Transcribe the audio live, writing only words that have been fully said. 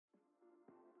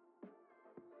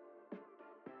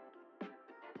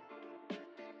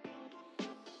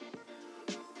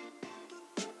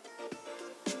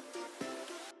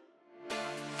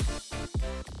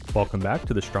Welcome back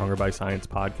to the Stronger by Science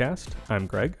podcast. I'm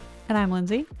Greg. And I'm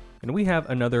Lindsay. And we have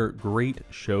another great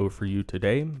show for you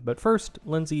today. But first,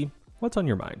 Lindsay, what's on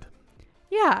your mind?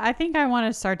 Yeah, I think I want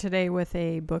to start today with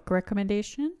a book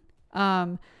recommendation.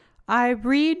 I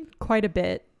read quite a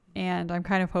bit, and I'm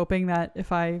kind of hoping that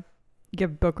if I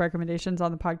give book recommendations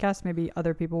on the podcast, maybe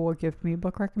other people will give me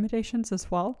book recommendations as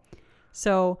well.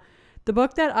 So the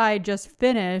book that I just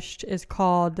finished is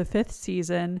called The Fifth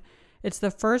Season. It's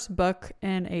the first book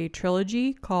in a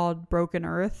trilogy called Broken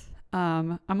Earth.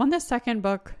 I'm on the second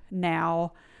book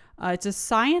now. It's a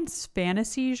science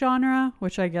fantasy genre,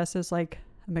 which I guess is like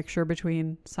a mixture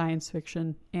between science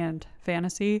fiction and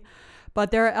fantasy.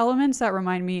 But there are elements that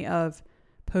remind me of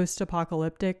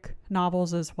post-apocalyptic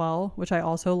novels as well, which I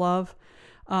also love.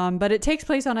 But it takes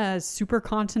place on a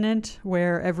supercontinent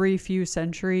where every few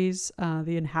centuries,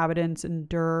 the inhabitants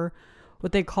endure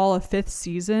what they call a fifth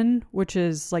season, which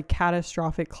is like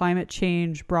catastrophic climate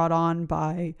change brought on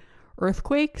by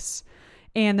earthquakes.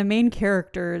 And the main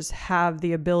characters have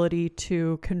the ability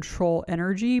to control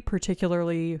energy,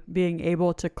 particularly being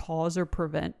able to cause or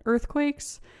prevent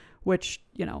earthquakes, which,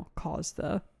 you know, cause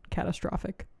the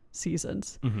catastrophic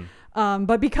seasons. Mm-hmm.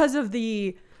 But because of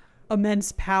the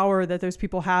immense power that those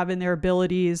people have and their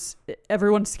abilities,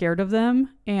 everyone's scared of them,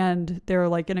 and they're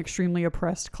like an extremely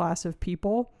oppressed class of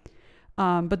people.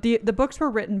 But the books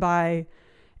were written by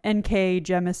N.K.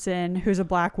 Jemisin, who's a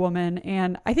Black woman,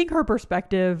 and I think her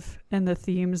perspective and the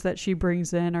themes that she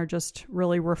brings in are just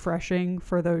really refreshing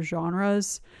for those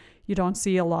genres. You don't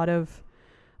see a lot of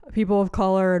people of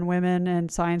color and women in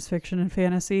science fiction and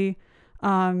fantasy.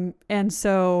 And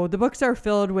so the books are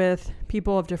filled with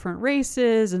people of different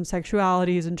races and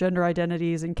sexualities and gender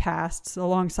identities and castes,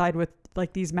 alongside with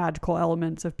like these magical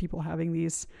elements of people having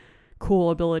these cool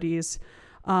abilities.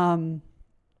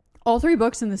 All three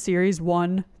books in the series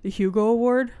won the Hugo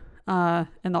Award, and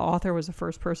the author was the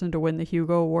first person to win the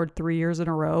Hugo Award 3 years in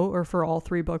a row, or for all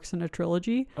three books in a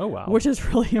trilogy. Oh, wow. Which is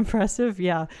really impressive.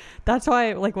 Yeah. That's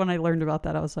why, like, when I learned about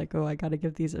that, I was like, oh, I got to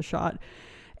give these a shot.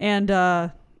 And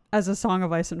as a Song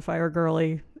of Ice and Fire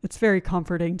girly, it's very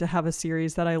comforting to have a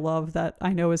series that I love that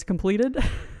I know is completed.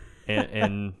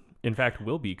 and in fact,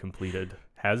 will be completed.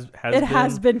 Has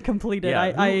been completed.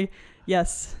 Yeah,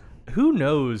 yes. Who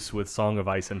knows with Song of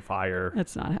Ice and Fire?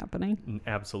 It's not happening.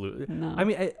 Absolutely. No. I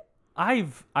mean,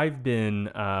 I've been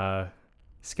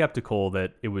skeptical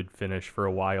that it would finish for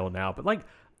a while now, but like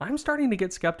I'm starting to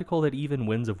get skeptical that even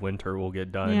Winds of Winter will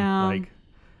get done. Yeah. Like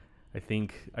I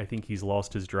think he's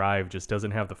lost his drive, just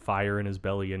doesn't have the fire in his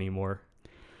belly anymore.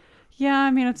 Yeah,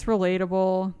 I mean, it's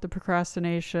relatable, the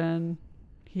procrastination.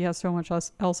 He has so much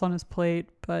else on his plate,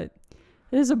 but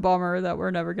it is a bummer that we're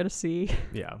never going to see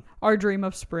our dream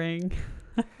of spring.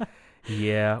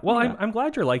 Yeah. Well, yeah. I'm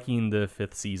glad you're liking the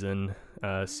fifth season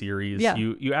series. Yeah.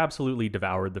 You absolutely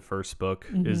devoured the first book.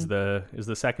 Mm-hmm. Is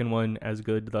the second one as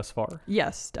good thus far?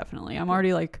 Yes, definitely. I'm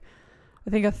already I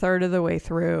think a third of the way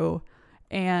through,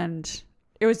 and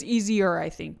it was easier, I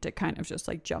think, to kind of just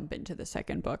like jump into the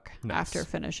second book after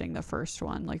finishing the first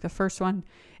one. Like the first one,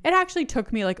 it actually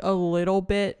took me like a little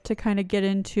bit to kind of get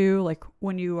into, like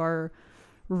when you are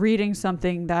reading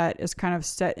something that is kind of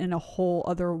set in a whole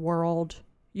other world,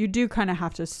 you do kind of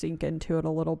have to sink into it a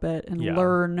little bit and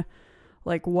learn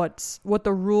like what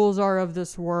the rules are of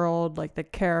this world, like the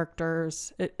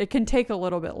characters. It can take a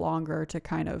little bit longer to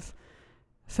kind of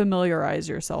familiarize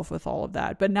yourself with all of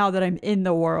that. But now that I'm in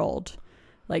the world,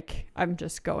 like I'm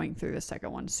just going through the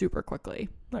second one super quickly.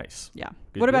 Nice. Yeah.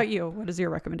 What about you? What is your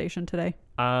recommendation today?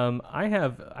 I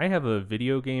have a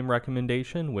video game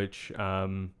recommendation, which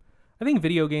I think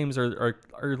video games are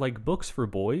like books for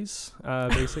boys,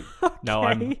 basically. Okay. No,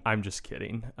 I'm just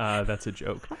kidding. That's a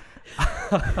joke.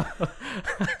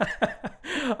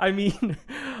 I mean,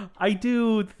 I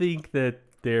do think that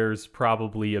there's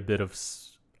probably a bit of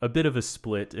a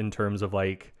split in terms of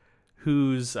like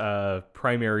whose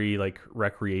primary like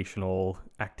recreational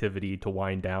activity to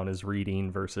wind down is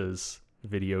reading versus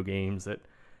video games that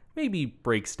maybe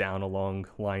breaks down along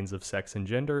lines of sex and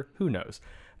gender. Who knows?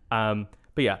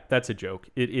 But yeah, that's a joke.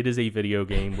 It is a video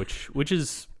game, which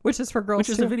is for girls. Which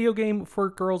is too. A video game for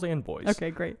girls and boys.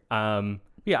 Okay, great.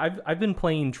 Yeah, I've been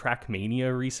playing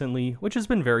Trackmania recently, which has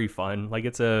been very fun. Like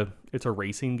it's a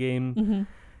racing game,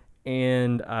 mm-hmm.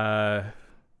 and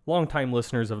longtime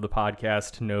listeners of the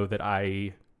podcast know that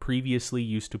I previously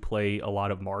used to play a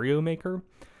lot of Mario Maker,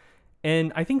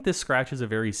 and I think this scratches a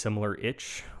very similar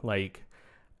itch. Like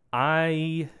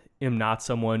I am not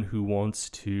someone who wants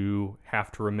to have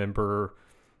to remember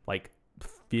like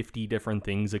 50 different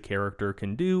things a character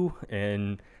can do,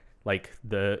 and like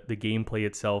the gameplay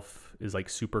itself is like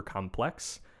super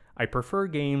complex. I prefer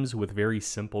games with very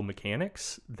simple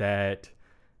mechanics that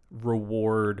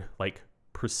reward like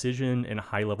precision and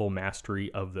high level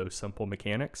mastery of those simple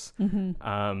mechanics.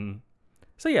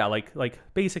 So yeah, like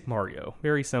basic Mario,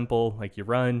 very simple. Like you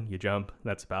run, you jump,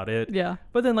 that's about it. Yeah.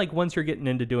 But then like once you're getting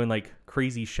into doing like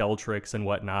crazy shell tricks and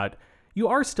whatnot, you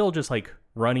are still just like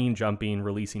running, jumping,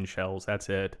 releasing shells. That's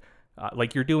it.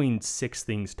 Like you're doing 6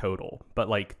 things total, but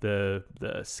like the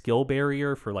skill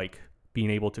barrier for like being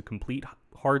able to complete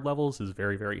hard levels is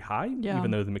very, very high,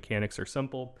 even though the mechanics are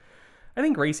simple. I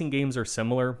think racing games are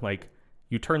similar. Like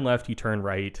you turn left, you turn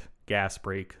right, gas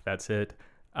brake, that's it.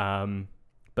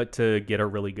 But to get a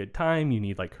really good time, you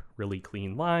need like really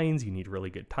clean lines. You need really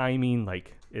good timing.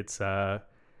 Like it's like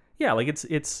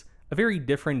it's a very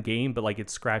different game, but like it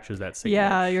scratches that same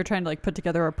itch. You're trying to like put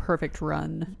together a perfect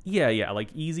run. Yeah, like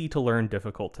easy to learn,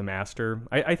 difficult to master.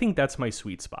 I think that's my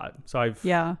sweet spot. So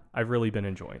I've really been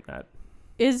enjoying that.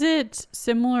 Is it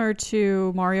similar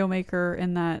to Mario Maker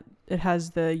in that it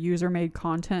has the user-made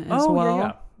content as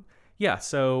well? Yeah.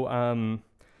 So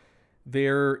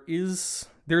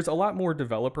there's a lot more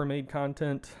developer-made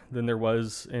content than there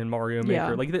was in Mario Maker.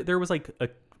 Yeah. Like there was like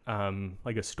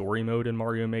a story mode in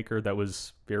Mario Maker that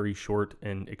was very short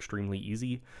and extremely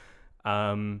easy.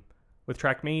 With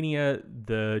Trackmania,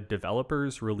 the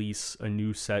developers release a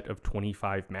new set of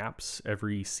 25 maps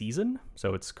every season.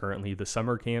 So it's currently the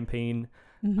summer campaign.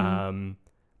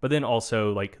 But then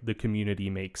also like the community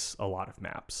makes a lot of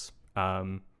maps.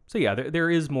 So yeah, there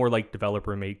is more like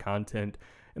developer-made content.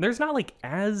 And there's not like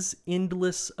as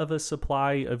endless of a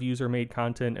supply of user-made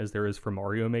content as there is for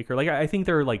Mario Maker. Like I think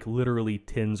there are like literally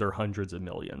tens or hundreds of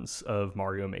millions of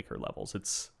Mario Maker levels.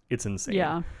 It's insane.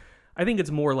 Yeah. I think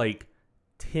it's more like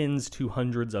tens to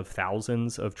hundreds of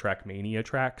thousands of Trackmania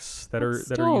tracks that are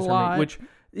user-made, which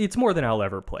it's more than I'll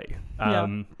ever play.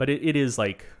 But it is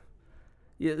like,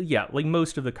 yeah, like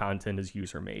most of the content is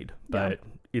user-made, but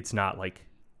it's not like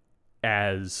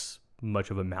as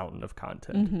much of a mountain of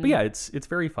content. But yeah, it's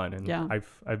very fun, and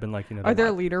I've been liking it. Are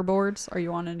there leaderboards? Are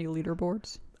you on any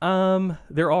leaderboards?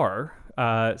 There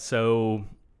are. So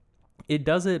it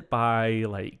does it by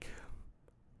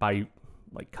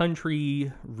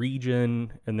country,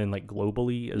 region, and then like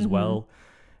globally as well.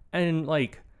 And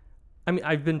like, I mean,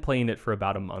 I've been playing it for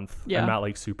about a month. I'm not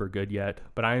like super good yet,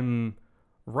 but I'm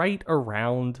right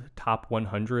around top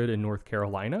 100 in North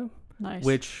Carolina. Nice.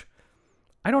 Which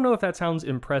I don't know if that sounds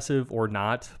impressive or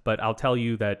not, but I'll tell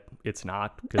you that it's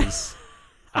not, because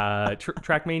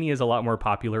Trackmania is a lot more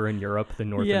popular in Europe than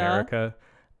North America.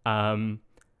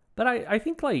 But I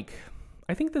think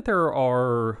that there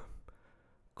are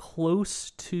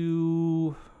close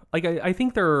to like I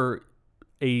think there are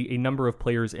a number of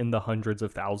players in the hundreds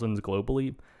of thousands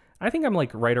globally. I think I'm like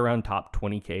right around top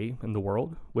 20K in the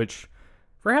world, which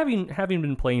for having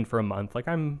been playing for a month, like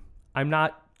I'm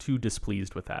not too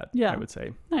displeased with that. I would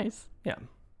say. Nice. Yeah.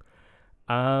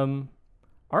 All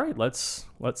right, let's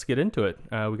get into it.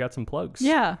 We got some plugs.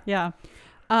 Yeah.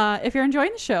 If you're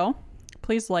enjoying the show,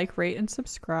 please like, rate, and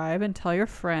subscribe, and tell your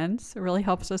friends. It really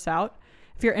helps us out.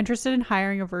 If you're interested in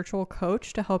hiring a virtual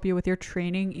coach to help you with your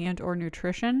training and or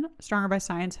nutrition, Stronger by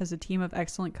Science has a team of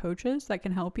excellent coaches that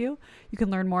can help you. You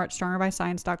can learn more at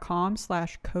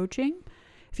strongerbyScience.com/coaching.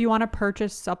 If you want to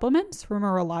purchase supplements from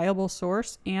a reliable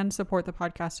source and support the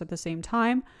podcast at the same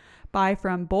time, buy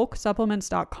from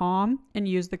bulksupplements.com and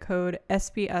use the code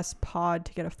SBSPOD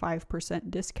to get a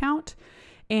 5% discount.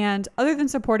 And other than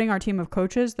supporting our team of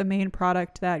coaches, the main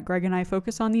product that Greg and I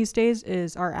focus on these days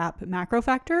is our app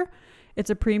MacroFactor. It's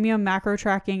a premium macro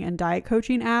tracking and diet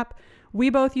coaching app. We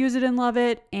both use it and love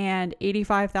it, and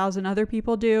 85,000 other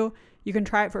people do. You can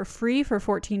try it for free for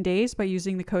 14 days by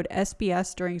using the code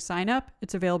SBS during sign up.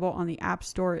 It's available on the App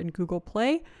Store and Google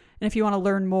Play. And if you want to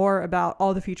learn more about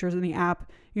all the features in the app,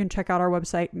 you can check out our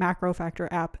website,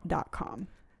 macrofactorapp.com.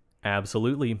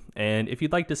 Absolutely. And if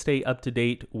you'd like to stay up to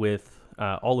date with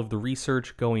all of the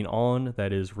research going on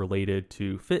that is related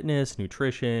to fitness,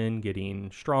 nutrition,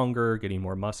 getting stronger, getting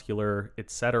more muscular,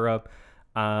 etc.,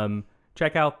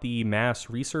 check out the MASS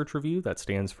Research Review. That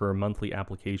stands for Monthly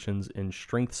Applications in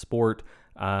Strength Sport.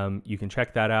 You can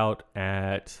check that out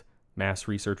at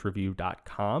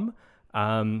massresearchreview.com.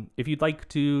 If you'd like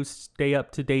to stay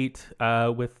up to date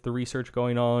with the research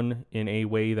going on in a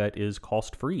way that is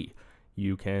cost-free,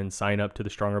 you can sign up to the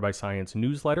Stronger by Science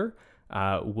newsletter.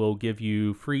 We'll give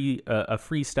you a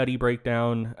free study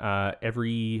breakdown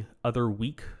every other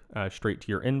week straight to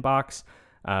your inbox.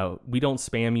 We don't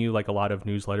spam you like a lot of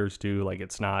newsletters do. Like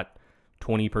it's not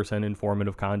 20%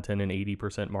 informative content and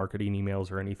 80% marketing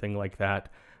emails or anything like that.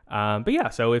 But yeah,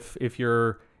 so if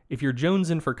you're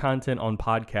jonesing for content on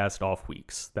podcast off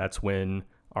weeks, that's when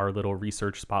our little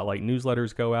research spotlight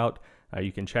newsletters go out.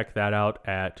 You can check that out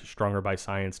at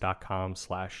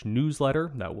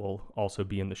strongerbyscience.com/newsletter. That will also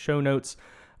be in the show notes.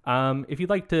 If you'd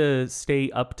like to stay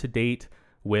up to date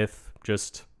with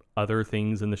just other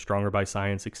things in the Stronger by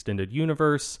Science extended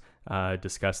universe,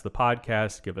 discuss the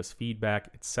podcast, give us feedback,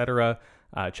 etc.,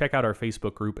 check out our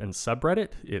Facebook group and subreddit.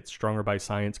 It's Stronger by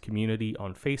Science Community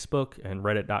on Facebook and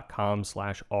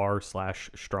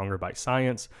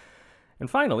reddit.com/r/strongerbyscience. And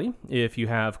finally, if you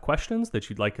have questions that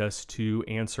you'd like us to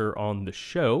answer on the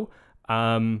show,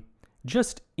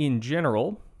 just in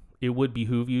general, it would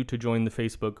behoove you to join the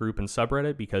Facebook group and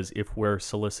subreddit, because if we're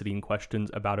soliciting questions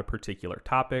about a particular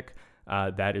topic,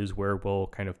 that is where we'll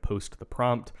kind of post the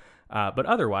prompt. But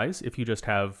otherwise, if you just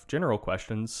have general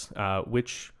questions,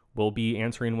 which we'll be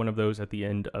answering one of those at the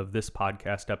end of this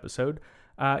podcast episode,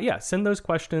 send those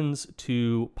questions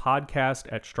to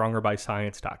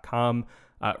podcast@strongerbyscience.com.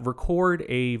 Record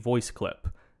a voice clip,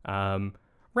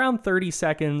 around 30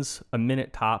 seconds, a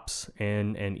minute tops,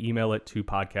 and email it to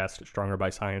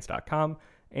podcast@strongerbyscience.com.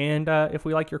 And if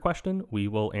we like your question, we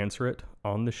will answer it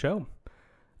on the show.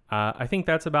 I think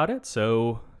that's about it.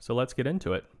 So let's get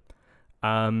into it.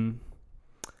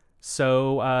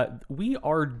 We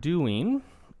are doing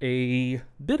a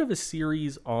bit of a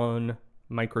series on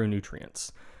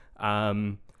micronutrients.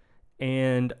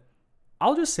 And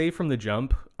I'll just say from the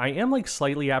jump, I am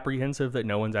slightly apprehensive that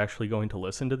no one's actually going to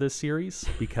listen to this series,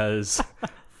 because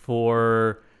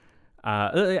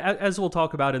as we'll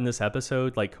talk about in this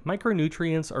episode,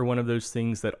 micronutrients are one of those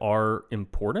things that are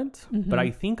important, but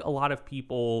I think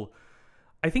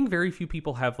very few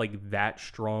people have that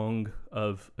strong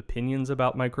of opinions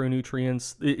about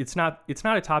micronutrients. It's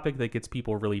not a topic that gets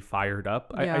people really fired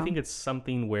up. Yeah. I think it's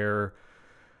something where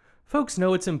folks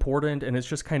know it's important, and it's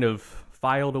just kind of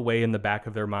filed away in the back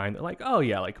of their mind. They're oh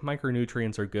yeah,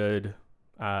 micronutrients are good.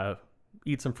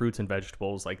 Eat some fruits and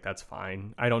vegetables. That's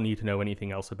fine. I don't need to know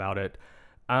anything else about it.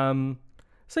 I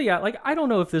don't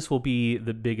know if this will be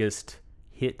the biggest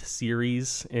hit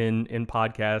series in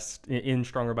podcast in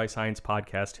Stronger by Science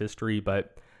podcast history,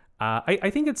 but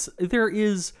I think there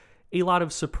is a lot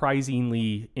of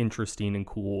surprisingly interesting and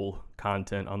cool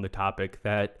content on the topic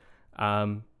that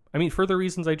for the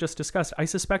reasons I just discussed, I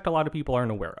suspect a lot of people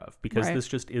aren't aware of, because This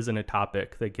just isn't a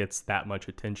topic that gets that much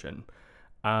attention.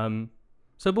 So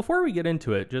before we get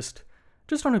into it, just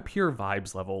on a pure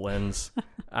vibes level lens,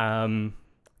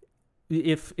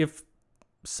 if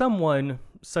someone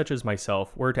such as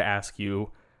myself were to ask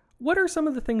you, what are some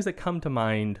of the things that come to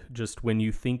mind just when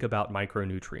you think about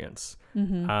micronutrients?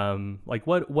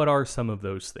 What are some of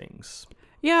those things?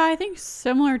 Yeah, I think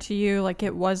similar to you,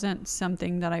 it wasn't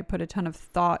something that I put a ton of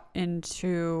thought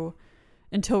into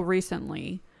until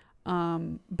recently.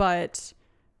 But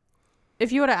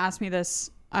if you would have asked me this,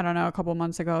 I don't know, a couple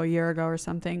months ago, a year ago or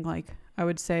something, I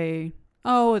would say,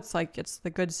 oh, it's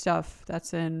the good stuff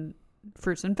that's in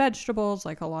fruits and vegetables,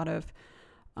 a lot of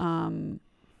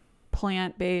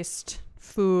plant-based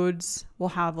foods will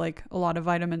have a lot of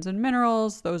vitamins and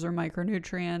minerals. Those are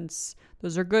micronutrients.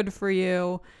 Those are good for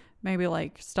you. Maybe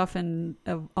stuff in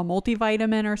a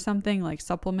multivitamin or something,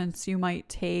 supplements you might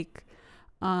take.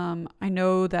 I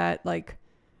know that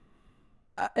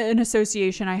an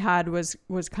association I had was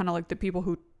kind of the people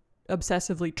who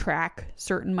obsessively track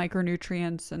certain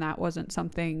micronutrients, and that wasn't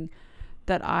something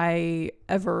that I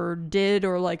ever did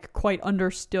or quite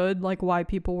understood why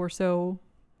people were so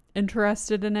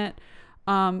interested in it.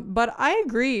 But I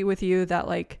agree with you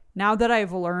that now that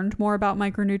I've learned more about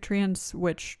micronutrients,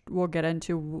 which we'll get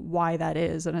into why that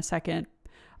is in a second,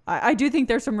 I do think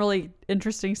there's some really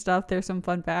interesting stuff. There's some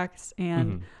fun facts,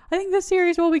 and I think this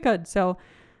series will be good. So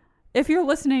if you're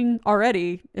listening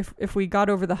already, if we got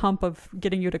over the hump of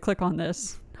getting you to click on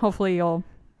this, hopefully you'll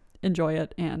enjoy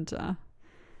it and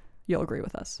you'll agree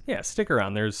with us. Yeah, stick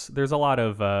around. There's a lot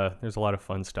of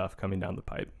fun stuff coming down the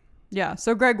pipe. Yeah.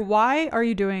 So Greg, why are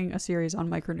you doing a series on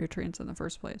micronutrients in the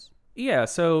first place? Yeah,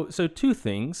 so two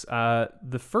things.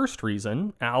 The first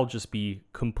reason, I'll just be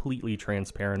completely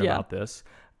transparent about this.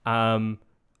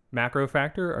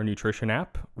 MacroFactor, our nutrition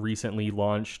app, recently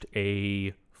launched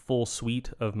a full suite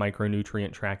of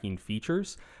micronutrient tracking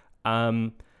features.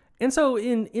 And so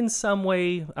in some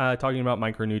way, talking about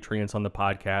micronutrients on the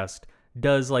podcast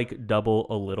does double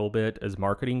a little bit as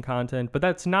marketing content, but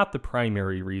that's not the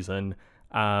primary reason.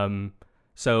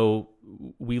 So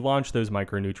we launched those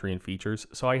micronutrient features.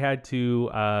 So I had to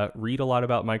read a lot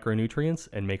about micronutrients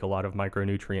and make a lot of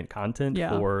micronutrient content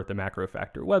for the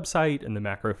MacroFactor website and the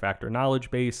MacroFactor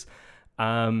knowledge base.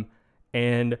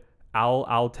 And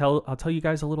I'll tell you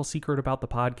guys a little secret about the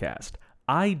podcast.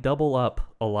 I double up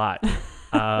a lot.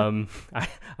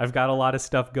 I've got a lot of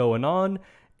stuff going on,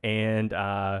 and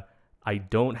I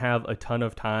don't have a ton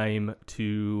of time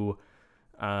to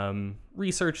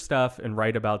research stuff and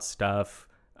write about stuff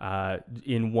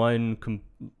in one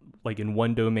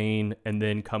domain and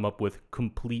then come up with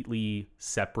completely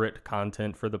separate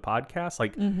content for the podcast.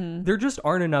 Like there just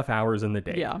aren't enough hours in the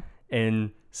day. Yeah.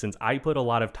 And since I put a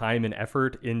lot of time and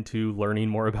effort into learning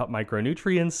more about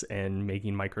micronutrients and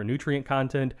making micronutrient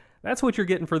content, that's what you're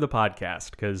getting for the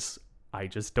podcast, because I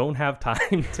just don't have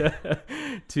time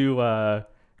to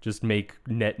just make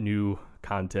net new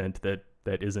content that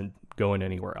isn't going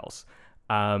anywhere else.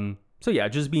 So yeah,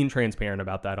 just being transparent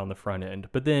about that on the front end.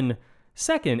 But then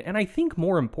second, and I think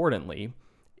more importantly,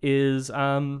 is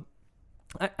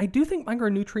I do think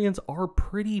micronutrients are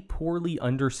pretty poorly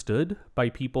understood by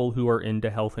people who are into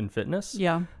health and fitness.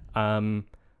 Yeah.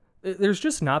 There's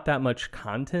just not that much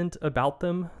content about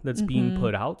them that's being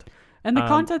put out. And the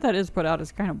content that is put out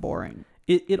is kind of boring.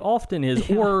 It often is,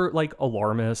 or like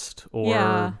alarmist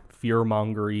or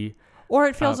fear-mongery. Or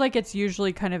it feels like it's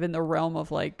usually kind of in the realm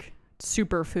of like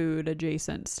superfood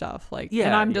adjacent stuff. Like,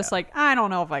 and I'm just like, I don't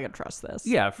know if I can trust this.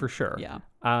 Yeah, for sure. Yeah.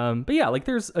 But yeah, like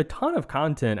there's a ton of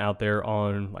content out there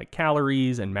on like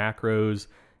calories and macros,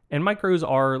 and micros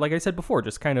are, like I said before,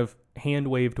 just kind of hand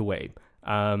waved away.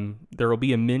 There will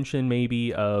be a mention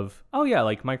maybe of, oh yeah,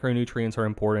 like micronutrients are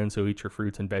important, so eat your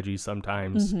fruits and veggies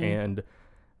sometimes, and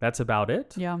that's about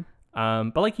it. Yeah.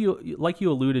 But like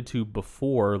you alluded to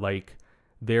before, like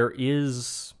there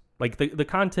is like the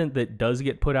content that does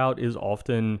get put out is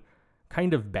often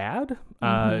kind of bad,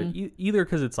 either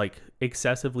because it's like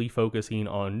excessively focusing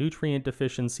on nutrient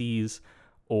deficiencies,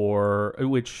 or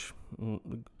which,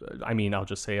 I mean, I'll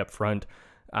just say up front,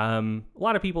 a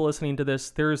lot of people listening to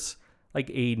this, there's like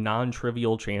a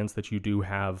non-trivial chance that you do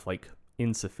have like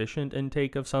insufficient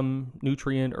intake of some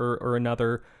nutrient or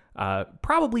another.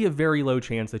 Probably a very low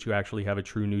chance that you actually have a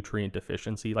true nutrient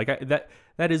deficiency. Like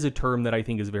that is a term that I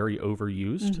think is very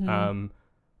overused,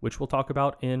 which we'll talk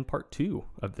about in part 2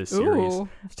 of this series. Ooh,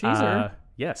 teaser.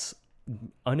 Yes,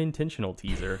 unintentional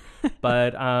teaser.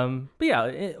 But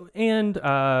yeah, and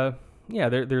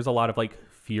there's a lot of like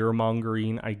fear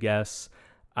mongering, I guess.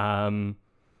 I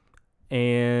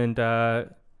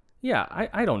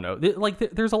don't know.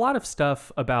 There's a lot of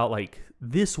stuff about like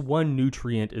this one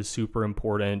nutrient is super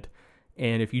important,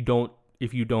 and if you don't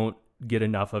get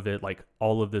enough of it, like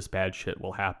all of this bad shit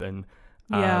will happen.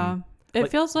 Yeah, it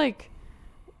feels like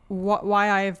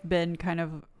why I've been kind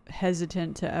of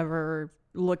hesitant to ever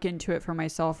look into it for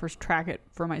myself or track it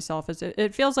for myself is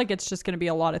it feels like it's just going to be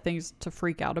a lot of things to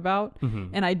freak out about,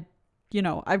 and I've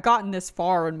gotten this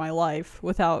far in my life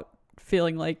without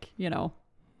feeling like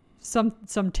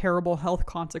some terrible health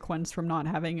consequence from not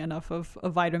having enough of a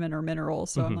vitamin or mineral.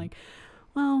 So I'm like,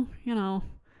 well,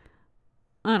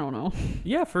 I don't know.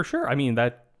 Yeah, for sure. I mean,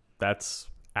 that's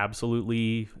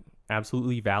absolutely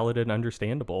valid and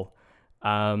understandable.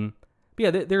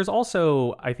 There's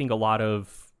also, I think, a lot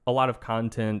of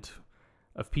content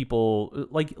of people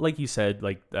like you said,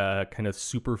 like kind of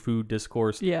superfood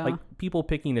discourse. Yeah. Like people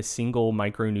picking a single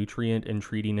micronutrient and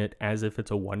treating it as if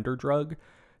it's a wonder drug.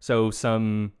 So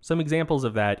some examples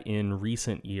of that in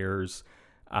recent years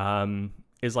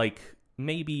is like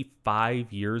maybe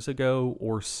 5 years ago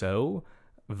or so,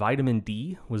 vitamin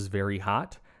D was very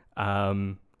hot.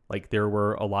 Like there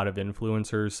were a lot of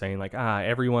influencers saying like,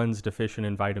 everyone's deficient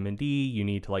in vitamin D. You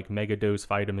need to like mega dose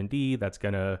vitamin D. That's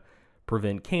going to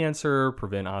prevent cancer,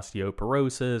 prevent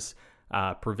osteoporosis,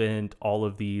 prevent all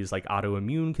of these like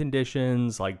autoimmune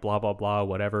conditions, like blah, blah, blah,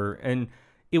 whatever. And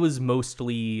it was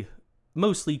mostly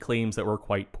claims that were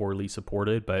quite poorly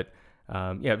supported, but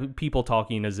people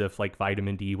talking as if like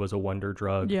vitamin D was a wonder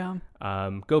drug. Yeah.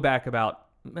 Go back about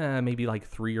maybe like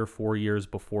 3 or 4 years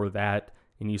before that,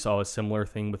 and you saw a similar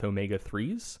thing with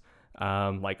omega-3s.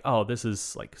 Like, oh, this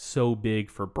is like so big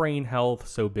for brain health,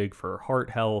 so big for heart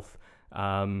health.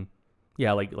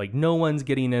 Like no one's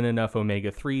getting in enough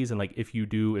omega-3s, and like if you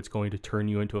do, it's going to turn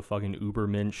you into a fucking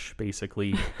ubermensch,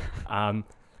 basically. And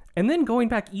then going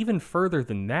back even further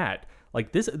than that,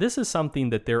 like this is something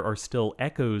that there are still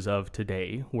echoes of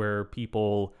today, where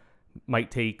people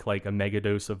might take like a mega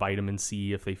dose of vitamin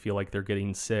C if they feel like they're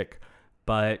getting sick.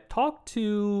 But talk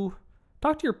to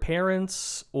your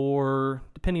parents, or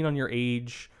depending on your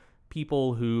age,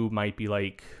 people who might be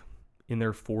like in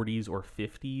their 40s or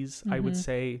 50s, I would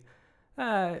say.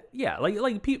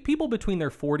 People between their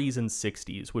 40s and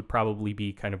 60s would probably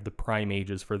be kind of the prime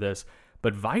ages for this.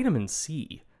 But vitamin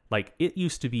C, like it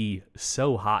used to be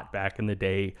so hot back in the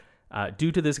day,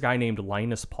 due to this guy named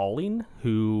Linus Pauling,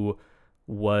 who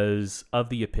was of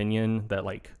the opinion that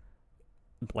like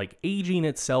like aging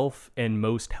itself and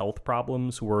most health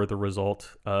problems were the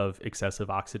result of excessive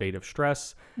oxidative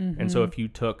stress. And so if you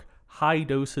took high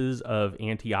doses of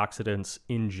antioxidants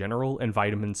in general and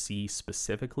vitamin C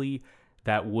specifically,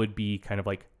 that would be kind of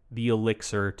like the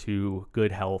elixir to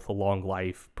good health, a long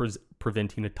life,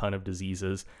 preventing a ton of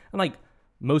diseases. And like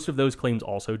most of those claims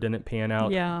also didn't pan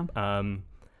out. Yeah. But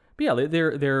yeah,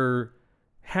 there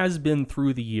has been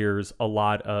through the years a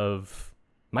lot of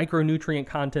micronutrient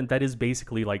content that is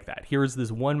basically like that. Here's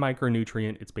this one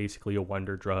micronutrient. It's basically a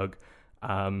wonder drug.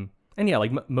 And yeah,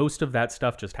 like most of that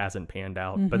stuff just hasn't panned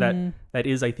out. But that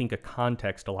is, I think, a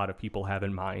context a lot of people have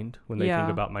in mind when they think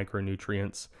about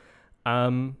micronutrients.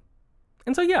 And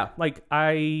so, yeah, like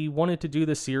I wanted to do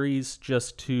this series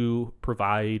just to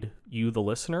provide you, the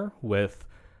listener, with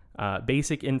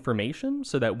basic information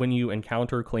so that when you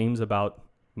encounter claims about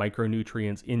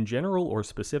micronutrients in general or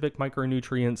specific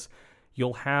micronutrients,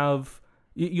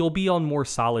 you'll be on more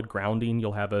solid grounding.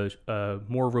 You'll have a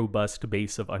more robust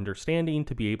base of understanding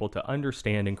to be able to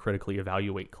understand and critically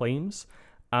evaluate claims.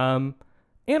 And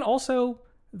also,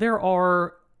 there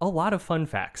are a lot of fun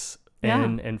facts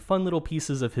and fun little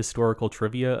pieces of historical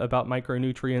trivia about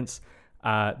micronutrients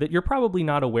that you're probably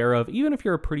not aware of, even if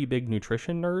you're a pretty big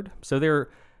nutrition nerd. So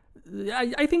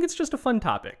I think it's just a fun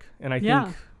topic, and I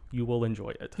think you will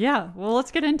enjoy it. Yeah, well,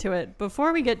 let's get into it.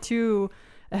 Before we get too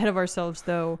ahead of ourselves,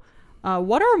 though,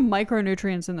 what are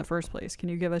micronutrients in the first place? Can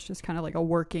you give us just kind of like a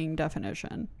working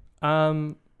definition?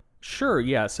 Sure,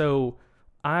 yeah. So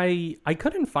I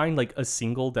couldn't find like a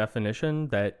single definition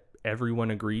that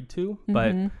everyone agreed to,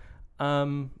 but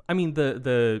I mean,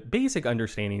 the basic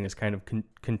understanding is kind of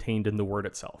contained in the word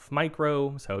itself.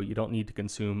 Micro, so you don't need to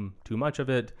consume too much of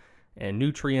it, and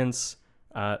nutrients,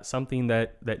 something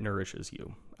that nourishes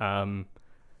you.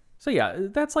 So yeah,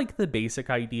 that's like the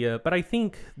basic idea, but I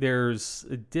think there's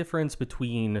a difference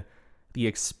between the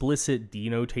explicit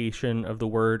denotation of the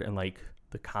word and like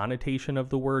the connotation of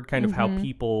the word, kind of how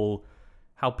people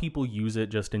use it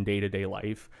just in day-to-day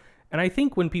life. And I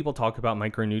think when people talk about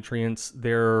micronutrients,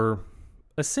 they're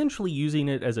essentially using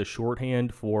it as a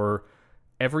shorthand for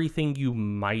everything you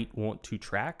might want to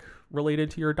track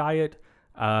related to your diet.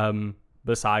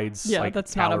 Besides like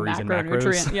that's calories not a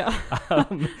macronutrient.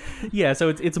 And macros. So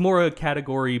it's more a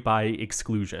category by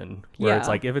exclusion, where it's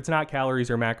like if it's not calories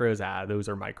or macros, those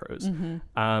are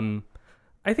micros.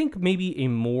 I think maybe a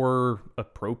more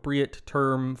appropriate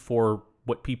term for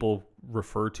what people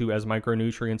refer to as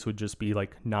micronutrients would just be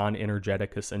like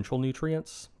non-energetic essential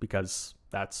nutrients, because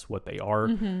that's what they are.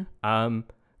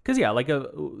 Because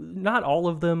not all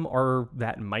of them are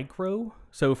that micro.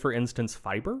 So for instance,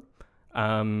 fiber.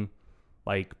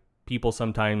 Like people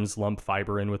sometimes lump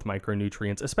fiber in with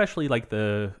micronutrients, especially like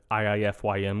the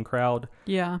IIFYM crowd.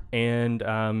 Yeah. And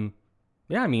I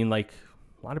mean, like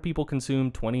a lot of people consume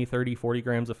 20, 30, 40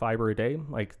 grams of fiber a day.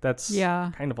 Like that's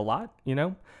kind of a lot, you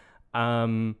know?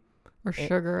 Or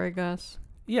sugar, I guess.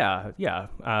 Yeah.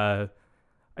 I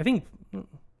think,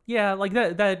 like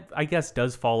that I guess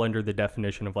does fall under the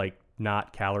definition of like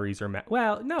not calories or,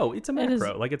 well, no, it's a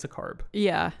macro, like it's a carb.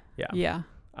 Yeah.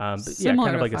 But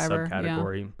kind of like fiber, a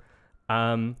subcategory.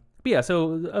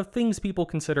 So of things people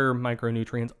consider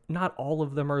micronutrients, not all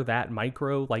of them are that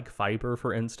micro, like fiber,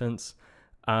 for instance.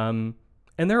 And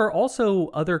there are also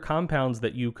other compounds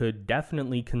that you could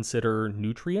definitely consider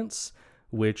nutrients,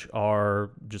 which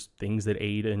are just things that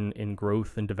aid in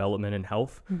growth and development and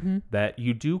health, that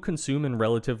you do consume in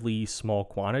relatively small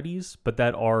quantities, but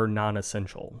that are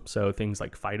non-essential. So things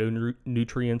like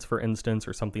phytonutrients, for instance,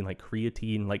 or something like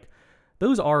creatine, like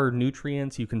those are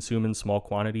nutrients you consume in small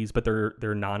quantities, but they're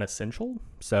non-essential.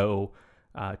 So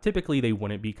typically they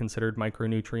wouldn't be considered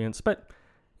micronutrients. But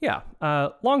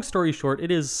long story short, it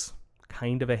is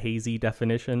kind of a hazy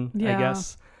definition, I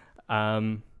guess.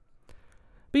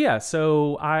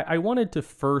 So I wanted to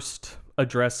first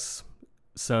address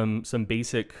some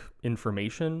basic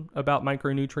information about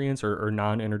micronutrients or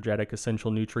non-energetic essential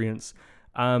nutrients,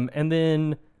 and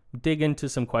then dig into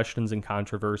some questions and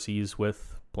controversies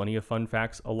with plenty of fun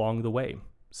facts along the way.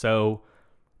 So,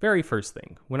 very first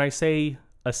thing, when I say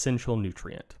essential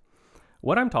nutrient,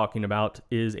 what I'm talking about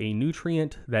is a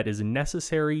nutrient that is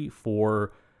necessary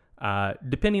for,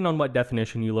 depending on what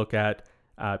definition you look at,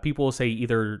 people will say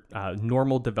either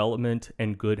normal development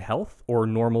and good health or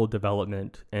normal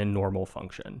development and normal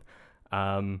function.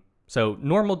 So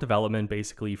normal development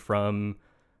basically from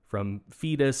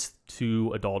fetus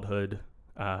to adulthood,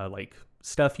 like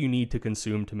stuff you need to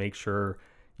consume to make sure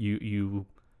you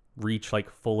reach like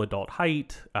full adult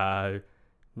height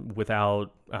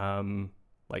without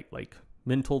like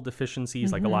mental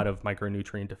deficiencies. Like a lot of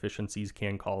micronutrient deficiencies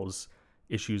can cause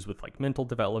issues with like mental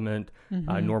development,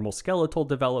 normal skeletal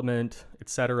development,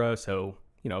 etc. So,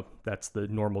 that's the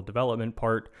normal development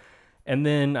part. And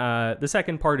then the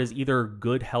second part is either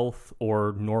good health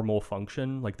or normal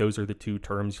function. Like those are the two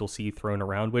terms you'll see thrown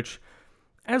around, which,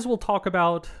 as we'll talk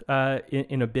about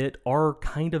in a bit, are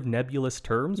kind of nebulous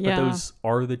terms, but those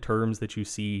are the terms that you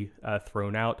see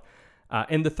thrown out.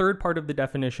 And the third part of the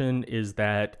definition is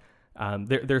that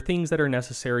there are things that are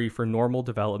necessary for normal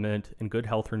development and good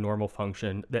health or normal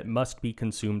function that must be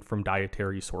consumed from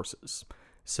dietary sources.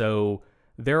 So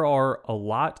there are a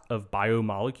lot of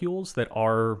biomolecules that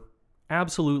are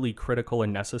absolutely critical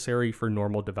and necessary for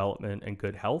normal development and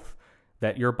good health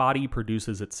that your body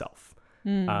produces itself.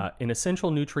 An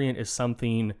essential nutrient is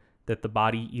something that the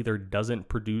body either doesn't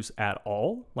produce at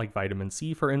all, like vitamin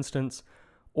C, for instance,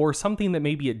 or something that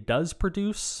maybe it does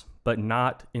produce, but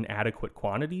not in adequate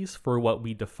quantities for what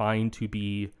we define to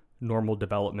be normal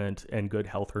development and good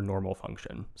health or normal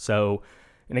function. So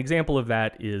an example of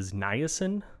that is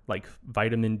niacin, like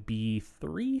vitamin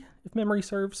B3, if memory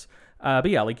serves. But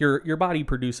yeah, like your body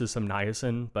produces some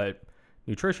niacin, but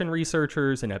nutrition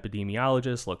researchers and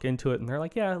epidemiologists look into it and they're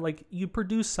like, yeah, like you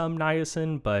produce some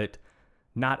niacin, but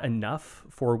not enough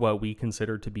for what we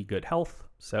consider to be good health.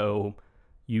 So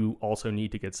you also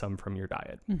need to get some from your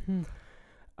diet.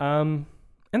 And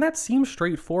that seems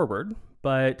straightforward,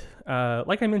 but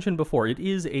like I mentioned before, it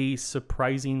is a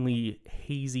surprisingly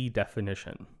hazy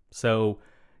definition. So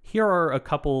here are a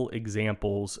couple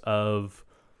examples of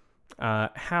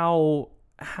how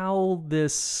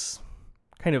this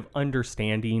kind of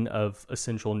understanding of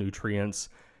essential nutrients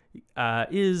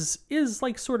is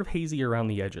like sort of hazy around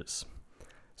the edges.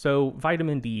 So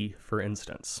vitamin D, for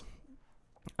instance,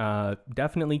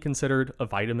 definitely considered a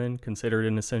vitamin, considered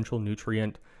an essential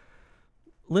nutrient.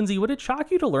 Lindsay, would it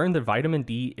shock you to learn that vitamin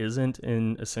D isn't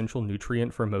an essential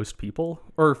nutrient for most people,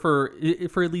 or for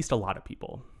at least a lot of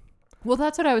people? Well,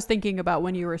 that's what I was thinking about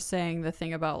when you were saying the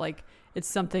thing about like it's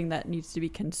something that needs to be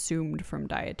consumed from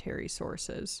dietary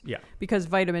sources. Yeah. Because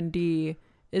vitamin D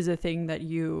is a thing that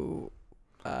you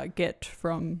get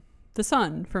from the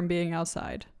sun, from being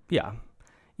outside. Yeah.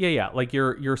 Like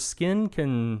your skin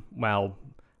can, well,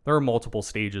 there are multiple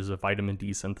stages of vitamin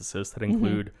D synthesis that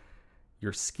include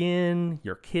your skin,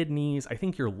 your kidneys, I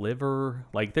think your liver.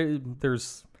 Like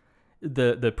there's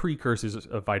the precursors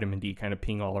of vitamin D kind of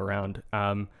ping all around.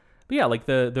 But yeah, like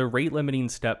the rate limiting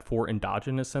step for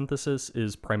endogenous synthesis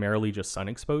is primarily just sun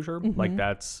exposure. Like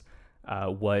that's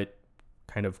what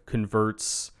kind of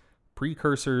converts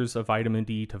precursors of vitamin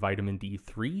D to vitamin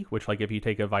D3, which like if you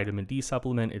take a vitamin D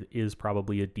supplement, it is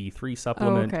probably a D3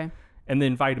 supplement. Oh, okay. And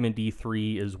then vitamin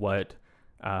D3 is what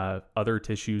other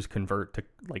tissues convert to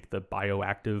like the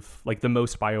bioactive, like the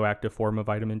most bioactive form of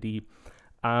vitamin D.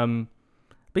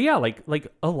 But yeah, like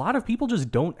a lot of people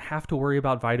just don't have to worry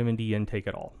about vitamin D intake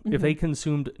at all. If they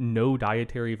consumed no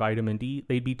dietary vitamin D,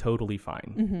 they'd be totally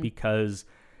fine. Because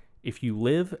if you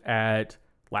live at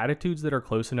latitudes that are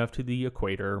close enough to the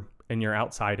equator and you're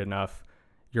outside enough,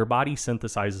 your body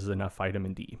synthesizes enough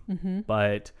vitamin D.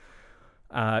 But,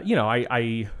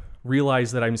 I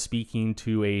realize that I'm speaking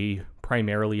to a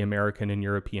primarily American and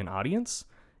European audience.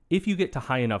 If you get to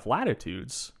high enough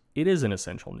latitudes, it is an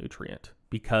essential nutrient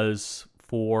because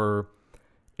for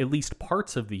at least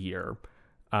parts of the year,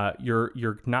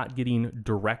 you're not getting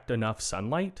direct enough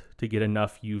sunlight to get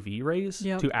enough UV rays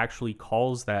to actually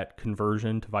cause that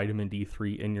conversion to vitamin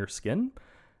D3 in your skin.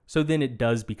 So then it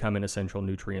does become an essential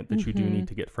nutrient that you do need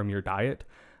to get from your diet.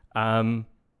 But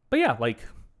yeah, like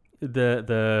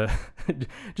the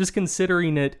just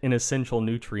considering it an essential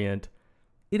nutrient,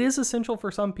 it is essential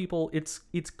for some people. It's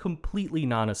completely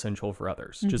non-essential for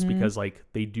others, just because like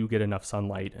they do get enough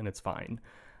sunlight and it's fine.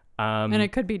 And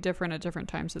it could be different at different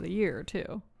times of the year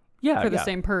too. Yeah, for the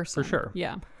same person, for sure.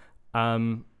 Yeah.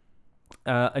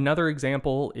 Another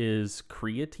example is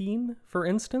creatine, for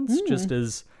instance, just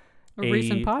as a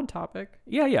recent pod topic.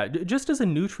 Yeah, just as a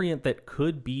nutrient that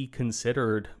could be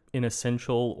considered an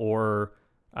essential or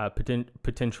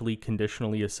potentially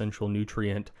conditionally essential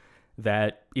nutrient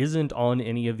that isn't on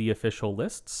any of the official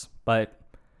lists, but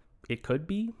it could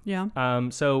be. Yeah.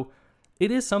 So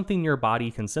it is something your body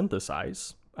can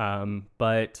synthesize,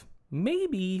 but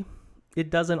maybe it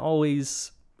doesn't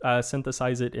always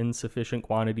synthesize it in sufficient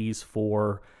quantities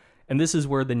for, and this is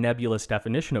where the nebulous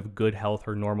definition of good health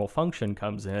or normal function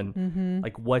comes in.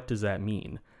 Like, what does that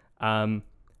mean?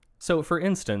 So for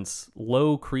instance,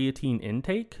 low creatine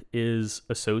intake is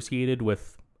associated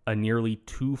with a nearly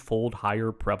 2-fold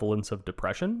higher prevalence of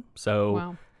depression.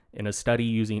 So in a study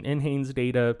using NHANES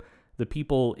data, the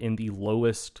people in the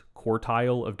lowest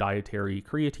quartile of dietary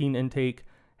creatine intake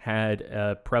had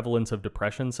a prevalence of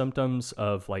depression symptoms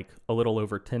of like a little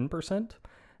over 10%.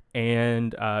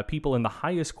 And people in the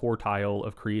highest quartile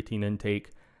of creatine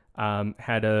intake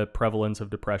had a prevalence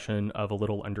of depression of a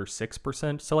little under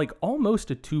 6%. So like almost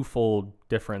a twofold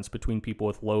difference between people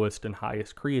with lowest and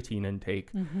highest creatine intake.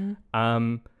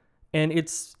 And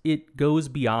it goes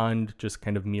beyond just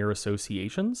kind of mere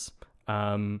associations.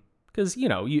 Because,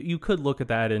 you could look at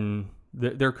that and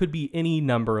there could be any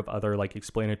number of other like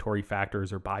explanatory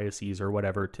factors or biases or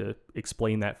whatever to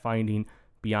explain that finding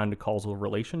beyond a causal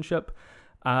relationship.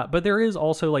 But there is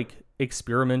also like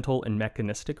experimental and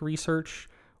mechanistic research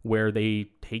where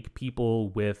they take people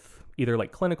with either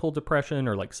like clinical depression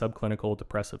or like subclinical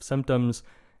depressive symptoms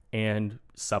and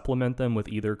supplement them with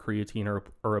either creatine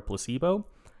or a placebo.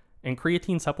 And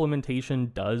creatine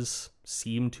supplementation does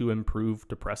seem to improve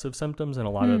depressive symptoms in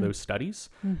a lot of those studies.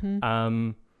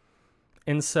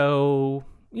 And so,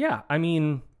 yeah, I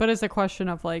mean... But it's a question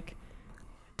of like,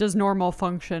 does normal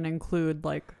function include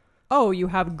like, oh, you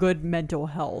have good mental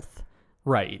health?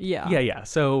 Right. Yeah.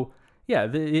 So, yeah,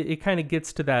 it kind of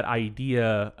gets to that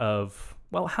idea of,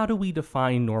 well, how do we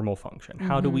define normal function?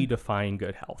 How do we define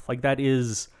good health? Like that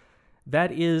is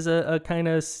a kind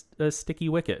of a sticky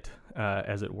wicket,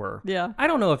 as it were. Yeah. I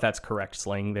don't know if that's correct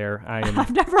slang there.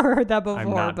 I've never heard that before. I'm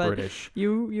not but British.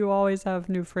 You always have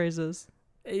new phrases.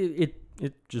 It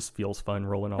just feels fun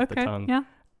rolling off the tongue. Yeah.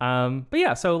 But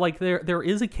yeah, so like there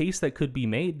is a case that could be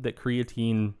made that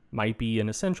creatine might be an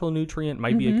essential nutrient,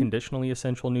 might be a conditionally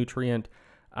essential nutrient.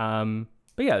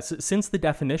 But yeah, since the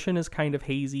definition is kind of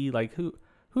hazy, like who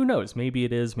knows? Maybe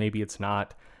it is, maybe it's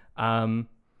not.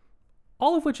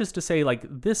 All of which is to say, like,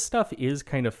 this stuff is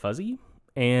kind of fuzzy,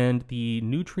 and the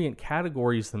nutrient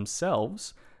categories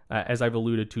themselves, as I've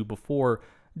alluded to before,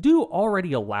 do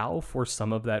already allow for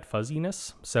some of that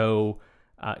fuzziness. So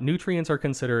nutrients are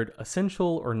considered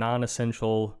essential or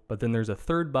non-essential, but then there's a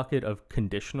third bucket of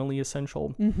conditionally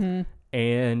essential.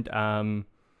 And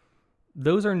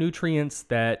those are nutrients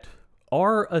that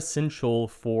are essential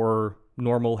for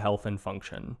normal health and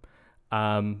function.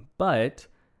 But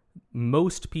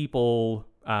most people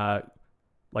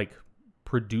like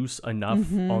produce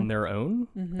enough on their own,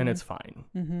 and it's fine.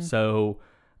 So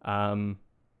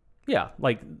yeah,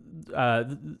 like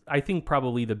I think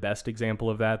probably the best example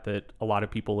of that a lot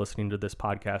of people listening to this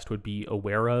podcast would be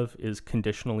aware of is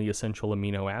conditionally essential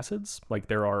amino acids. Like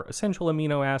there are essential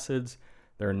amino acids,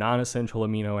 there are non-essential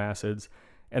amino acids,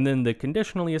 and then the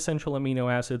conditionally essential amino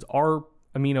acids are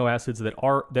amino acids that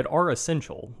are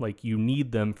essential, like you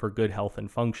need them for good health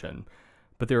and function,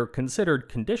 but they're considered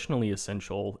conditionally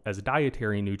essential as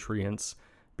dietary nutrients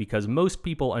because most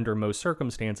people under most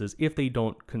circumstances, if they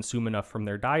don't consume enough from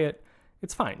their diet,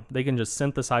 it's fine. They can just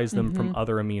synthesize them from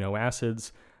other amino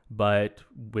acids. But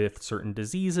with certain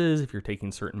diseases, if you're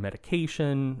taking certain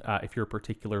medication, if you're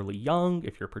particularly young,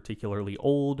 if you're particularly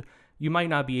old, you might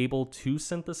not be able to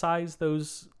synthesize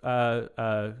those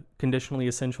conditionally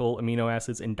essential amino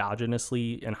acids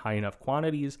endogenously in high enough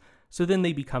quantities. So then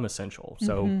they become essential.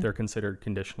 So they're considered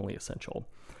conditionally essential.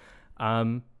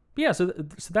 Yeah, so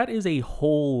that is a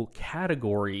whole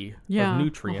category of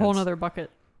nutrients. A whole other bucket.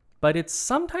 But it's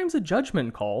sometimes a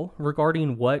judgment call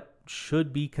regarding what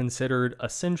should be considered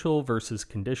essential versus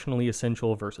conditionally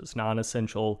essential versus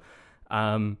non-essential.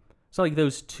 So like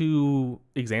those two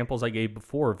examples I gave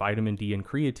before, vitamin D and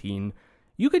creatine,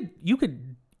 you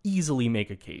could easily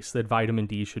make a case that vitamin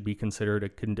D should be considered a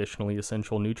conditionally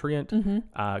essential nutrient.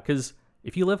 Because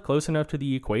if you live close enough to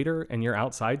the equator and you're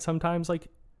outside sometimes, like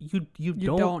you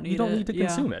don't need to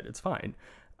consume it. It's fine.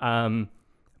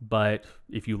 But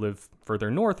if you live further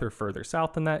north or further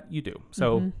south than that, you do.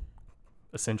 So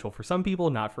essential for some people,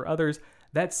 not for others.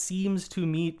 That seems to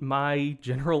meet my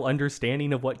general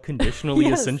understanding of what conditionally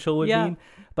essential would mean.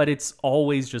 But it's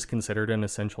always just considered an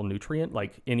essential nutrient,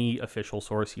 like any official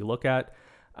source you look at.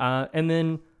 And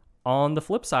then on the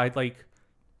flip side, like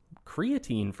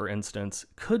creatine, for instance,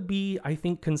 could be, I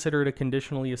think, considered a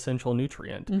conditionally essential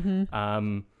nutrient.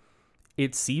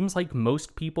 It seems like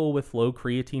most people with low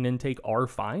creatine intake are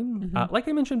fine. Like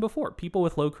I mentioned before, people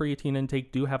with low creatine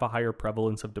intake do have a higher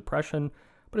prevalence of depression,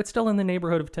 but it's still in the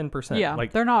neighborhood of 10%. Yeah,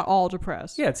 like they're not all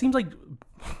depressed. Yeah, it seems like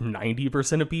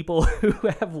 90% of people who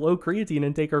have low creatine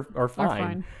intake are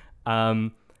fine.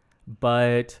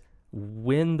 But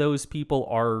when those people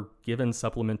are given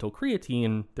supplemental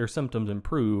creatine, their symptoms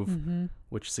improve,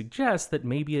 which suggests that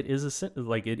maybe it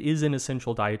is an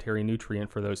essential dietary nutrient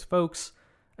for those folks.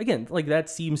 Again, like that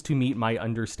seems to meet my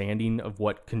understanding of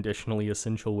what conditionally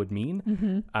essential would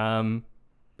mean. But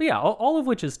yeah, all of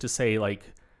which is to say, like,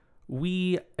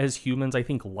 we as humans, I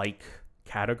think, like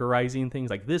categorizing things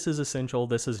like this is essential,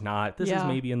 this is not, this is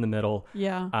maybe in the middle.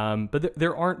 Yeah. But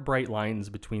there aren't bright lines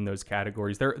between those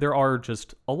categories. There are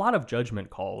just a lot of judgment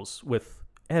calls with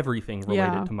everything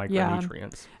related to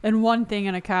micronutrients. And one thing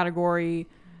in a category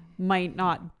might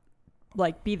not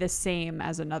like be the same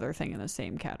as another thing in the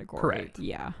same category. Correct.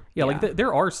 Yeah. Like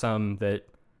there are some that,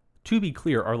 to be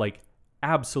clear, are like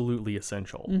absolutely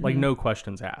essential, like no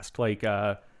questions asked. Like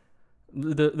the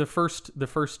first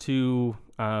two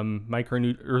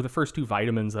the first two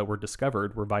vitamins that were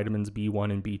discovered were vitamins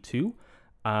B1 and B2.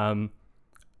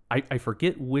 I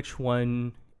forget which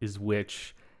one is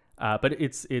which, but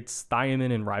it's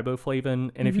thiamine and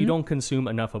riboflavin. And if you don't consume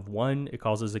enough of one, it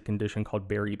causes a condition called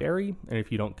beriberi. And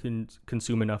if you don't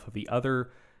consume enough of the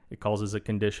other, it causes a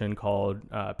condition called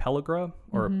pellagra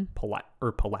or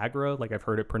pellagra. Like I've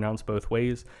heard it pronounced both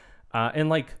ways. And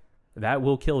like that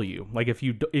will kill you. Like if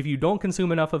you don't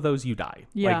consume enough of those, you die.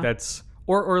 Yeah. Like that's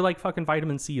or like fucking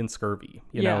vitamin C and scurvy.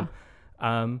 You know.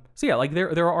 So yeah, like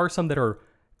there are some that are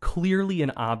clearly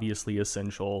and obviously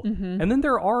essential, and then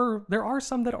there are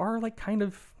some that are like kind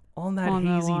of on that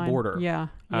hazy border. Yeah.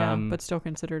 But still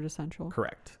considered essential.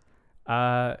 Correct.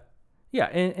 And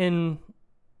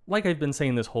like I've been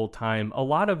saying this whole time, a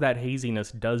lot of that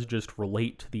haziness does just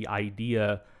relate to the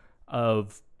idea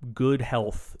of good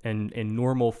health and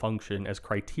normal function as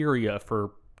criteria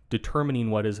for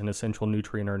determining what is an essential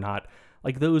nutrient or not.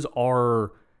 Like those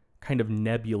are kind of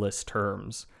nebulous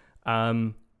terms.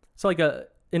 So like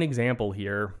an example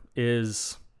here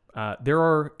is there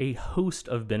are a host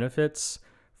of benefits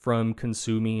from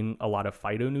consuming a lot of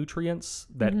phytonutrients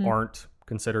that aren't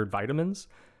considered vitamins.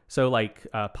 So like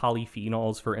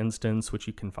polyphenols, for instance, which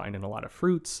you can find in a lot of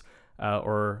fruits,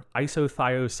 or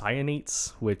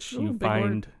isothiocyanates, which you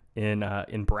find in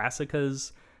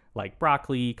brassicas like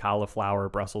broccoli, cauliflower,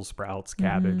 Brussels sprouts,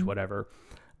 cabbage, whatever.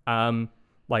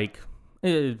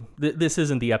 This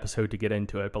isn't the episode to get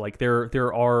into it, but like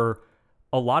there are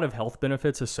a lot of health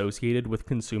benefits associated with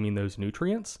consuming those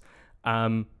nutrients,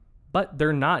 but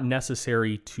they're not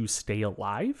necessary to stay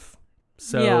alive.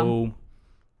 So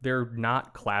they're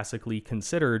not classically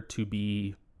considered to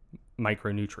be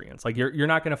micronutrients. Like you're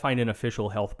not going to find an official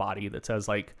health body that says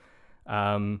like,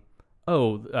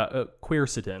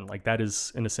 quercetin, like that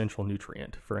is an essential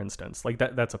nutrient, for instance. Like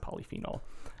that's a polyphenol.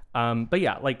 But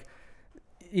yeah, like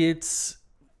those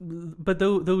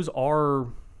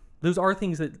are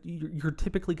things that you're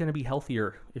typically going to be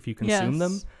healthier if you consume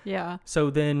them. Yeah. So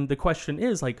then the question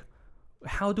is like,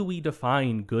 how do we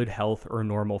define good health or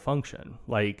normal function?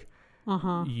 Like,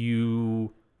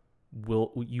 you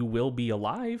will be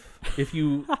alive if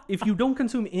you don't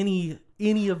consume any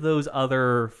of those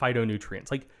other phytonutrients.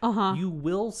 Like, you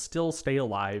will still stay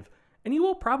alive, and you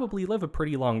will probably live a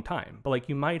pretty long time. But like,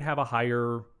 you might have a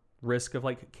higher risk of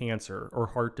like cancer or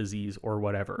heart disease or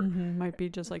whatever. Might be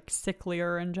just like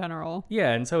sicklier in general.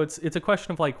 Yeah, and so it's a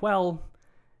question of like, well,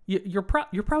 you're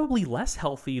probably less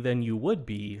healthy than you would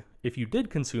be if you did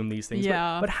consume these things.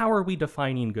 Yeah. But how are we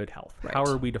defining good health? Right. How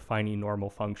are we defining normal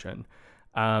function?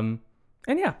 And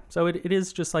yeah, so it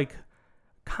is just like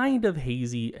kind of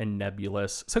hazy and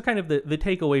nebulous. So kind of the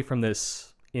takeaway from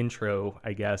this intro,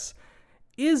 I guess,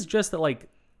 is just that like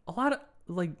a lot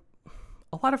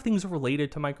of things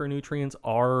related to micronutrients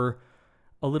are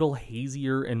a little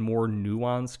hazier and more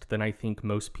nuanced than I think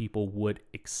most people would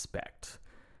expect.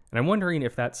 And I'm wondering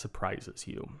if that surprises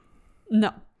you.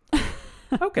 No.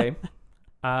 Okay.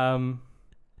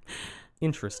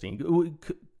 Interesting.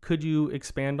 Could you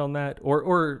expand on that?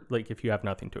 Or like if you have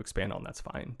nothing to expand on, that's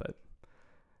fine. But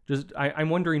just I'm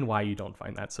wondering why you don't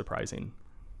find that surprising.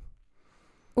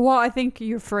 Well, I think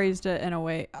you phrased it in a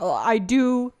way. I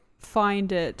do find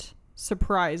it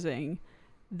surprising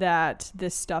that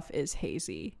this stuff is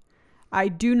hazy. I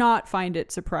do not find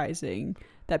it surprising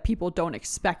that people don't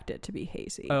expect it to be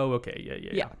hazy. Oh, okay.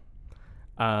 Yeah.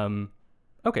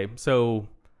 Okay, so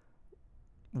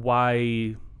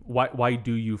why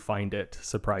do you find it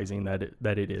surprising that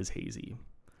it is hazy?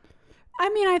 I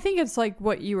mean, I think it's like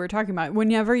what you were talking about.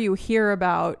 Whenever you hear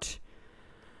about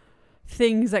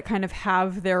things that kind of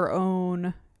have their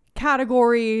own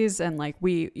categories and like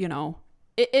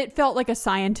it felt like a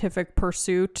scientific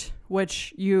pursuit,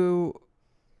 which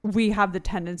we have the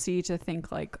tendency to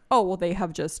think like, oh, well, they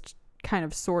have just kind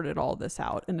of sorted all this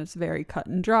out and it's very cut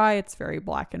and dry. It's very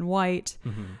black and white.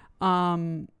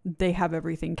 They have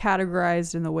everything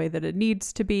categorized in the way that it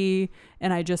needs to be.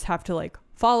 And I just have to like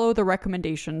follow the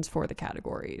recommendations for the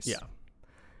categories.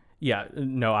 Yeah.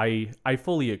 No, I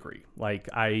fully agree. Like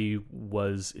I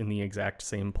was in the exact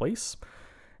same place.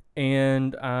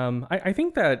 And I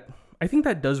think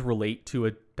that does relate to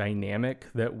a dynamic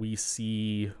that we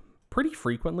see pretty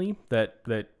frequently that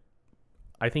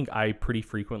I think I pretty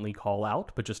frequently call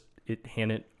out, but just it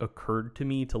hadn't occurred to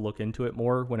me to look into it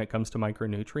more when it comes to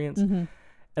micronutrients. Mm-hmm.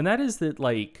 And that is that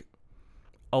like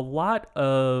a lot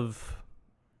of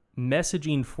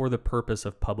messaging for the purpose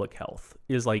of public health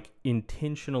is like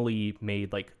intentionally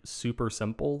made like super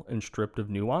simple and stripped of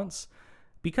nuance,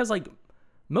 because like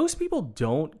most people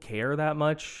don't care that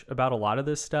much about a lot of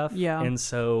this stuff. Yeah. And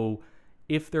so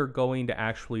if they're going to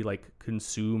actually like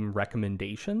consume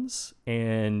recommendations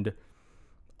and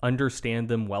understand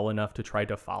them well enough to try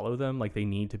to follow them, like they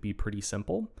need to be pretty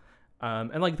simple.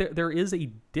 And like there is a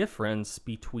difference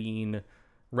between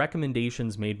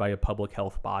recommendations made by a public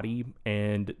health body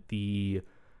and the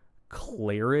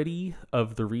clarity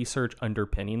of the research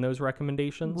underpinning those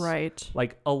recommendations. Right.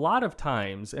 Like a lot of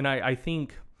times, and I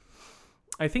think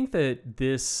that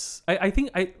this, I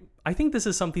think this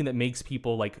is something that makes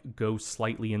people like go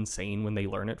slightly insane when they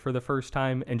learn it for the first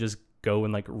time and just go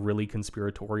in like really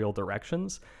conspiratorial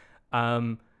directions.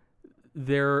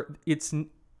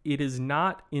 It is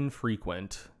not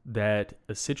infrequent that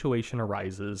a situation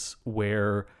arises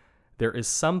where there is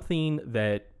something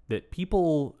that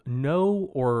people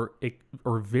know or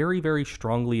very, very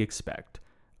strongly expect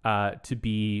to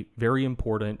be very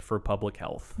important for public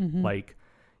health. Mm-hmm. Like,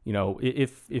 you know,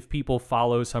 if people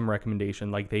follow some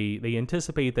recommendation, like they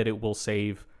anticipate that it will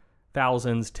save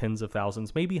thousands, tens of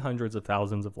thousands, maybe hundreds of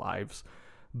thousands of lives.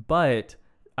 But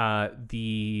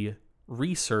the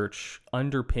research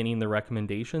underpinning the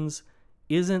recommendations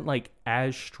isn't like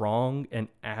as strong and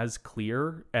as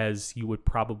clear as you would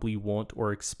probably want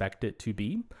or expect it to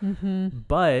be. Mm-hmm.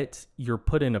 But you're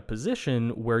put in a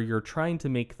position where you're trying to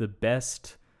make the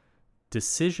best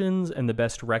decisions and the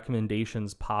best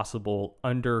recommendations possible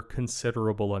under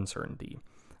considerable uncertainty.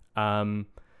 And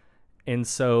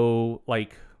so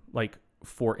like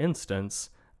for instance,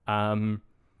 I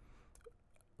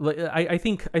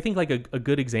think like a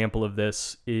good example of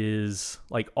this is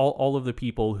like all of the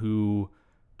people who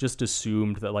just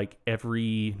assumed that like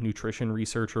every nutrition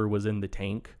researcher was in the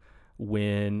tank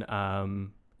when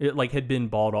it like had been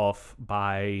bought off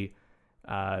by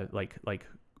like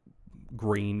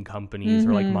grain companies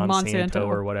or like Monsanto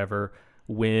or whatever,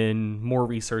 when more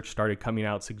research started coming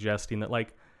out suggesting that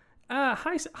like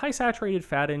high saturated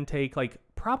fat intake like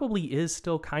probably is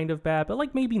still kind of bad, but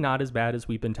like maybe not as bad as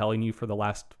we've been telling you for the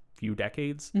last few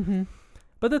decades. Mm-hmm.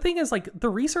 But the thing is, like, the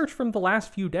research from the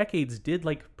last few decades did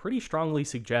like pretty strongly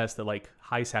suggest that like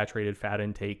high saturated fat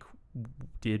intake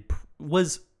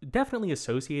was definitely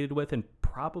associated with and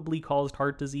probably caused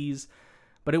heart disease,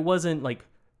 but it wasn't like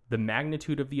the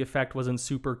magnitude of the effect wasn't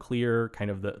super clear.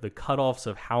 Kind of the cutoffs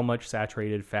of how much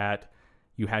saturated fat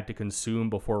you had to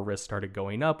consume before risk started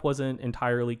going up wasn't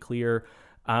entirely clear.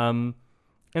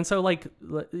 And so like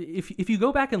if you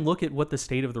go back and look at what the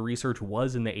state of the research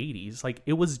was in the 80s, like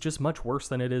it was just much worse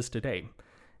than it is today.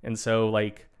 And so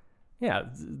like, yeah,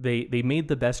 they made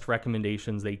the best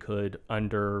recommendations they could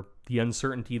under the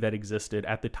uncertainty that existed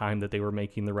at the time that they were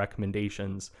making the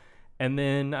recommendations. And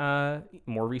then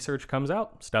more research comes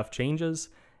out, stuff changes.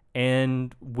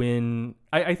 And when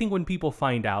I think when people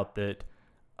find out that,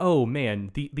 oh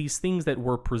man, these things that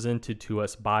were presented to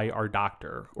us by our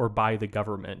doctor or by the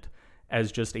government as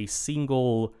just a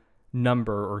single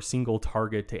number or single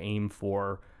target to aim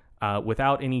for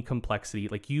without any complexity,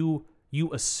 like you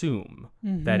assume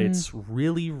that it's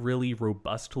really, really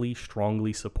robustly,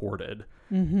 strongly supported.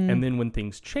 Mm-hmm. And then when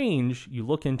things change, you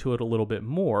look into it a little bit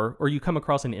more, or you come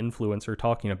across an influencer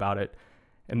talking about it,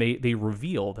 and they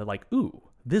reveal that like, ooh,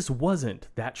 this wasn't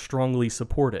that strongly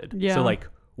supported. Yeah. So like,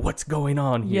 what's going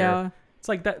on here? Yeah. It's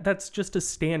like that's just a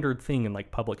standard thing in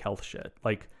like public health shit.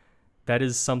 Like that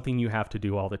is something you have to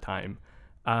do all the time.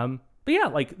 But yeah,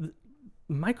 like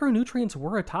micronutrients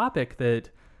were a topic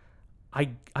that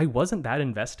I wasn't that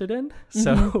invested in.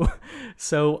 So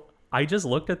I just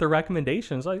looked at the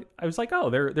recommendations. I was like, oh,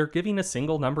 they're giving a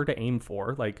single number to aim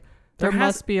for. Like there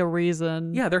must be a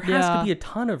reason. Yeah, there has to be a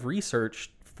ton of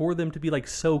research for them to be like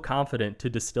so confident to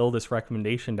distill this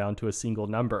recommendation down to a single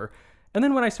number. And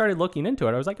then when I started looking into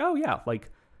it, I was like, oh yeah,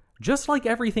 like just like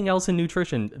everything else in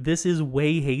nutrition, this is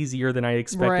way hazier than I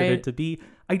expected it to be.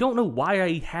 I don't know why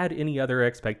I had any other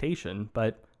expectation,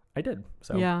 but I did.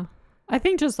 So yeah. I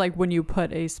think just like when you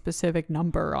put a specific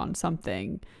number on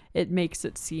something, it makes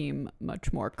it seem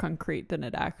much more concrete than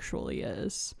it actually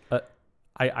is.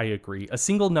 I agree. A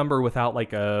single number without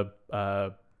like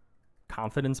a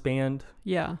confidence band.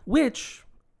 Yeah. Which,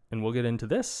 and we'll get into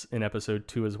this in episode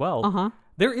 2 as well. Uh-huh.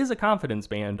 There is a confidence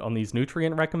band on these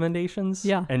nutrient recommendations.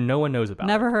 Yeah. And no one knows about it.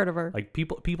 Never heard of her. Like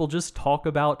people just talk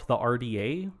about the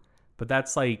RDA, but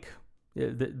that's like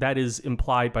that is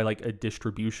implied by like a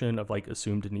distribution of like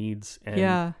assumed needs.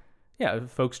 And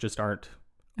folks just aren't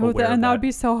aware of and that would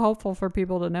be so helpful for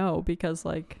people to know, because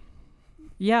like,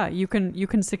 yeah, you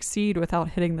can succeed without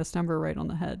hitting this number right on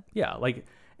the head. Yeah. Like,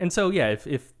 and so, yeah,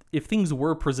 if things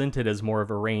were presented as more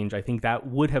of a range, I think that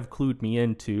would have clued me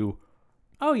into,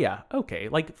 oh yeah, okay,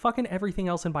 like fucking everything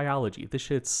else in biology, this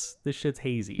shit's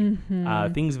hazy.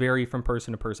 Mm-hmm. Things vary from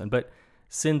person to person, but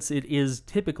since it is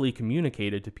typically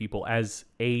communicated to people as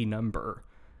a number,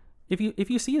 if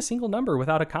you see a single number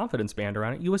without a confidence band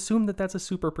around it, you assume that that's a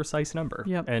super precise number.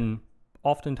 Yep. And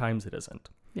oftentimes it isn't.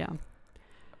 Yeah.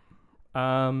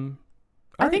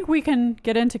 I think we can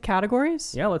get into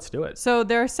categories. Yeah, let's do it. So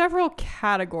there are several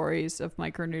categories of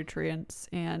micronutrients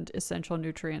and essential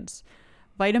nutrients: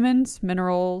 vitamins,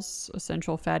 minerals,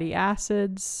 essential fatty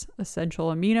acids,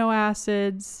 essential amino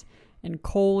acids, and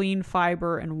choline,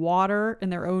 fiber, and water in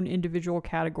their own individual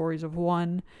categories of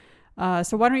one.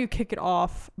 So why don't you kick it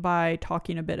off by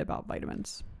talking a bit about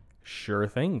vitamins? Sure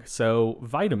thing. So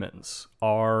vitamins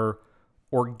are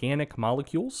organic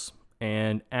molecules,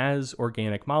 and as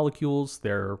organic molecules,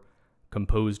 they're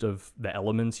composed of the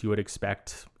elements you would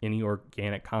expect any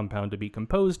organic compound to be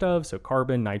composed of. So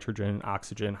carbon, nitrogen,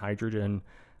 oxygen, hydrogen,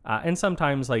 and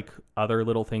sometimes like other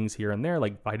little things here and there,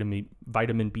 like vitamin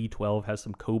B12 has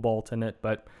some cobalt in it.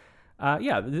 But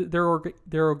they're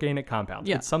organic compounds.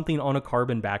 Yeah. It's something on a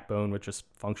carbon backbone with just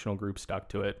functional groups stuck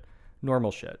to it.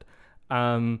 Normal shit.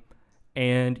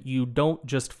 And you don't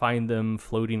just find them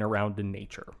floating around in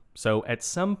nature. So at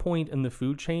some point in the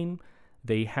food chain,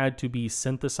 they had to be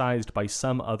synthesized by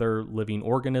some other living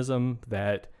organism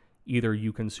that either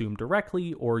you consume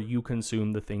directly or you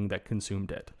consume the thing that consumed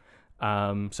it.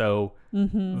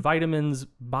 Vitamins,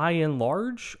 by and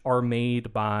large, are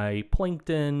made by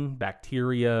plankton,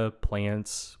 bacteria,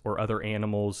 plants, or other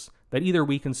animals that either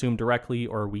we consume directly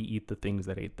or we eat the things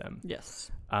that ate them.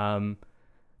 Yes.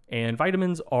 And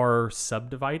vitamins are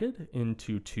subdivided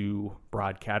into two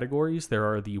broad categories. There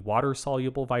are the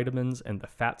water-soluble vitamins and the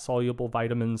fat-soluble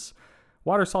vitamins.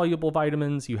 Water-soluble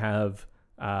vitamins, you have...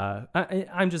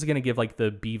 I'm just going to give like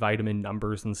the B vitamin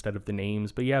numbers instead of the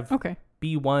names, but you have B1,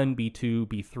 B2,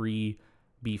 B3,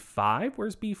 B5.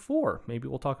 Where's B4? Maybe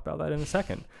we'll talk about that in a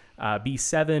second.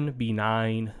 B7,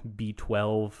 B9,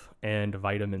 B12, and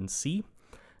vitamin C.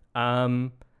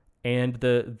 And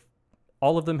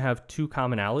all of them have two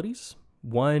commonalities.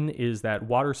 One is that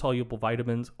water-soluble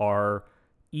vitamins are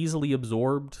easily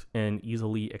absorbed and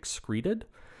easily excreted.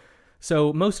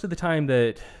 So most of the time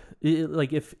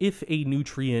if a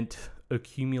nutrient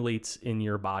accumulates in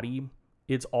your body,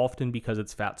 it's often because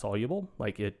it's fat soluble.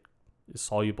 Like it is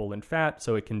soluble in fat,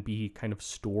 so it can be kind of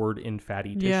stored in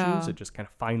fatty tissues. It just kind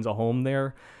of finds a home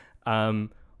there.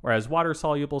 Whereas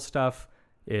water-soluble stuff,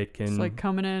 it's like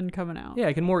coming in, coming out. Yeah,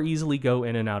 it can more easily go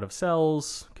in and out of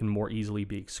cells, can more easily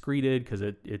be excreted because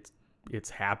it's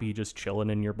happy just chilling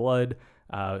in your blood,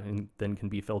 and then can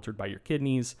be filtered by your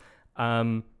kidneys.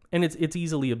 And it's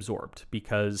easily absorbed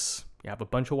because you have a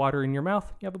bunch of water in your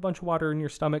mouth, you have a bunch of water in your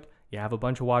stomach, you have a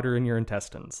bunch of water in your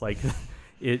intestines. Like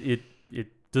it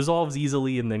dissolves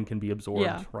easily and then can be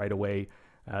absorbed right away,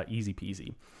 easy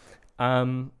peasy.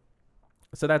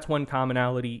 So that's one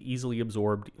commonality: easily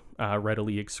absorbed,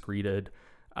 readily excreted.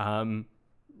 And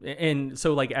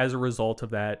so like as a result of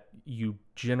that, you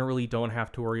generally don't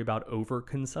have to worry about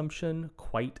overconsumption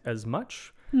quite as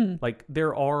much. Like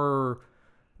there are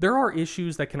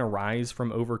issues that can arise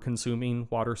from overconsuming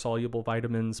water-soluble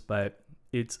vitamins, but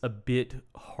it's a bit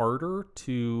harder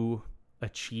to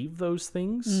achieve those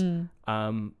things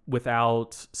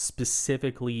without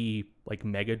specifically like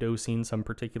megadosing some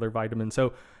particular vitamin.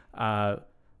 So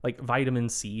like vitamin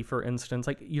C, for instance,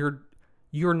 like you're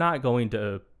not going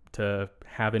to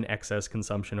have an excess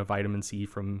consumption of vitamin C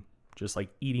from just like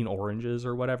eating oranges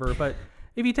or whatever. But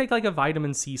if you take like a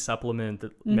vitamin C supplement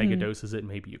that megadoses it,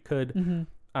 maybe you could.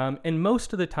 And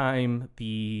most of the time,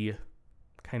 the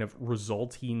kind of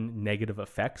resulting negative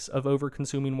effects of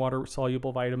overconsuming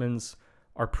water-soluble vitamins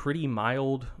are pretty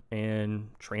mild and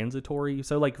transitory.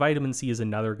 So like vitamin C is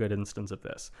another good instance of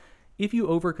this. If you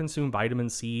overconsume vitamin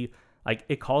C, like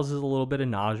it causes a little bit of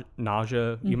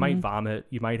nausea. You might vomit,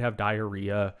 you might have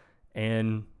diarrhea,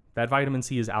 and that vitamin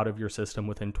C is out of your system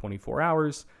within 24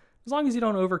 hours. As long as you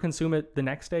don't overconsume it the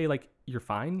next day, like you're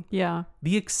fine. Yeah.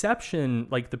 The exception,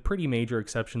 like the pretty major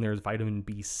exception there is vitamin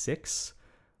B6,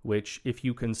 which if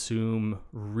you consume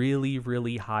really,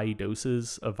 really high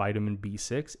doses of vitamin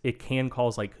B6, it can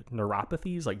cause like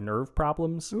neuropathies, like nerve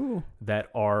problems that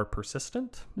are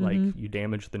persistent. Like you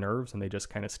damage the nerves and they just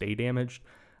kind of stay damaged.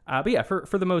 But yeah,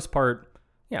 for the most part,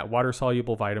 Yeah,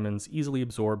 water-soluble vitamins, easily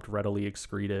absorbed, readily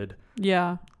excreted.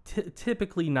 Yeah.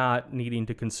 Typically not needing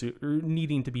to consume, or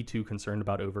needing to be too concerned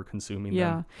about over-consuming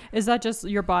them. Is that just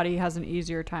your body has an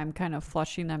easier time kind of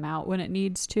flushing them out when it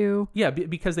needs to? Yeah,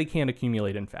 because they can't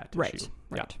accumulate in fat tissue.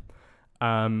 Right.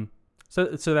 Yeah.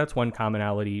 So that's one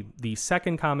commonality. The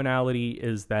second commonality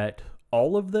is that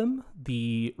all of them,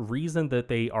 the reason that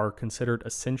they are considered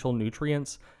essential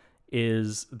nutrients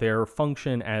is their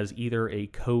function as either a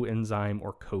coenzyme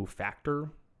or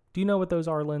cofactor. Do you know what those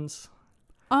are, Linz?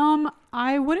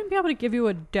 I wouldn't be able to give you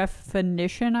a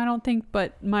definition, I don't think,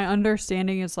 but my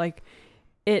understanding is like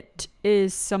it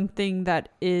is something that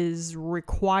is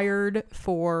required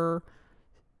for,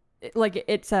 like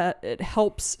it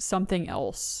helps something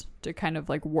else to kind of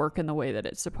like work in the way that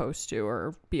it's supposed to,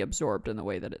 or be absorbed in the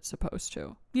way that it's supposed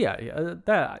to. Yeah.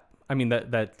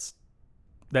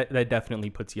 That definitely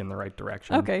puts you in the right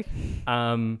direction. Okay.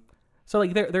 So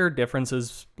like there are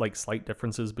differences, like slight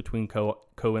differences between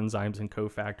coenzymes and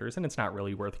cofactors, and it's not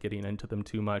really worth getting into them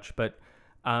too much. But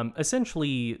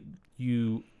essentially,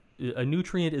 a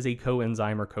nutrient is a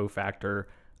coenzyme or cofactor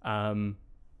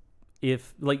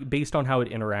if like based on how it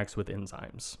interacts with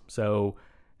enzymes. So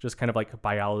just kind of like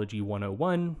biology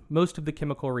 101, most of the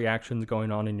chemical reactions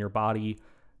going on in your body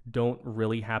don't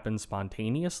really happen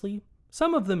spontaneously.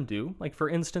 Some of them do. Like, for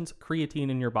instance, creatine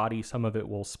in your body, some of it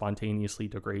will spontaneously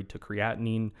degrade to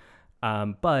creatinine.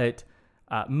 But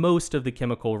most of the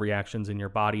chemical reactions in your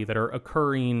body that are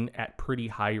occurring at pretty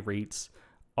high rates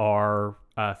are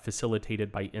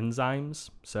facilitated by enzymes.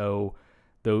 So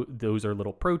those are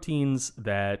little proteins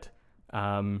that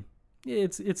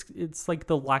it's like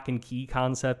the lock and key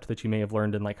concept that you may have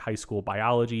learned in like high school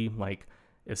biology, like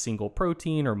a single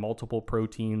protein or multiple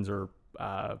proteins, or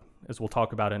as we'll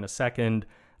talk about in a second,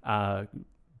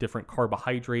 different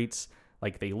carbohydrates,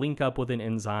 like they link up with an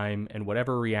enzyme, and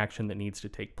whatever reaction that needs to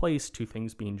take place, two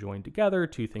things being joined together,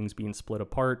 two things being split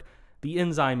apart, the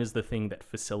enzyme is the thing that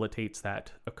facilitates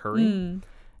that occurring.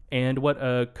 And what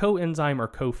a coenzyme or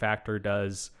cofactor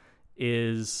does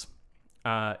is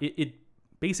it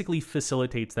basically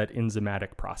facilitates that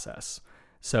enzymatic process.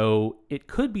 So it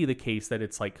could be the case that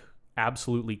it's like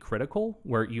absolutely critical,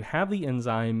 where you have the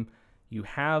enzyme, you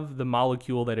have the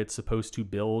molecule that it's supposed to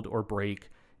build or break,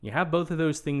 you have both of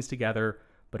those things together,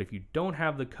 but if you don't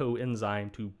have the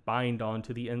coenzyme to bind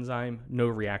onto the enzyme, no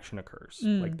reaction occurs.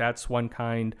 Like, that's one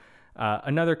kind.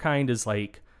 Another kind is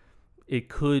like, it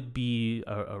could be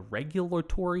a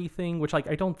regulatory thing, which like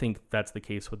I don't think that's the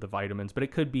case with the vitamins, but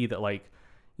it could be that like,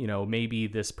 you know, maybe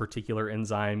this particular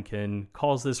enzyme can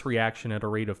cause this reaction at a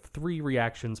rate of 3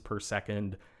 reactions per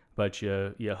second, but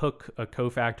you hook a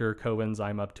cofactor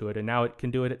coenzyme up to it, and now it can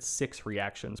do it at 6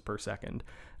 reactions per second.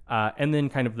 And then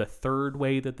kind of the third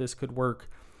way that this could work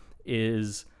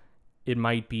is it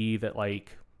might be that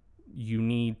like you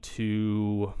need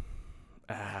to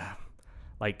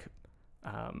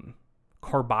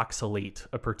carboxylate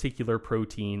a particular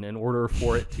protein in order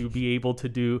for it to be able to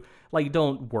do, like,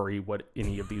 don't worry what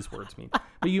any of these words mean,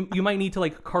 but you might need to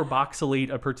like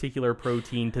carboxylate a particular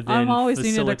protein to then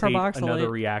facilitate another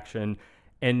reaction,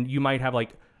 and you might have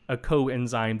like a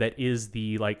coenzyme that is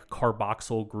the like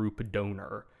carboxyl group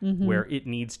donor, where it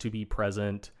needs to be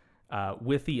present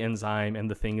with the enzyme and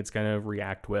the thing it's going to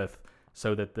react with,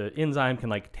 so that the enzyme can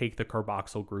like take the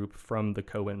carboxyl group from the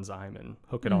coenzyme and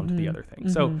hook it onto the other thing.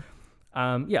 So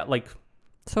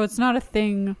so it's not a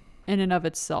thing in and of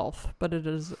itself, but it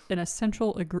is an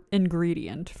essential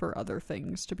ingredient for other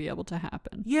things to be able to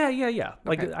happen. Yeah. Okay.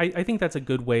 Like, I think that's a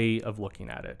good way of looking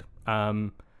at it.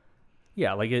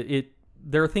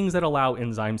 There are things that allow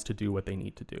enzymes to do what they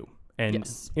need to do. And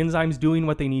enzymes doing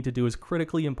what they need to do is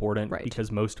critically important, because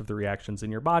most of the reactions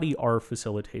in your body are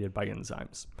facilitated by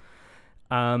enzymes.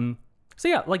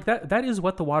 That is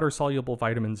what the water-soluble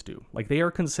vitamins do. Like, they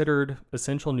are considered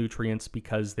essential nutrients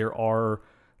because there are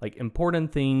like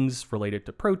important things related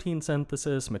to protein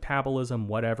synthesis, metabolism,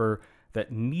 whatever,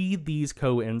 that need these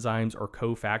coenzymes or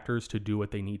cofactors to do what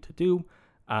they need to do.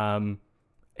 And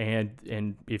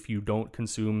if you don't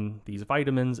consume these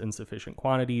vitamins in sufficient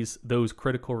quantities, those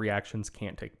critical reactions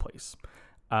can't take place.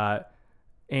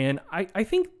 And I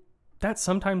think that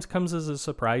sometimes comes as a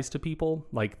surprise to people,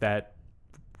 like that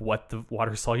what the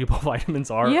water-soluble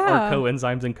vitamins are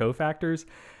coenzymes and cofactors.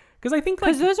 Because I think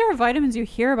because those are vitamins you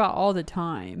hear about all the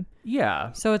time.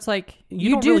 Yeah. So it's like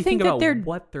you do really think that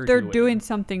they're doing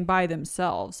something by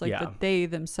themselves, like that they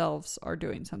themselves are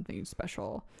doing something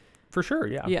special. For sure,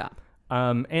 yeah. Yeah.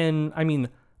 And I mean,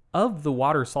 of the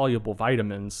water-soluble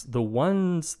vitamins, the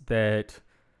ones that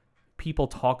people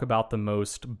talk about the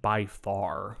most by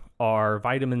far are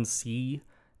vitamin C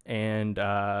and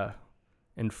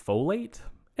folate.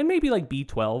 and maybe like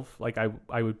B12. Like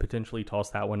I would potentially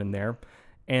toss that one in there.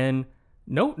 And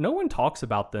no one talks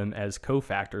about them as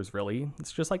cofactors, really.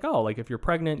 It's just like, oh, like if you're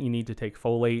pregnant, you need to take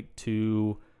folate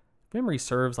to, if memory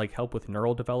serves, like help with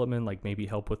neural development, like maybe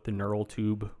help with the neural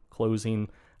tube closing.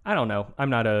 I don't know. I'm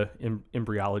not a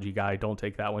embryology guy. Don't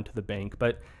take that one to the bank.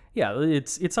 But yeah,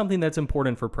 it's something that's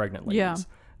important for pregnant ladies.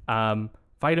 Yeah.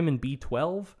 Vitamin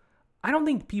B12. I don't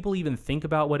think people even think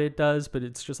about what it does, but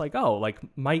it's just like, oh, like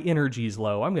my energy's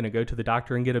low. I'm going to go to the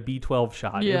doctor and get a B12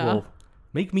 shot. Yeah. It will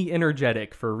make me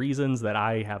energetic for reasons that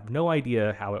I have no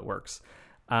idea how it works.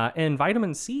 And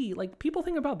vitamin C, like people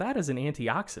think about that as an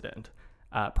antioxidant,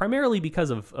 primarily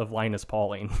because of Linus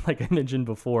Pauling, like I mentioned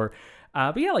before.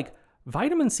 But yeah, like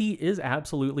vitamin C is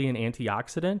absolutely an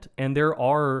antioxidant, and there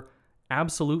are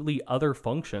absolutely other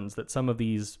functions that some of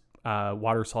these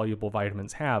water-soluble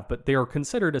vitamins have, but they are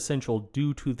considered essential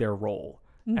due to their role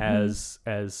as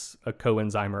a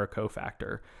coenzyme or a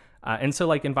cofactor. And so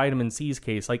like in vitamin C's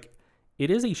case, like it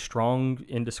is a strong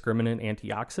indiscriminate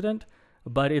antioxidant,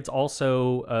 but it's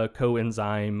also a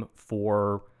coenzyme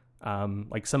for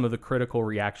like some of the critical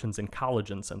reactions in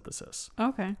collagen synthesis.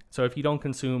 Okay. So if you don't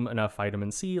consume enough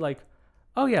vitamin C, like,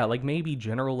 oh yeah, like maybe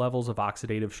general levels of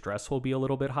oxidative stress will be a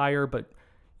little bit higher, but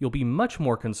you'll be much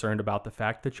more concerned about the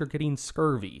fact that you're getting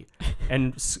scurvy.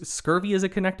 And scurvy is a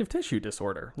connective tissue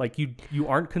disorder. Like you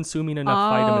aren't consuming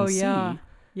enough vitamin C.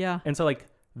 Yeah. And so like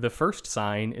the first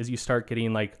sign is you start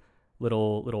getting like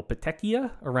little petechia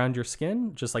around your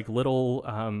skin, just like little,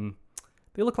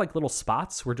 they look like little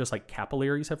spots where just like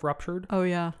capillaries have ruptured. Oh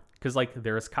yeah. Because like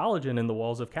there's collagen in the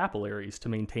walls of capillaries to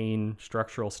maintain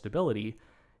structural stability.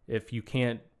 If you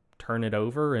can't turn it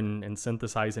over and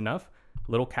synthesize enough,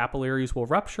 little capillaries will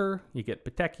rupture. You get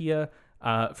petechia.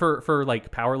 For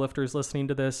like powerlifters listening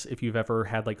to this, if you've ever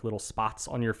had like little spots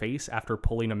on your face after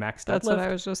pulling a max deadlift. That's what I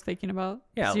was just thinking about.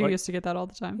 Yeah, you used to get that all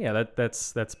the time. Yeah,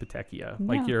 that's petechia. Yeah.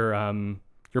 Like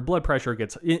your blood pressure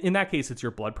gets, in that case, it's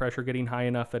your blood pressure getting high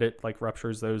enough that it like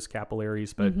ruptures those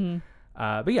capillaries. But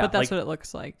but yeah, but that's like, what it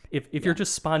looks like. If you're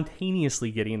just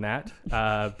spontaneously getting that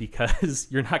because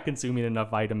you're not consuming enough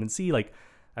vitamin C, like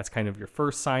that's kind of your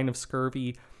first sign of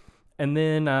scurvy. And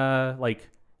then like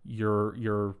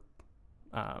your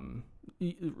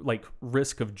like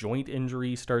risk of joint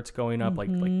injury starts going up, like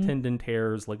tendon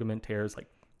tears, ligament tears, like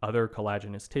other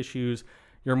collagenous tissues.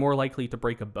 You're more likely to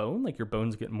break a bone, like your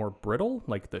bones get more brittle,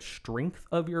 like the strength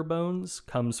of your bones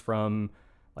comes from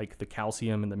like the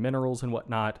calcium and the minerals and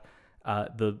whatnot.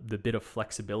 The bit of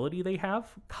flexibility they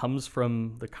have comes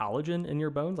from the collagen in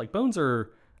your bones. Like bones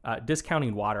are,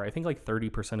 discounting water, I think like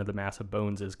 30% of the mass of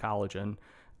bones is collagen.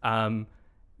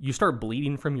 You start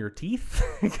bleeding from your teeth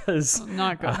because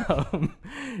not good.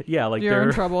 Yeah, like you're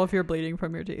in trouble if you're bleeding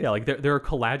from your teeth. Yeah, like there are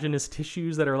collagenous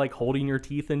tissues that are like holding your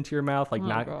teeth into your mouth, like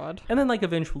God. And then like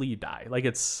eventually you die. Like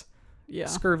it's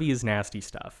scurvy is nasty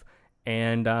stuff,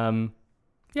 and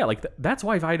yeah, like that's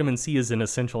why vitamin C is an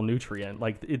essential nutrient.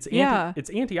 Like it's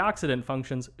antioxidant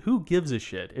functions. Who gives a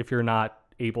shit if you're not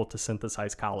able to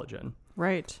synthesize collagen?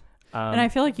 Right. And I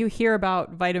feel like you hear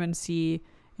about vitamin C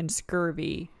and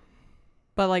scurvy,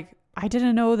 but like I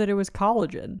didn't know that it was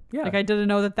collagen. Yeah. Like I didn't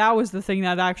know that was the thing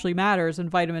that actually matters, and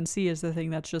vitamin C is the thing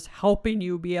that's just helping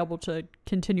you be able to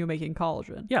continue making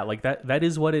collagen. Yeah, like that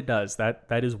is what it does.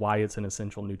 That is why it's an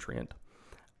essential nutrient.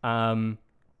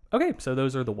 Okay, so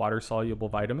those are the water-soluble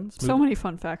vitamins. So many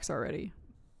fun facts already.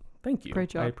 Thank you. Great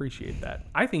job. I appreciate that.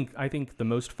 I think the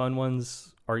most fun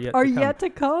ones are yet to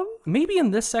come. Maybe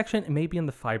in this section, and maybe in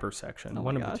the fiber section. Oh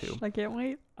one my gosh, of the two. I can't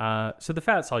wait. So the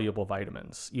fat-soluble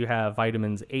vitamins. You have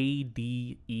vitamins A,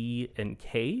 D, E, and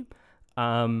K.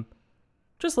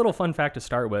 Just a little fun fact to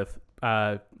start with.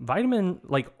 Vitamin,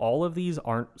 like all of these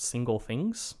aren't single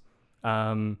things.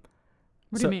 What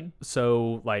do you mean?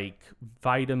 So like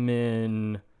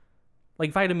vitamin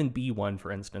B1,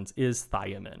 for instance, is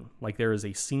thiamine. Like there is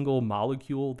a single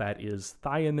molecule that is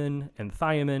thiamine and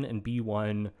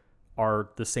B1 are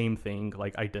the same thing,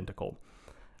 like identical.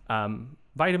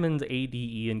 Vitamins A,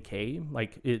 D, E, and K,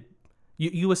 like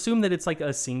you assume that it's like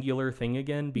a singular thing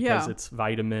again because it's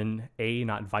vitamin A,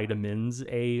 not vitamins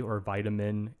A or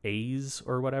vitamin A's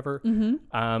or whatever.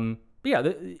 But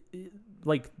yeah,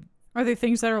 like... Are they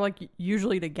things that are like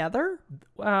usually together?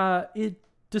 It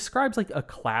describes like a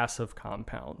class of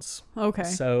compounds. Okay.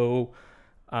 So,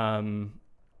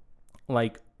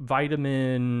 like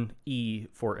vitamin E,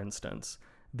 for instance,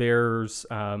 there's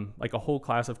like a whole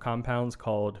class of compounds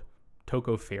called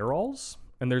tocopherols,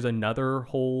 and there's another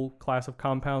whole class of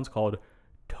compounds called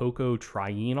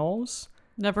tocotrienols.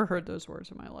 Never heard those words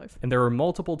in my life. And there are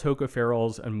multiple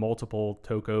tocopherols and multiple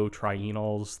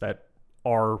tocotrienols that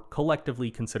are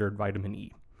collectively considered vitamin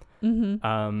E.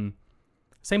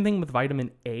 Same thing with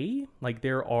vitamin A. Like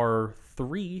there are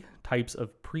 3 types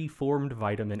of preformed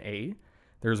vitamin A.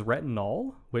 There's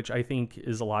retinol, which I think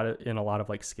is in a lot of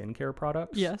like skincare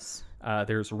products. Yes.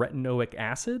 There's retinoic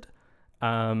acid,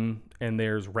 and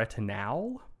there's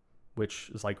retinal,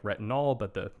 which is like retinol,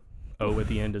 but the O at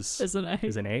the end is an A.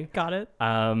 Is an A. Got it.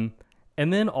 And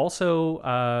then also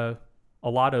a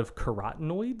lot of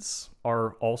carotenoids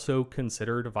are also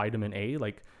considered vitamin A.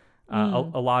 Like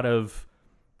a lot of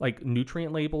like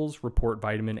nutrient labels report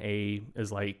vitamin A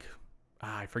as like,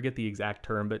 I forget the exact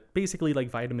term, but basically like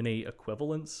vitamin A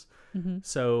equivalents.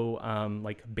 So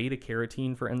like beta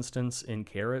carotene, for instance, in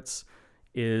carrots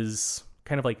is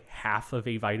kind of like half of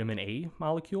a vitamin A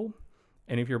molecule.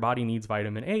 And if your body needs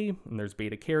vitamin A and there's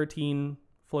beta carotene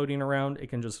floating around, it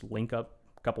can just link up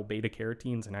a couple beta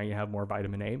carotenes and now you have more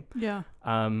vitamin A. Yeah.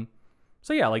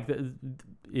 So yeah, like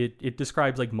it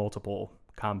describes like multiple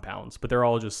compounds, but they're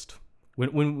all just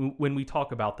when we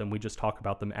talk about them, we just talk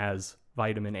about them as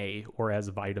vitamin A or as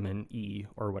vitamin E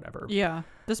or whatever. Yeah.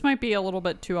 This might be a little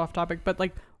bit too off topic, but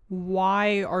like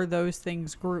why are those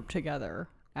things grouped together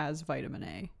as vitamin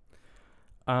A?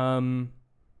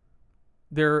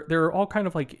 They're all kind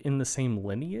of like in the same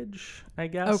lineage, I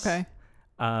guess. Okay.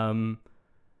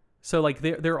 So like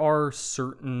there are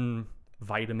certain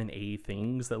vitamin A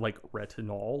things that like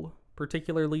retinol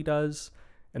particularly does.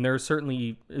 And there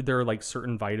are like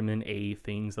certain vitamin A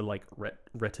things that like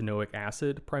retinoic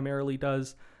acid primarily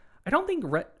does. I don't think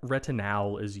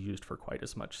retinal is used for quite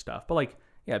as much stuff, but like,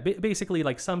 yeah, basically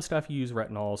like some stuff use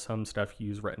retinol, some stuff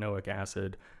use retinoic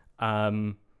acid.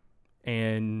 And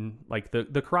like the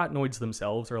carotenoids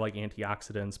themselves are like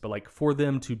antioxidants, but like for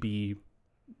them to be,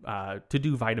 to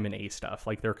do vitamin A stuff,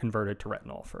 like they're converted to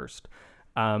retinol first.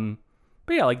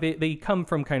 But yeah, like they come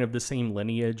from kind of the same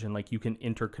lineage and like you can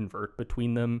interconvert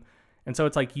between them. And so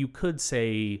it's like you could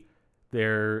say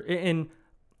and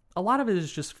a lot of it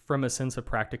is just from a sense of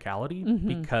practicality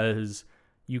because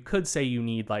you could say you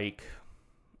need like,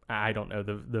 I don't know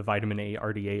the vitamin A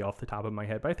RDA off the top of my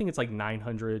head, but I think it's like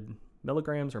 900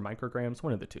 milligrams or micrograms,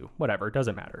 one of the two, whatever, it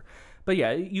doesn't matter. But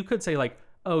yeah, you could say like,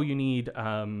 oh, you need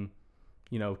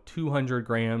 200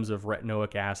 grams of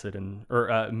retinoic acid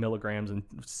or milligrams and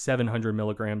 700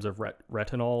 milligrams of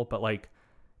retinol, but like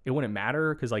it wouldn't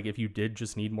matter because like if you did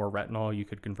just need more retinol, you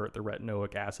could convert the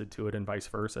retinoic acid to it and vice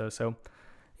versa. So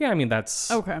yeah, I mean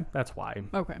that's why.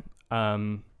 Okay.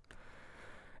 And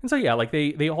so yeah, like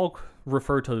they all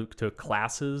refer to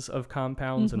classes of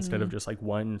compounds instead of just like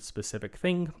one specific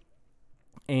thing.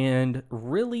 And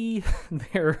really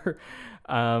they're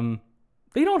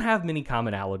they don't have many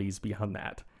commonalities beyond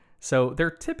that. So they're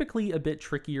typically a bit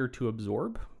trickier to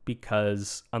absorb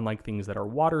because unlike things that are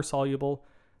water soluble,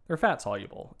 they're fat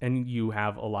soluble. And you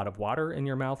have a lot of water in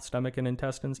your mouth, stomach, and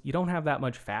intestines. You don't have that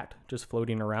much fat just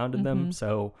floating around in them.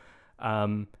 So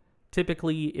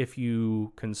typically if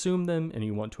you consume them and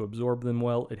you want to absorb them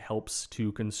well, it helps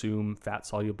to consume fat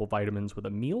soluble vitamins with a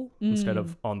meal instead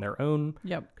of on their own.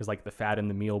 Yep. Because like the fat in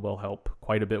the meal will help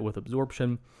quite a bit with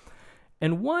absorption.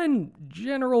 And one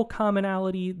general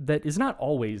commonality that is not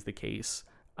always the case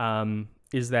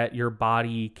is that your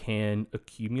body can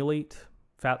accumulate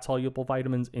fat-soluble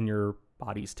vitamins in your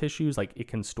body's tissues. Like it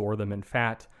can store them in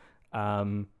fat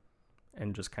and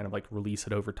just kind of like release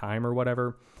it over time or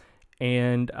whatever.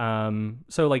 And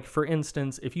so like, for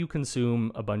instance, if you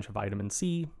consume a bunch of vitamin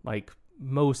C, like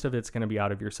most of it's going to be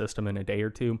out of your system in a day or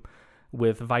two.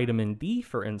 With vitamin D,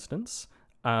 for instance,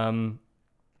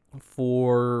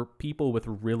 for people with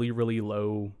really, really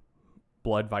low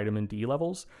blood vitamin D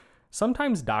levels,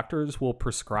 sometimes doctors will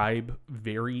prescribe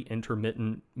very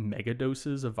intermittent mega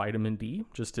doses of vitamin D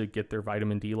just to get their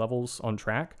vitamin D levels on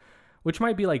track, which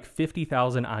might be like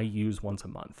 50,000 IUs once a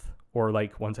month or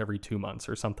like once every 2 months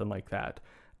or something like that.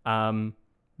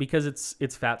 Because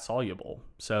it's fat soluble.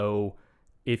 So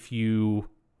if you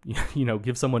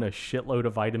give someone a shitload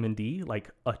of vitamin D, like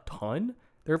a ton,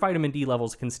 their vitamin D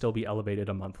levels can still be elevated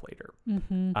a month later.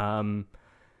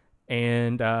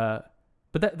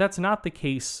 But that's not the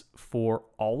case for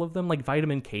all of them. Like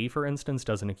vitamin K, for instance,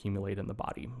 doesn't accumulate in the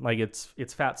body. Like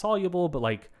it's fat soluble, but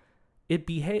like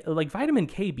vitamin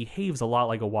K behaves a lot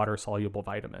like a water soluble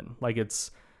vitamin. Like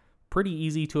it's pretty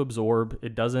easy to absorb.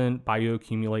 It doesn't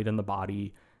bioaccumulate in the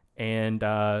body. And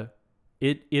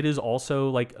it is also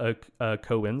like a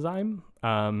coenzyme.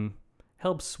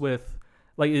 Helps with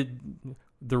like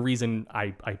the reason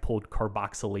I pulled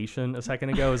carboxylation a second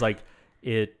ago is like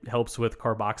it helps with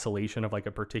carboxylation of like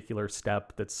a particular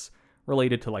step that's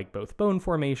related to like both bone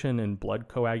formation and blood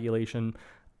coagulation.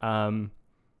 But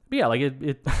yeah, like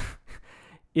it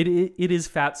it is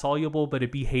fat soluble, but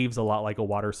it behaves a lot like a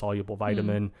water soluble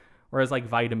vitamin. Whereas like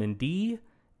vitamin D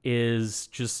is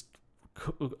just,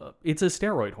 it's a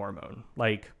steroid hormone.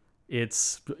 Like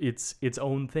it's its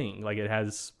own thing. Like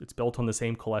it's built on the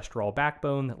same cholesterol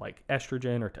backbone that like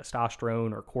estrogen or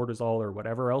testosterone or cortisol or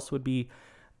whatever else would be.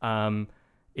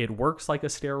 It works like a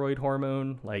steroid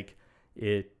hormone. Like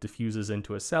it diffuses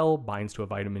into a cell, binds to a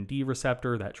vitamin D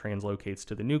receptor that translocates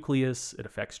to the nucleus. It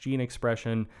affects gene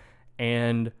expression.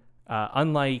 And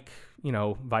unlike,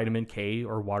 vitamin K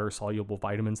or water-soluble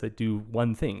vitamins that do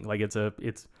one thing, like it's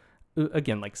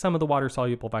again, like some of the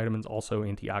water-soluble vitamins also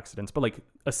antioxidants, but like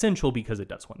essential because it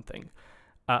does one thing.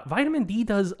 Vitamin D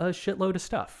does a shitload of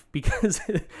stuff because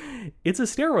it's a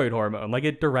steroid hormone. Like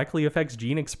it directly affects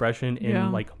gene expression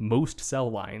in like most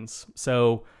cell lines.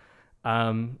 So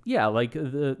like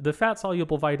the fat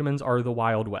soluble vitamins are the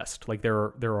Wild West. Like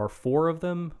there are 4 of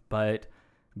them, but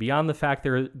beyond the fact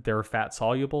they're fat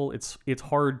soluble, it's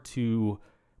hard to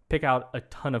pick out a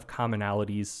ton of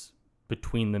commonalities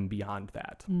between them beyond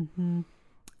that.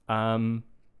 So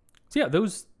yeah,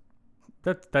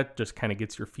 that just kind of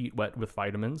gets your feet wet with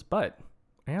vitamins, but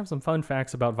I have some fun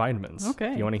facts about vitamins.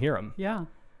 Okay. Do you want to hear them? Yeah.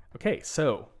 Okay,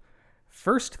 so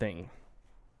first thing,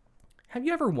 have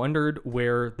you ever wondered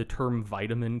where the term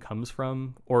vitamin comes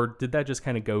from? Or did that just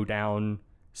kind of go down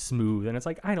smooth and it's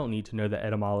like, I don't need to know the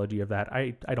etymology of that.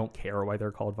 I don't care why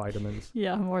they're called vitamins.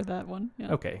 Yeah, more that one.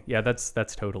 Yeah. Okay. Yeah, that's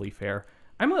totally fair.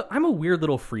 I'm a weird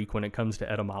little freak when it comes to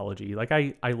etymology. Like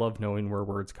I love knowing where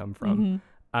words come from.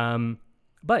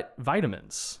 But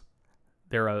vitamins,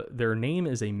 their name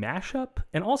is a mashup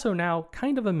and also now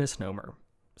kind of a misnomer.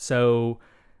 So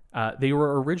they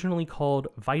were originally called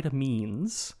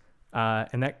vitamins,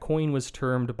 and that coin was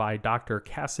termed by Dr.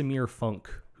 Casimir Funk,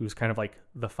 who's kind of like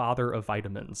the father of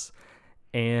vitamins.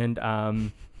 And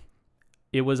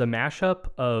it was a mashup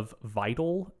of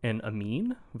vital and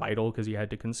amine. Vital because you had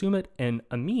to consume it, and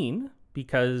amine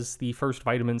because the first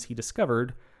vitamins he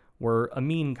discovered were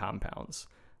amine compounds.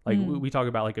 Like we talk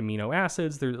about like amino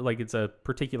acids. They're like, it's a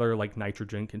particular like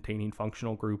nitrogen containing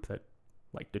functional group that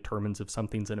like determines if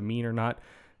something's an amine or not.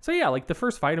 So yeah, like the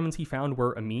first vitamins he found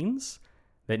were amines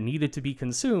that needed to be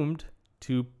consumed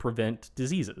to prevent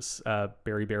diseases,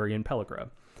 beriberi and pellagra.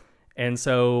 And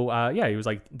so, he was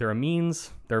like, they're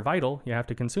amines, they're vital, you have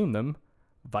to consume them.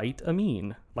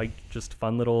 Vitamine, like just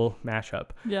fun little mashup.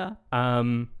 Yeah.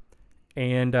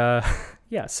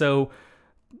 So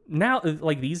now,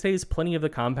 like these days, plenty of the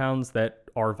compounds that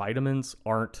are vitamins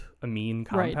aren't amine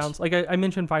compounds. Right. Like I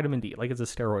mentioned vitamin D, like it's a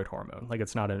steroid hormone, like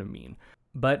it's not an amine.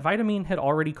 But vitamin had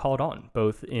already caught on,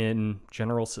 both in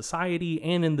general society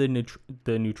and in the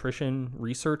nutrition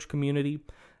research community.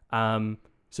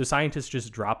 So scientists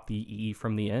just dropped the E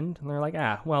from the end, and they're like,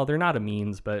 well, they're not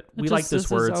amines, but we like this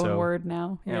word, so word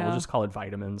now. Yeah, we'll just call it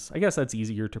vitamins. I guess that's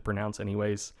easier to pronounce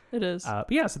anyways. It is.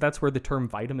 So that's where the term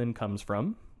vitamin comes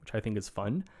from, which I think is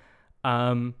fun.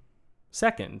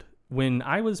 Second, when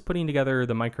I was putting together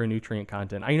the micronutrient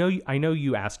content, I know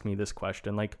you asked me this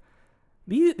question, like,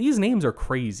 these names are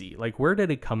crazy. Like, where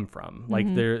did it come from? Like,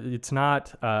 it's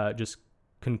not just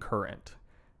concurrent.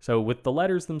 So with the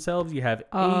letters themselves, you have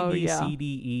A, B, C,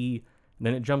 D, E, and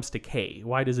then it jumps to K.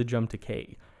 Why does it jump to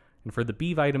K? And for the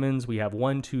B vitamins, we have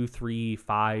 1, 2, 3,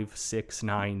 5, 6,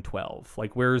 9, 12.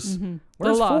 Like, where's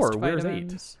 4? Where's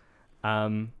 8?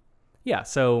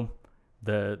 So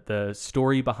the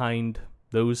story behind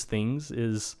those things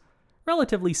is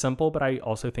relatively simple, but I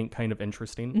also think kind of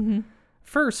interesting.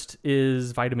 First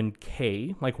is vitamin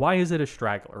K. Like, why is it a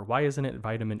straggler? Why isn't it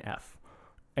vitamin F?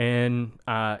 And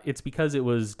it's because it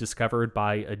was discovered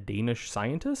by a Danish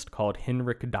scientist called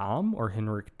Henrik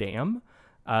Dam,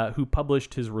 who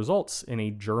published his results in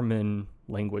a German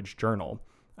language journal,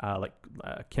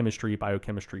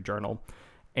 biochemistry journal.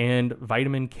 And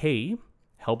vitamin K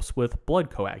helps with blood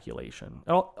coagulation.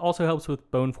 It also helps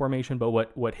with bone formation, but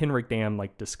what Henrik Dam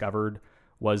discovered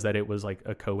was that it was like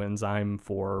a coenzyme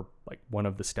for like one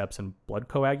of the steps in blood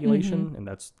coagulation, and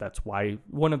that's why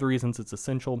one of the reasons it's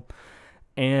essential.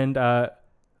 And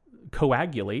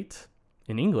coagulate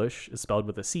in English is spelled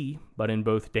with a C, but in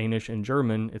both Danish and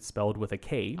German, it's spelled with a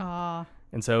K.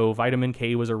 And so vitamin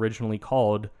K was originally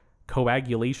called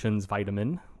coagulations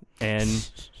vitamin, and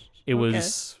it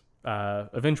was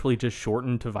eventually just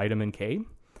shortened to vitamin K.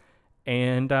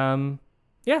 And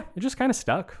it just kind of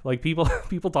stuck. Like people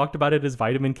talked about it as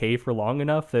vitamin K for long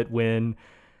enough that when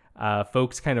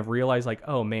folks kind of realized like,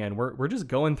 oh man, we're just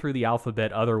going through the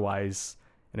alphabet otherwise,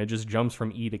 and it just jumps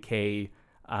from E to K.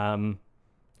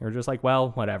 They're just like,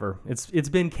 well, whatever. It's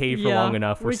been K for long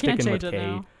enough. We're sticking with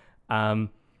K.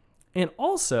 And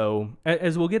also,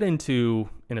 as we'll get into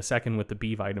in a second with the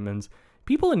B vitamins,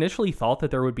 people initially thought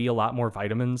that there would be a lot more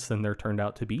vitamins than there turned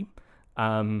out to be.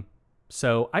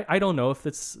 So I don't know if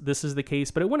this is the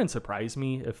case, but it wouldn't surprise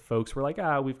me if folks were like,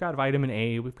 we've got vitamin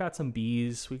A, we've got some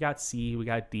B's, we got C, we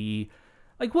got D.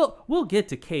 Like we'll get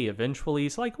to K eventually,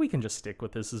 so like we can just stick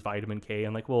with this as vitamin K,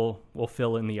 and like we'll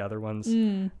fill in the other ones.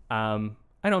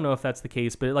 I don't know if that's the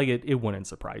case, but like it wouldn't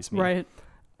surprise me. Right.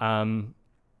 And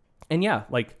yeah,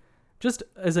 like just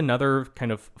as another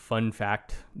kind of fun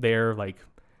fact there, like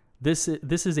this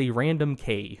is a random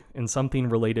K in something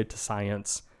related to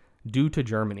science due to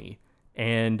Germany.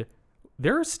 And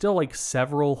there are still like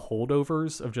several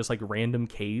holdovers of just like random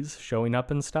Ks showing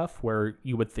up and stuff where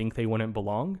you would think they wouldn't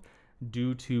belong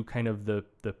due to kind of the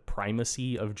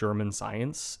primacy of German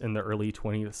science in the early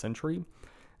 20th century.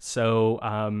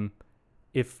 So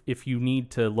if you need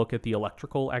to look at the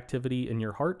electrical activity in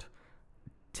your heart,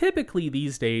 typically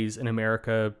these days in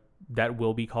America, that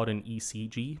will be called an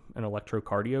ECG, an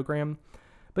electrocardiogram.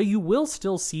 But you will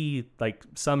still see like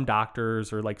some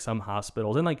doctors or like some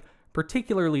hospitals and like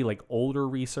particularly like older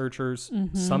researchers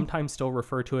sometimes still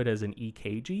refer to it as an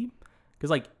EKG, because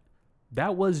like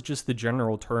that was just the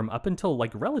general term up until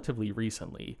like relatively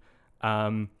recently.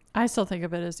 I still think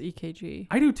of it as EKG.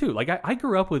 I do too. Like I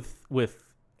grew up with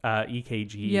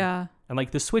EKG. Yeah. And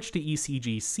like the switch to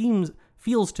ECG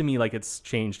feels to me like it's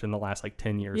changed in the last like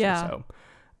 10 years or so.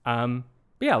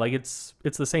 But yeah, like it's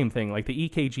the same thing. Like the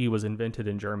EKG was invented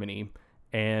in Germany,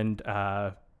 and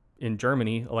in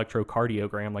Germany,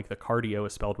 electrocardiogram, like the cardio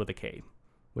is spelled with a K,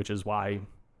 which is why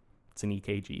it's an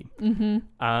EKG.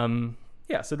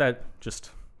 Yeah, so that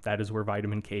is where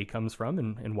vitamin K comes from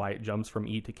and why it jumps from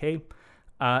E to K.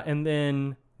 And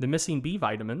then the missing B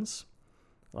vitamins,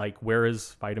 like where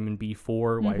is vitamin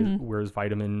B4? Where is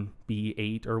vitamin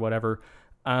B8 or whatever?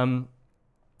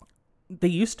 They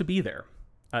used to be there.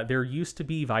 There used to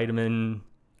be vitamin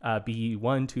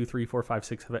B1, 2, 3, 4, 5,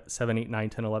 6, 7, 8, 9,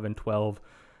 10, 11, 12.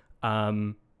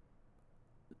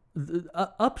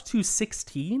 Up to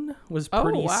 16 was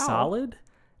pretty solid.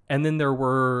 And then there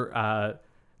were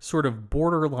sort of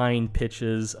borderline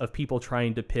pitches of people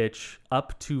trying to pitch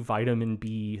up to vitamin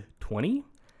B20.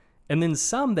 And then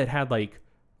some that had like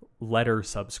letter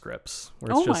subscripts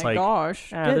where it's just like, gosh,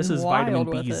 this is vitamin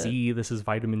with BZ, this is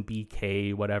vitamin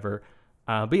BK, whatever.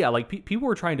 But yeah, like people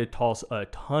were trying to toss a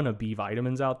ton of B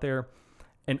vitamins out there,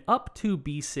 and up to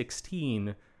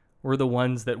B16 were the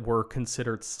ones that were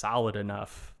considered solid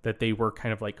enough that they were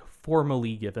kind of like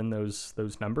formally given those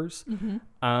numbers.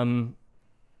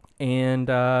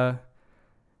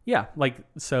 Yeah, like,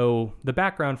 so the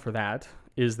background for that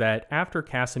is that after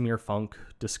Casimir Funk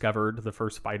discovered the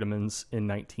first vitamins in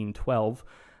 1912,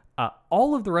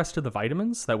 all of the rest of the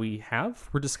vitamins that we have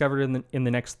were discovered in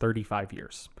the next 35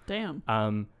 years.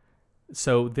 Damn.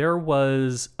 So there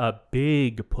was a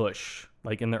big push,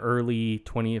 like in the early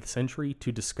 20th century,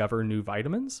 to discover new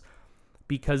vitamins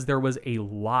because there was a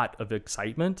lot of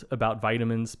excitement about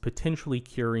vitamins potentially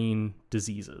curing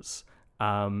diseases.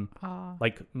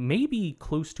 Like maybe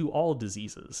close to all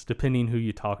diseases, depending who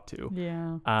you talk to.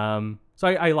 Yeah. So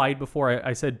I lied before.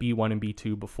 I said B1 and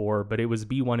B2 before, but it was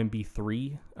B1 and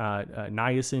B3.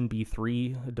 Niacin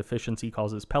B3 deficiency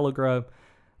causes pellagra.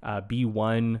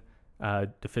 B1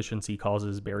 deficiency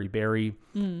causes beriberi.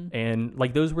 And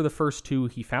like those were the first two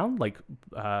he found. Like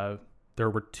there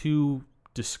were two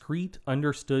discrete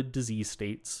understood disease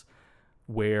states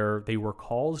where they were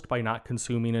caused by not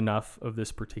consuming enough of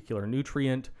this particular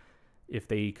nutrient. If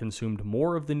they consumed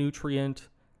more of the nutrient,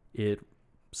 it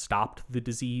stopped the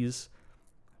disease.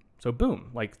 So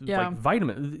boom, like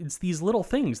vitamin, it's these little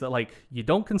things that like you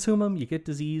don't consume them, you get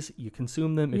disease, you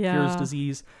consume them, it cures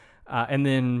disease. And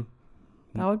then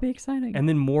that would be exciting. And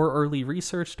then more early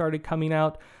research started coming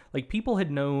out. Like people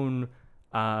had known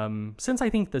since I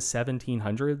think the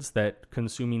 1700s that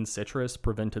consuming citrus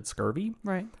prevented scurvy.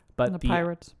 Right. But and the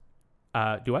pirates.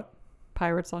 Do what?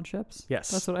 Pirates on ships.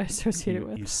 Yes. That's what I associate it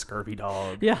with. You scurvy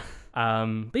dog. Yeah.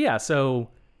 But yeah, so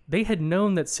they had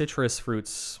known that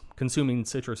consuming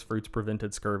citrus fruits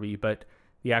prevented scurvy, but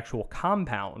the actual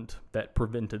compound that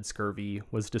prevented scurvy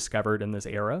was discovered in this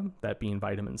era, that being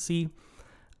vitamin C.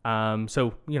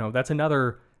 So, that's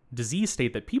another disease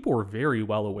state that people were very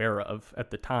well aware of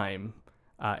at the time.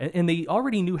 And they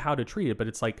already knew how to treat it, but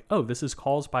it's like, oh, this is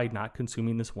caused by not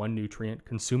consuming this one nutrient.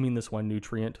 Consuming this one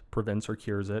nutrient prevents or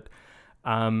cures it.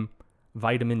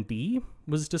 Vitamin D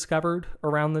was discovered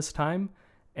around this time,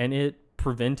 and it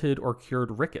prevented or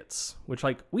cured rickets, which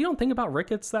like we don't think about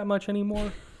rickets that much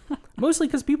anymore. Mostly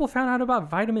because people found out about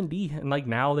vitamin D, and like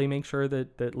now they make sure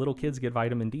that little kids get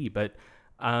vitamin D. But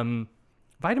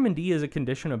vitamin D is a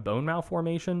condition of bone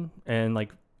malformation, and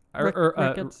like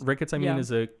rickets. Rickets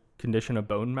Is a condition of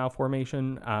bone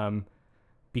malformation,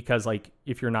 because like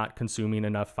if you're not consuming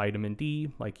enough vitamin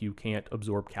D, like you can't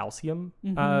absorb calcium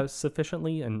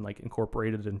sufficiently and like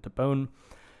incorporate it into bone.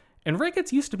 And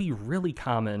rickets used to be really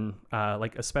common,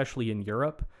 like especially in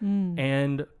Europe,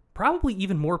 and probably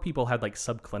even more people had like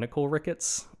subclinical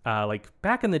rickets. Like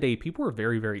back in the day, people were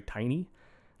very, very tiny.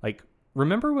 Like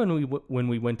remember when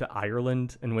we went to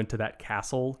Ireland and went to that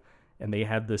castle and they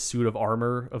had the suit of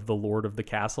armor of the Lord of the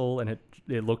Castle, and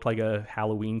it looked like a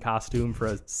Halloween costume for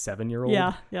a 7-year-old.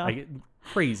 Yeah. Like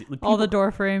crazy. Like, all the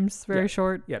door frames very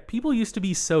short. Yeah, people used to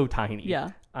be so tiny. Yeah.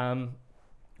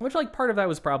 Which like part of that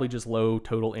was probably just low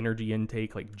total energy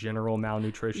intake, like general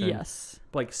malnutrition. Yes.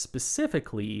 But, like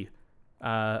specifically,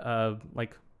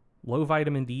 like low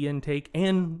vitamin D intake,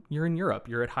 and you're in Europe.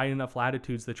 You're at high enough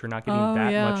latitudes that you're not getting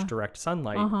much direct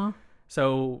sunlight.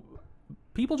 So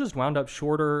people just wound up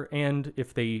shorter, and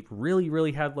if they really,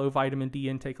 really had low vitamin D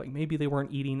intake, like maybe they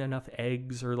weren't eating enough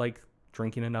eggs or like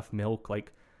drinking enough milk,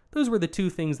 like those were the two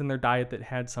things in their diet that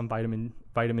had some vitamin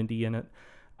D in it.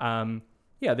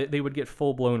 They would get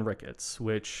full-blown rickets,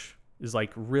 which is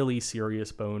like really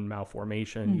serious bone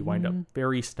malformation. You wind up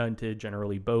very stunted,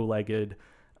 generally bow-legged,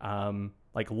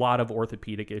 like a lot of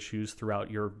orthopedic issues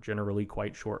throughout your generally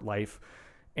quite short life.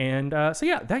 And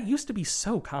that used to be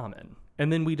so common.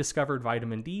 And then we discovered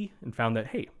vitamin D and found that,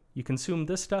 hey, you consume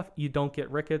this stuff, you don't get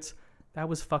rickets. That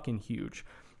was fucking huge.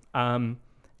 And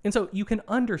so you can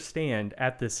understand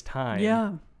at this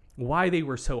time why they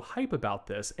were so hype about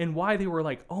this and why they were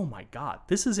like, oh my God,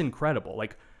 this is incredible.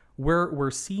 Like we're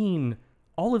seeing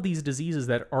all of these diseases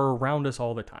that are around us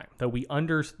all the time, that we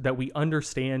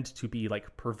understand to be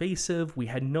like pervasive. We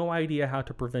had no idea how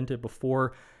to prevent it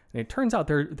before. And it turns out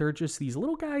they're just these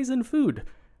little guys in food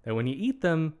that when you eat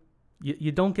them,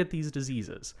 you don't get these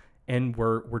diseases. And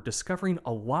we're discovering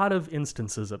a lot of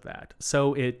instances of that.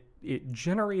 So it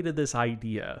generated this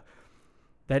idea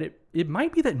that it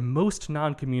might be that most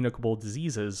non-communicable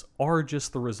diseases are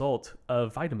just the result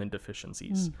of vitamin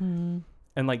deficiencies.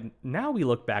 And like now we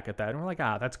look back at that and we're like,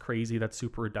 that's crazy. That's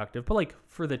super reductive. But like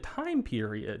for the time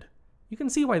period, you can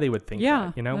see why they would think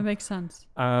that, you know? That makes sense.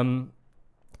 And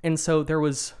so there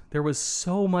was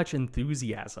so much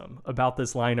enthusiasm about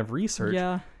this line of research.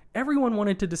 Yeah. Everyone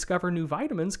wanted to discover new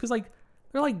vitamins because like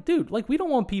they're like, dude, like we don't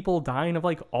want people dying of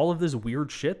like all of this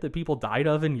weird shit that people died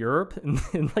of in Europe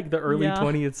in like the early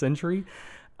 20th century.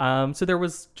 So there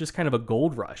was just kind of a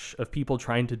gold rush of people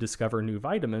trying to discover new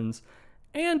vitamins,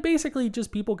 and basically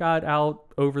just people got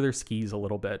out over their skis a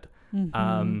little bit.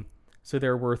 So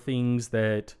there were things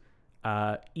that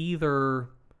either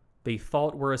they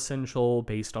thought were essential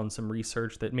based on some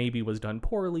research that maybe was done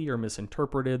poorly or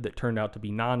misinterpreted that turned out to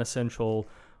be non-essential,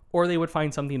 or they would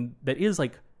find something that is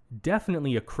like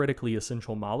definitely a critically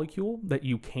essential molecule that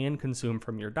you can consume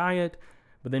from your diet.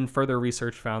 But then further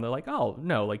research found that like, oh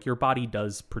no, like your body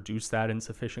does produce that in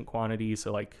sufficient quantity.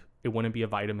 So like it wouldn't be a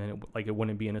vitamin, it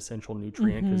wouldn't be an essential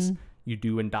nutrient because you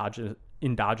do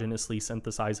endogenously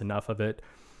synthesize enough of it.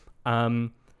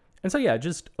 And so yeah,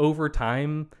 just over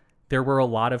time, there were a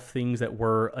lot of things that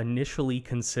were initially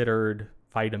considered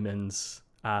vitamins,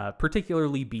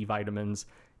 particularly B vitamins,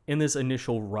 in this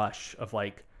initial rush of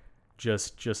like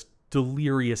just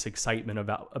delirious excitement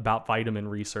about vitamin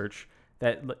research.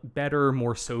 That better,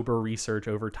 more sober research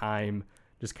over time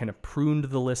just kind of pruned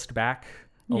the list back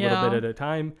a little bit at a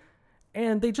time,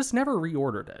 and they just never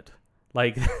reordered it.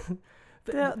 Like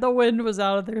the wind was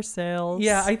out of their sails.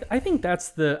 Yeah, I think that's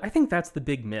the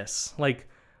big miss. Like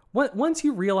once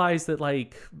you realize that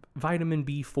like vitamin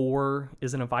B4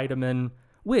 isn't a vitamin,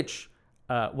 which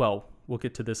we'll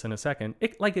get to this in a second.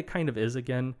 It kind of is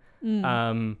again.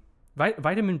 Vitamin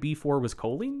B4 was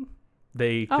choline.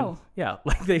 They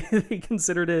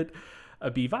considered it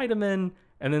a B vitamin,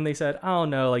 and then they said, oh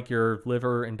no, like your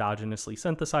liver endogenously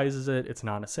synthesizes it. It's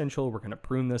non-essential. We're going to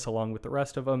prune this along with the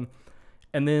rest of them.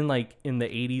 And then like in the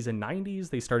 80s and 90s,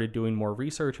 they started doing more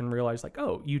research and realized like,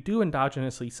 oh, you do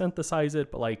endogenously synthesize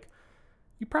it, but like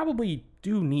you probably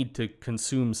do need to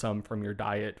consume some from your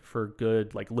diet for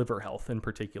good like liver health in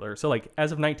particular. So like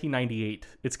as of 1998,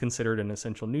 it's considered an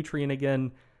essential nutrient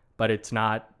again, but it's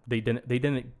not. They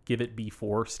didn't give it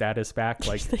B4 status back.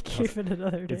 Like they gave it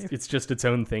another name. It's just its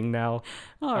own thing now.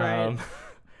 All right.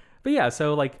 But yeah,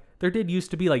 so like there did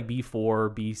used to be like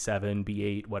B4, B7,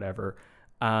 B8, whatever.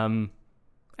 And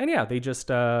yeah, they just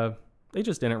didn't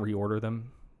reorder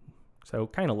them. So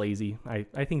kind of lazy.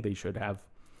 I think they should have.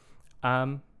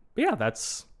 But yeah,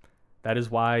 that is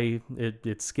why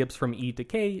it skips from E to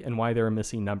K and why there are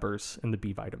missing numbers in the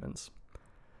B vitamins.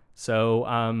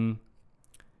 So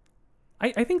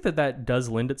I think that does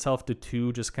lend itself to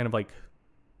two just kind of like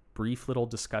brief little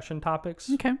discussion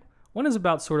topics. Okay. One is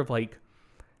about sort of like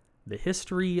the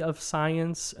history of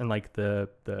science and like the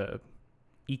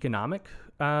economic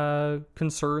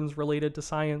concerns related to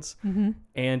science.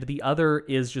 And the other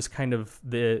is just kind of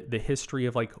the history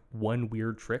of like one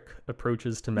weird trick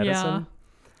approaches to medicine.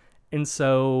 And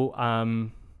so,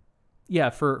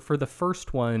 for the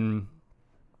first one,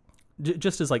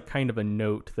 just as like kind of a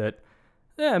note that,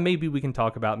 maybe we can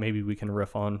talk about, maybe we can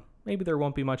riff on, maybe there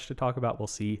won't be much to talk about. We'll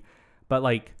see. But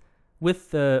like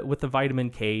with the vitamin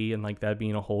K and like that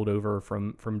being a holdover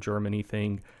from Germany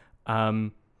thing,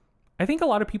 I think a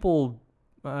lot of people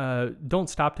don't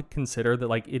stop to consider that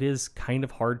like it is kind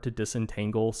of hard to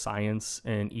disentangle science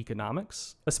and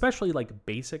economics, especially like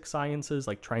basic sciences,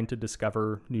 like trying to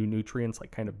discover new nutrients, like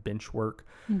kind of bench work.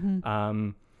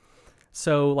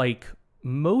 So like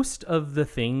most of the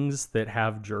things that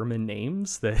have German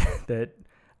names that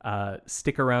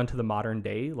stick around to the modern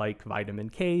day, like vitamin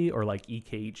K or like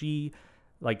EKG,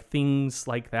 like things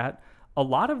like that, a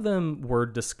lot of them were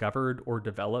discovered or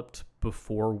developed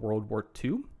before World War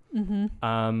II.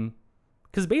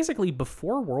 Because basically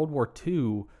before World War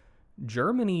II,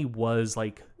 Germany was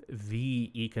like the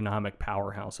economic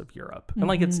powerhouse of Europe. And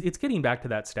like it's getting back to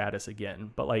that status again,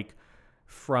 but like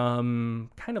from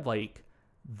kind of like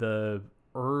the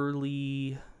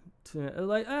early to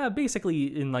like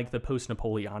basically in like the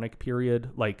post-Napoleonic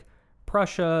period, like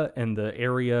Prussia and the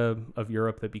area of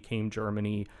Europe that became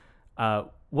Germany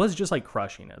was just like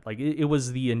crushing it. Like it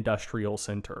was the industrial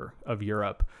center of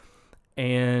Europe.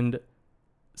 And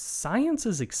science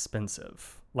is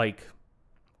expensive. Like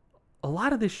a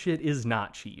lot of this shit is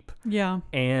not cheap. Yeah.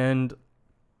 And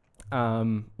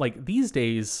like these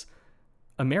days,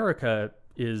 America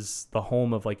is the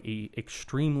home of like a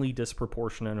extremely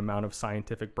disproportionate amount of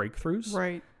scientific breakthroughs.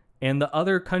 Right. And the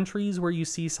other countries where you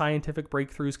see scientific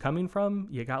breakthroughs coming from,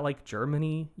 you got like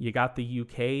Germany, you got the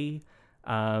UK,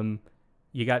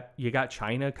 you got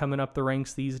China coming up the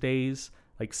ranks these days,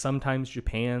 like sometimes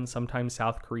Japan, sometimes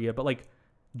South Korea, but like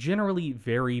generally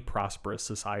very prosperous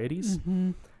societies.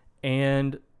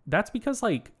 And that's because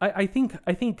like I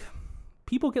think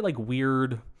people get like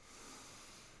weird,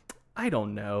 I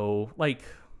don't know, like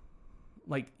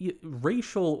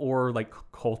racial or like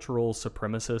cultural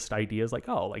supremacist ideas, like,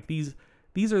 oh, like these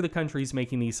are the countries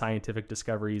making these scientific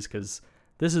discoveries because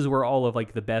this is where all of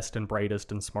like the best and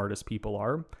brightest and smartest people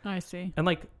are. I see. And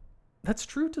like that's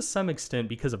true to some extent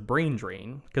because of brain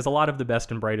drain, because a lot of the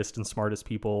best and brightest and smartest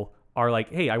people are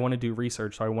like, hey, I want to do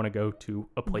research, so I want to go to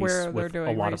a place with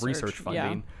a lot of research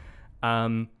funding.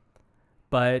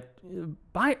 But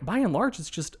by and large, it's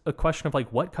just a question of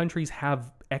like what countries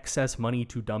have excess money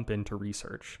to dump into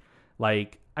research.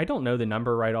 Like, I don't know the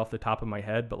number right off the top of my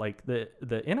head, but like the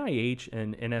NIH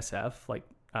and NSF, like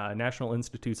National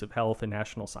Institutes of Health and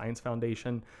National Science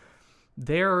Foundation,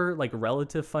 their like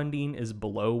relative funding is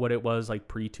below what it was like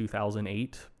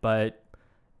pre-2008, but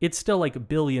it's still like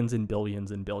billions and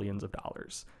billions and billions of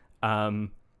dollars.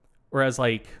 Whereas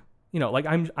like, you know, like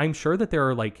I'm sure that there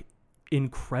are like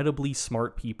incredibly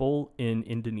smart people in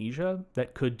Indonesia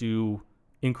that could do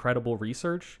incredible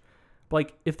research. But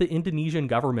like if the Indonesian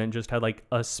government just had like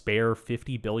a spare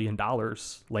 $50 billion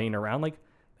laying around, like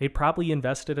they'd probably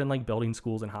invested in like building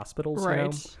schools and hospitals. Right.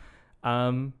 You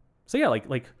know? So yeah,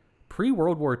 like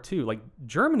pre-World War II, like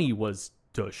Germany was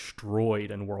destroyed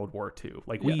in World War II.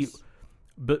 Like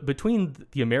between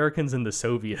the Americans and the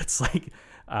Soviets, like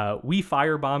we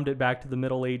firebombed it back to the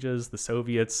Middle Ages. The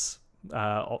Soviets,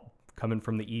 coming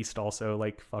from the East, also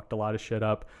like fucked a lot of shit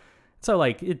up. So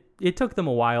like it took them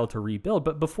a while to rebuild,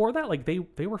 but before that, like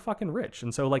they were fucking rich.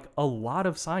 And so like a lot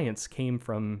of science came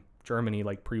from Germany,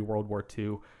 like pre-World War II.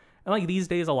 And like these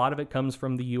days, a lot of it comes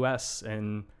from the US.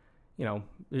 And, you know,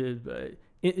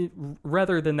 it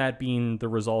rather than that being the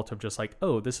result of just like,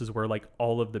 oh, this is where like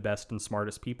all of the best and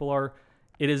smartest people are,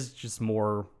 it is just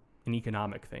more an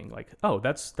economic thing. Like, oh,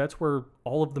 that's where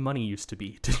all of the money used to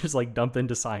be to just like dump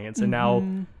into science. And now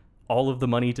all of the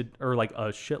money or like a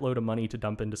shitload of money to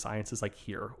dump into science is like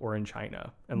here or in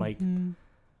China. And like,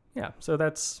 yeah, so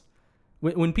that's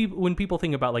when people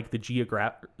think about like the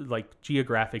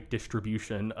geographic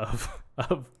distribution of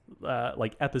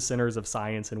like epicenters of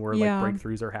science and where like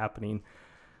breakthroughs are happening,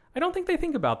 I don't think they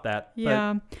think about that.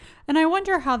 Yeah. And I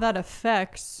wonder how that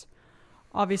affects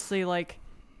obviously like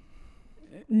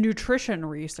nutrition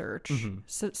research,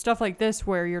 so stuff like this,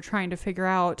 where you're trying to figure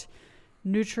out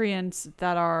nutrients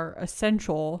that are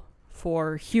essential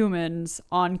for humans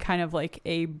on kind of like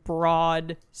a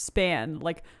broad span,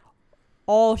 like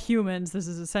all humans this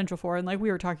is essential for. And like we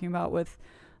were talking about with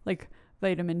like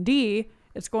vitamin D,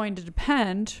 it's going to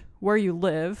depend where you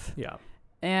live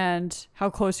and how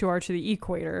close you are to the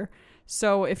equator.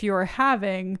 So if you are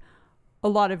having a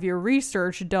lot of your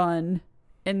research done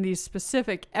in these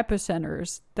specific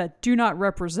epicenters that do not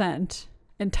represent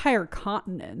entire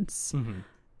continents.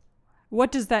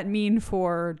 What does that mean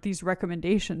for these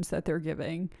recommendations that they're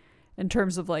giving in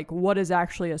terms of like what is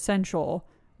actually essential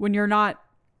when you're not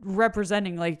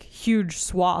representing like huge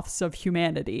swaths of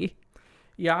humanity?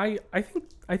 Yeah,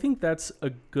 I think that's a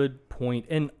good point.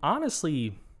 And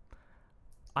honestly,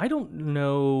 I don't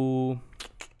know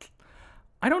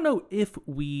if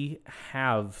we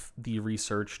have the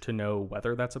research to know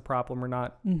whether that's a problem or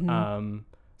not.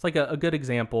 It's like a good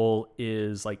example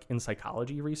is like in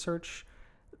psychology research.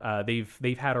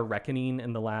 They've had a reckoning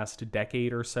in the last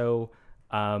decade or so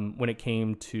when it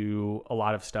came to a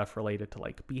lot of stuff related to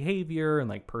like behavior and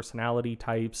like personality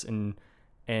types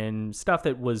and stuff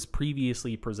that was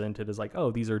previously presented as like,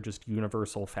 oh, these are just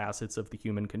universal facets of the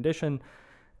human condition.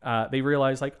 They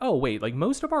realized like, oh, wait, like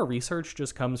most of our research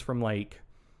just comes from like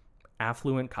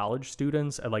affluent college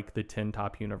students at like the 10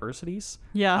 top universities.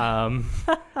 Yeah.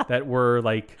 That were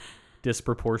like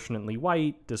disproportionately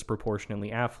white,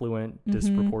 disproportionately affluent,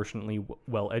 disproportionately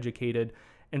well educated.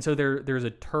 And so there's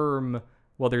a term,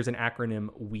 well, there's an acronym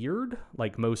WEIRD,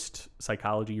 like most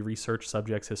psychology research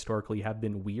subjects historically have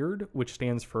been WEIRD, which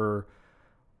stands for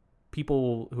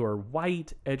people who are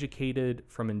white, educated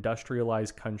from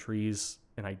industrialized countries.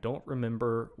 And I don't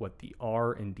remember what the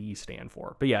R and D stand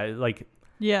for. But yeah, like,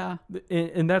 yeah.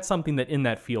 And that's something that in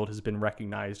that field has been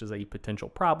recognized as a potential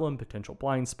problem, potential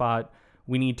blind spot.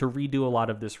 We need to redo a lot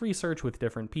of this research with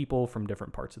different people from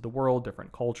different parts of the world,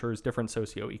 different cultures, different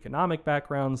socioeconomic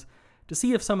backgrounds to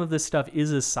see if some of this stuff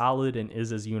is as solid and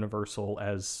is as universal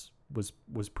as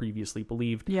was previously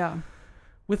believed. Yeah.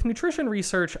 With nutrition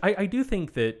research, I do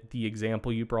think that the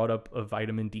example you brought up of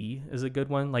vitamin D is a good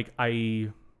one. Like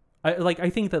I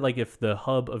think that like if the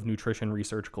hub of nutrition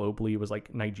research globally was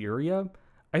like Nigeria,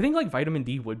 I think like vitamin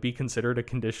D would be considered a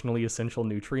conditionally essential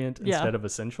nutrient instead of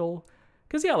essential.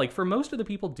 Because yeah, like for most of the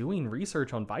people doing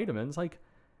research on vitamins, like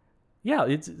yeah,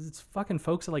 it's fucking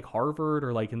folks at like Harvard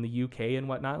or like in the UK and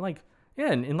whatnot. Like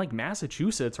yeah, in like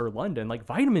Massachusetts or London, like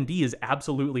vitamin D is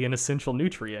absolutely an essential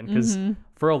nutrient because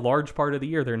for a large part of the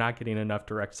year they're not getting enough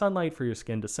direct sunlight for your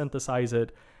skin to synthesize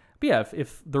it. But yeah,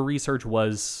 if the research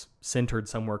was centered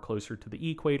somewhere closer to the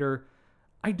equator,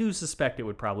 I do suspect it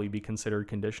would probably be considered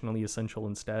conditionally essential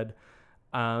instead.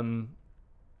 I'm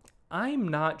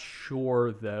not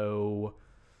sure, though,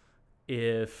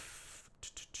 I'm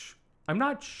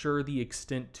not sure the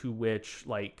extent to which,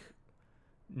 like,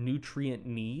 nutrient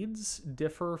needs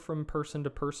differ from person to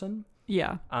person.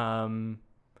 Yeah.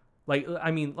 Like,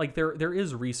 I mean, like there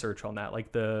is research on that,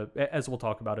 like as we'll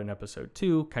talk about in episode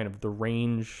 2, kind of the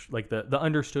range, like the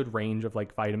understood range of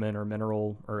like vitamin or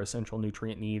mineral or essential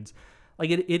nutrient needs. Like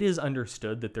it is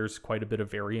understood that there's quite a bit of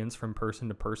variance from person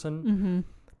to person,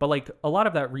 but like a lot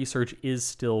of that research is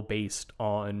still based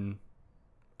on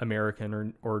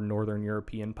American or Northern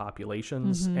European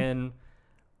populations. And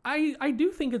I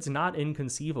do think it's not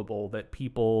inconceivable that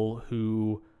people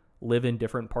who live in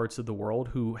different parts of the world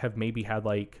who have maybe had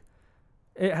like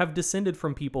have descended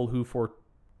from people who for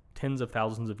tens of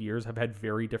thousands of years have had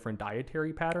very different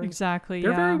dietary patterns. Exactly.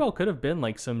 There very well could have been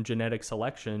like some genetic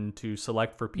selection to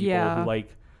select for people who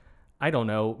like, I don't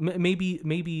know,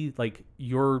 maybe like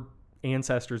your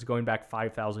ancestors going back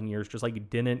 5,000 years just like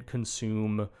didn't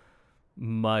consume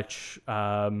much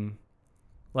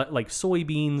like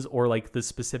soybeans or like the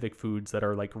specific foods that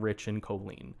are like rich in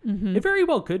choline. It very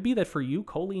well could be that for you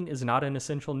choline is not an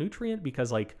essential nutrient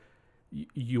because like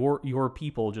your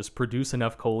people just produce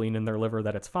enough choline in their liver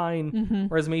that it's fine,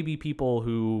 whereas maybe people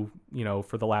who, you know,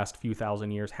 for the last few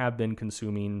thousand years have been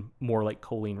consuming more like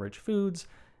choline rich foods,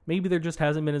 maybe there just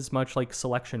hasn't been as much like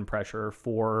selection pressure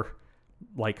for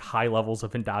like high levels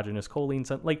of endogenous choline.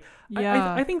 So like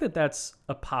I think that that's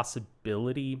a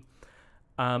possibility.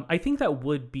 I think that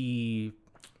would be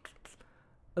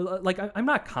like, I'm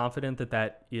not confident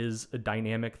that is a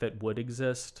dynamic that would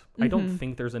exist. I don't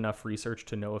think there's enough research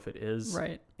to know if it is.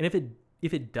 Right. And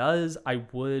if it does, I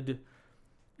would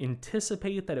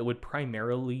anticipate that it would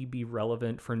primarily be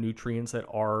relevant for nutrients that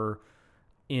are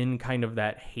in kind of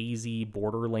that hazy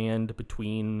borderland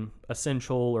between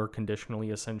essential or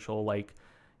conditionally essential, like,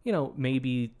 you know,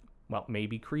 maybe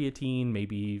creatine,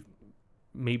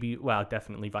 maybe, well,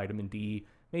 definitely vitamin D,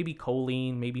 maybe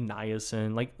choline, maybe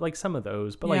niacin, like some of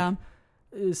those, but like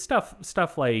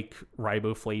stuff like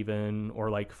riboflavin or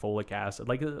like folic acid,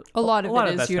 like a lot of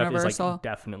it is that universal. Stuff is like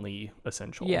definitely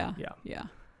essential. Yeah.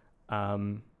 But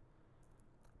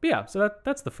yeah, so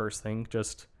that's the first thing.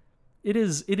 Just it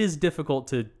is difficult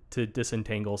to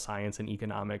disentangle science and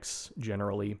economics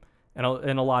generally, and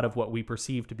a lot of what we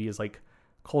perceive to be as like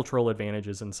cultural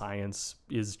advantages in science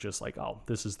is just like, oh,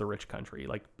 this is the rich country.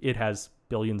 Like, it has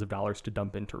billions of dollars to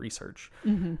dump into research.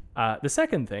 The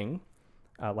second thing,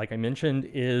 like I mentioned,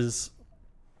 is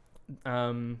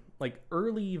like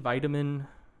early vitamin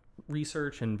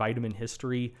research and vitamin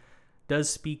history does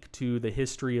speak to the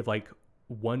history of like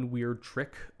one weird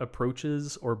trick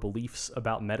approaches or beliefs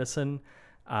about medicine.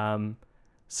 That's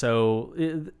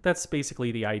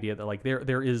basically the idea that like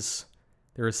there is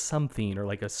something, or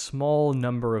like a small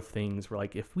number of things where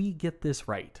like if we get this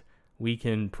right, we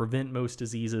can prevent most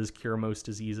diseases, cure most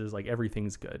diseases, like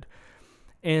everything's good.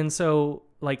 And so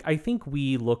like I think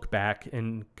we look back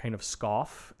and kind of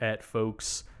scoff at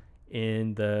folks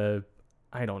in the,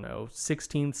 I don't know,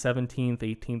 16th, 17th,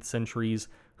 18th centuries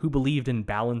who believed in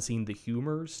balancing the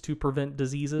humors to prevent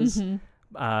diseases. You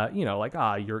know, like,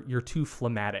 you're too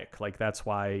phlegmatic. Like, that's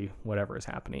why whatever is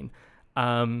happening.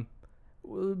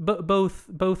 But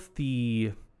both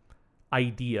the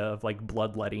idea of like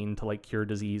bloodletting to like cure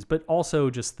disease, but also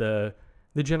just the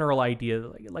general idea,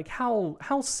 like how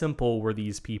simple were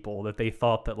these people that they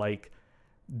thought that like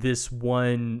this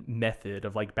one method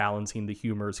of like balancing the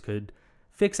humors could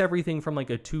fix everything from like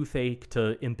a toothache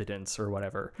to impotence or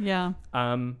whatever. Yeah.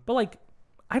 But like,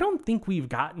 I don't think we've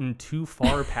gotten too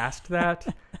far past that.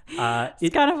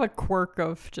 It's kind of a quirk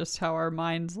of just how our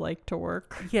minds like to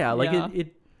work. Yeah. Like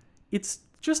it's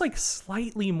just like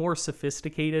slightly more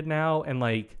sophisticated now. And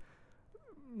like,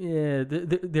 yeah,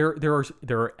 there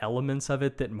are elements of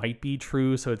it that might be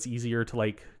true. So it's easier to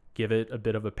like give it a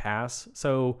bit of a pass.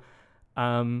 So,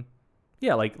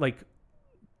 yeah, like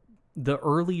the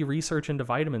early research into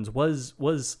vitamins was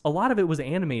a lot of it was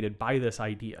animated by this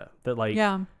idea that like,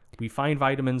 we find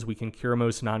vitamins, we can cure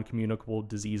most non-communicable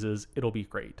diseases, it'll be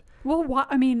great. Well,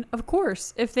 I mean, of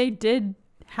course, if they did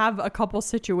have a couple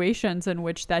situations in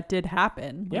which that did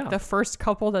happen, like the first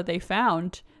couple that they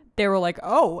found, they were like,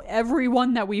 oh,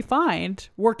 everyone that we find,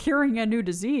 we're curing a new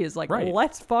disease. Like,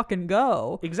 let's fucking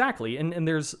go. Exactly. And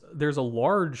there's a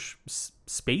large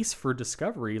space for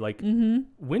discovery. Like,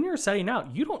 when you're setting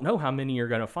out, you don't know how many you're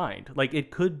going to find. Like,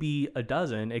 it could be a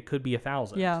dozen, it could be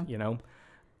 1,000, you know?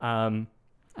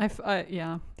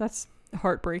 Yeah, that's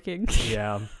heartbreaking.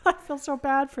 Yeah. I feel so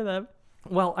bad for them.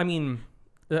 Well, I mean,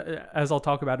 as I'll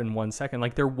talk about in 1 second,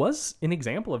 like there was an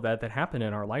example of that happened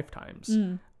in our lifetimes.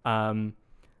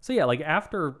 So yeah, like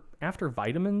after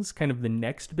vitamins, kind of the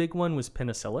next big one was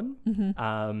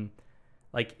penicillin.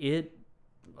 Like it,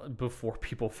 before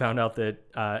people found out that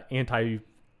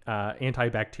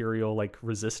antibacterial like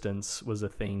resistance was a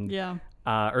thing.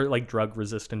 Or like drug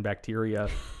resistant bacteria.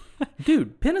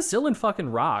 Dude, penicillin fucking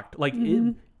rocked. Like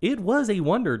it was a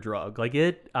wonder drug. Like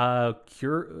it there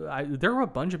were a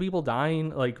bunch of people dying.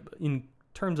 Like in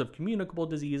terms of communicable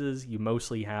diseases, you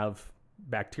mostly have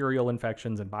bacterial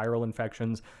infections and viral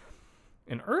infections.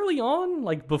 And early on,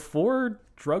 like before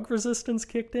drug resistance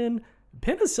kicked in,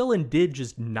 penicillin did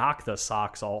just knock the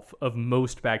socks off of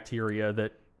most bacteria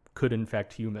that could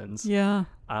infect humans. Yeah.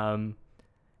 And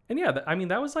yeah, I mean,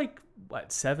 that was like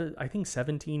what,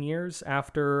 17 years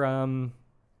after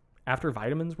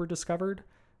vitamins were discovered.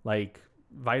 Like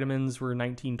vitamins were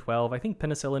 1912. I think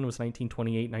penicillin was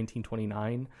 1928,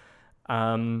 1929.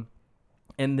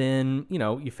 And then, you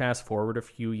know, you fast forward a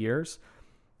few years.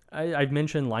 I've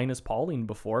mentioned Linus Pauling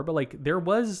before, but like there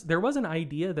was an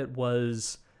idea that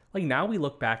was like, now we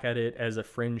look back at it as a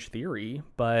fringe theory,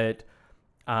 but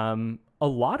a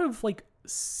lot of like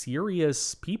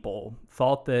serious people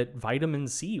thought that vitamin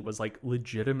C was like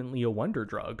legitimately a wonder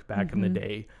drug back in the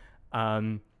day.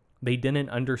 They didn't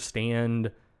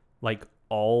understand like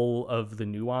all of the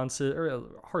nuances, or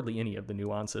hardly any of the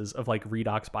nuances of like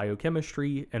redox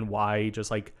biochemistry, and why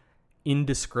just like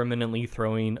indiscriminately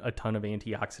throwing a ton of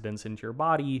antioxidants into your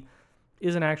body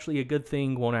isn't actually a good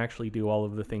thing, won't actually do all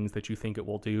of the things that you think it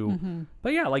will do.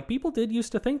 But yeah, like people did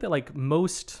used to think that like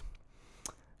most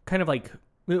kind of like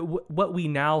what we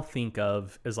now think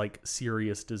of as like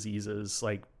serious diseases,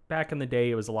 like back in the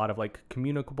day, it was a lot of like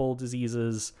communicable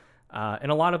diseases,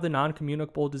 and a lot of the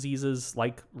non-communicable diseases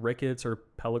like rickets or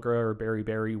pellagra or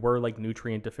beriberi were like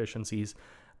nutrient deficiencies.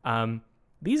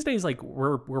 These days, like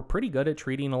we're pretty good at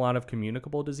treating a lot of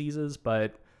communicable diseases,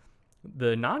 but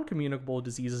the non-communicable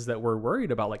diseases that we're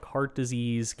worried about, like heart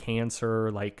disease,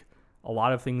 cancer, like a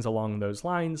lot of things along those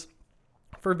lines,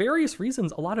 for various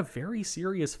reasons, a lot of very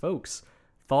serious folks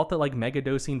thought that like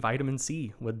megadosing vitamin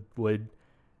C would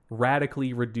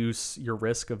radically reduce your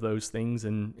risk of those things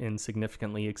and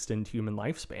significantly extend human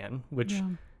lifespan, which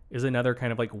is another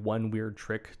kind of like one weird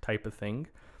trick type of thing.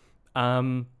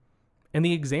 And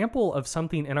the example of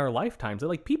something in our lifetimes that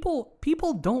like people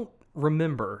don't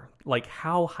remember like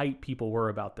how hyped people were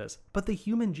about this. But the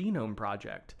Human Genome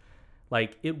Project,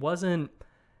 like it wasn't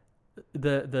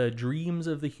the dreams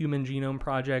of the Human Genome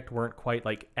Project weren't quite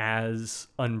like as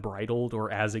unbridled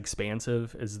or as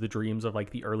expansive as the dreams of like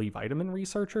the early vitamin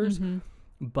researchers.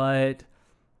 But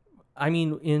I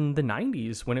mean, in the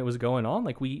 90s when it was going on,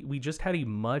 like we just had a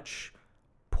much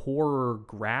poorer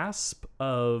grasp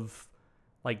of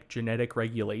like genetic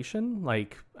regulation.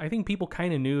 Like I think people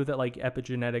kind of knew that like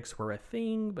epigenetics were a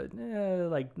thing, but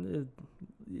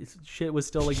shit was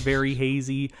still like very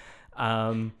hazy.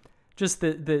 Just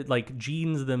the like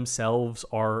genes themselves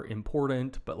are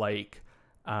important, but like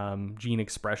gene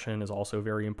expression is also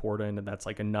very important, and that's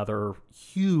like another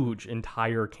huge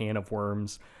entire can of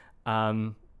worms.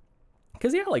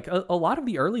 Because yeah, like a lot of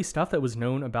the early stuff that was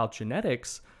known about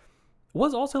genetics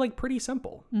was also like pretty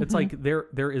simple. It's like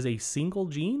there is a single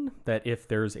gene that if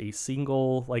there's a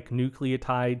single like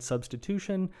nucleotide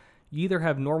substitution, you either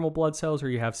have normal blood cells or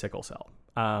you have sickle cell.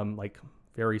 Like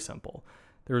very simple.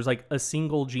 There was like a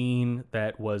single gene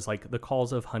that was like the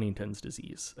cause of Huntington's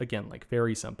disease. Again, like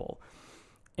very simple.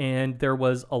 And there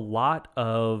was a lot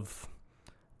of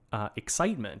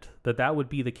excitement that would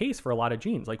be the case for a lot of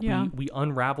genes. Like we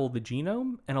unraveled the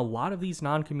genome, and a lot of these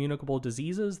non-communicable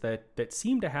diseases that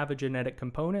seem to have a genetic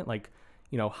component, like,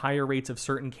 you know, higher rates of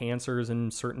certain cancers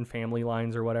and certain family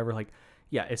lines or whatever. Like,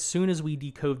 yeah, as soon as we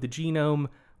decode the genome,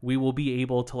 we will be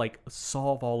able to like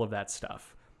solve all of that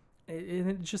stuff.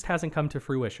 It just hasn't come to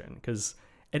fruition because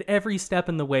at every step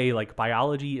in the way, like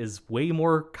biology is way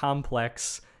more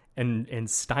complex and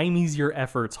stymies your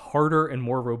efforts harder and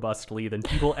more robustly than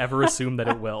people ever assume that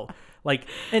it will. Like,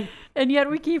 and yet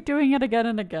we keep doing it again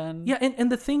and again. Yeah. And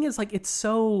the thing is like, it's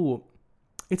so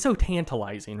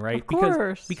tantalizing, right? Of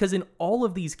course. Because in all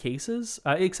of these cases,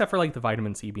 except for like the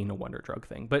vitamin C being a wonder drug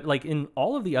thing, but like in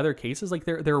all of the other cases, like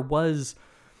there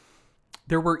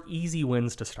were easy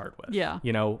wins to start with. Yeah.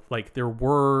 You know, like there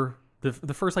were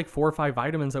the first like 4 or 5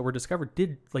 vitamins that were discovered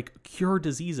did like cure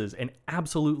diseases and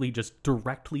absolutely just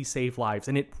directly save lives.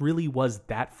 And it really was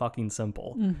that fucking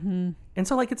simple. And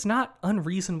so like, it's not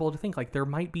unreasonable to think like there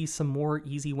might be some more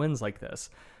easy wins like this.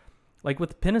 Like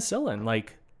with penicillin,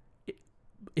 like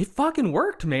it fucking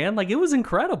worked, man. Like it was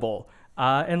incredible.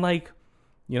 And like,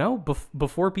 you know,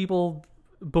 before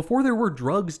there were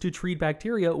drugs to treat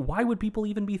bacteria, why would people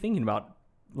even be thinking about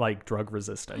like drug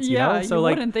resistance? You know? So you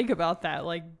like, wouldn't think about that.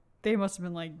 Like they must have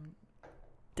been like,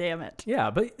 damn it. Yeah,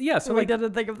 but yeah, so we like,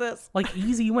 didn't think of this. Like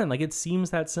easy win. Like it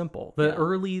seems that simple. The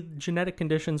early genetic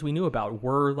conditions we knew about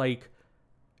were like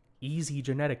easy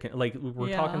genetic, like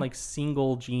we're talking like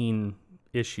single gene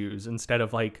issues instead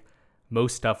of like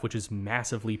most stuff, which is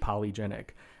massively polygenic.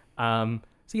 So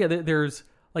yeah, there's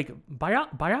like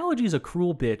biology is a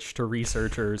cruel bitch to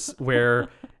researchers where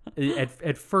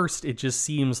at first it just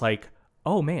seems like,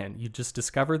 oh man, you just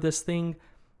discovered this thing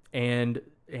and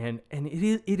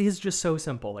it is just so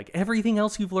simple. Like everything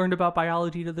else you've learned about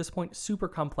biology to this point, super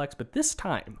complex, but this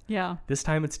time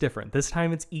it's different. This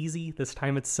time it's easy. This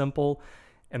time it's simple.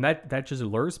 And that just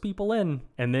lures people in.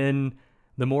 And then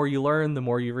the more you learn, the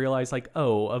more you realize like,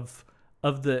 oh, of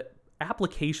the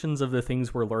applications of the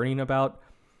things we're learning about,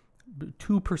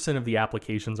 2% of the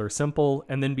applications are simple.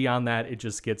 And then beyond that, it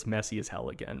just gets messy as hell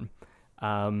again.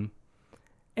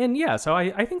 And yeah, so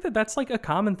I think that's like a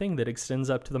common thing that extends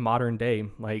up to the modern day.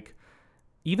 Like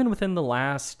even within the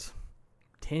last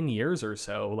 10 years or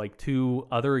so, like 2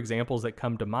 other examples that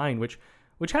come to mind, which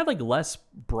had like less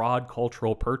broad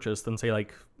cultural purchase than say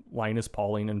like Linus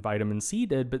Pauling and vitamin C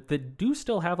did, but that do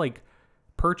still have like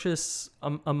purchase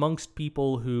amongst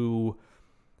people who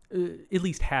at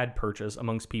least had purchase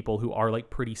amongst people who are like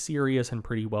pretty serious and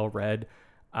pretty well read.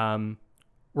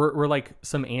 Were like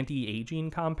some anti-aging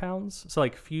compounds. So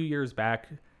like a few years back,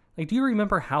 like, do you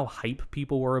remember how hype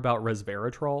people were about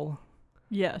resveratrol?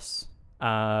 Yes.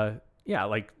 Yeah,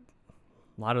 like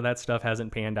a lot of that stuff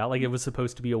hasn't panned out. Like it was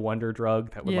supposed to be a wonder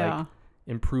drug that would like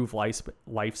improve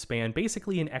lifespan,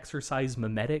 basically an exercise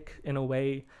mimetic in a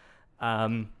way.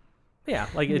 Yeah,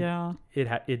 like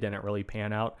it didn't really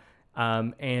pan out.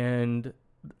 And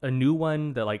a new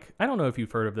one that like, I don't know if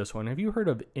you've heard of this one. Have you heard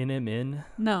of NMN?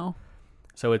 No.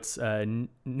 So it's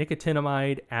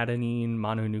nicotinamide adenine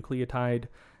mononucleotide.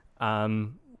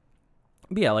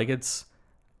 But yeah, like it's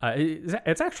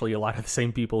actually a lot of the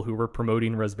same people who were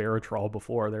promoting resveratrol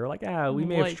before. They were like, we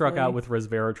may have struck out with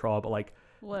resveratrol, but like,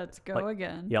 let's go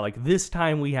again. Yeah, like this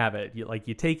time we have it.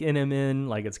 You take NMN,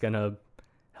 like it's gonna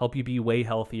help you be way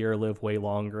healthier, live way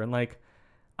longer, and like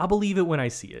I'll believe it when I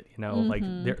see it. You know, like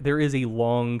there is a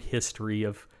long history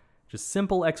of just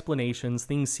simple explanations,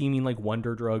 things seeming like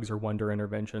wonder drugs or wonder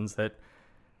interventions that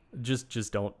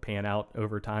just don't pan out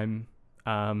over time.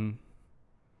 And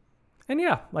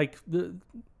yeah, like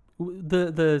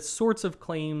the sorts of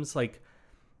claims, like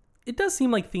it does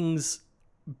seem like things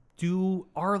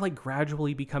are like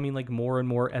gradually becoming like more and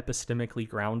more epistemically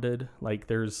grounded. Like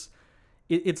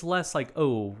it's less like,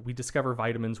 oh, we discover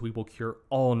vitamins, we will cure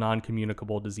all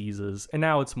non-communicable diseases. And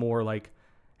now it's more like,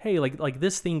 hey, like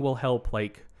this thing will help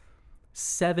like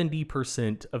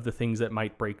 70% of the things that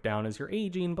might break down as you're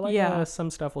aging, but like some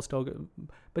stuff will still go.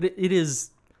 But it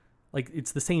is like,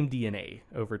 it's the same DNA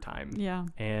over time. Yeah.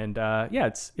 And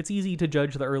it's easy to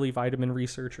judge the early vitamin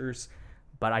researchers,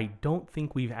 but I don't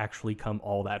think we've actually come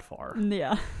all that far.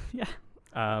 Yeah.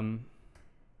 Yeah.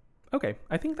 Okay.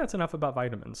 I think that's enough about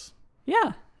vitamins.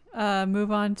 Yeah.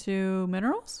 Move on to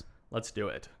minerals. Let's do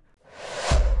it.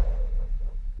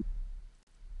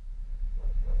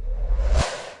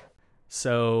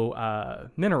 So,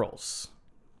 minerals,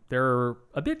 they're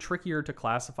a bit trickier to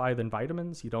classify than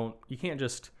vitamins. You can't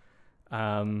just,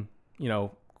 draw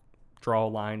a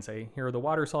line, say, here are the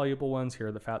water soluble ones, here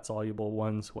are the fat soluble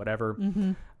ones, whatever.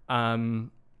 Mm-hmm.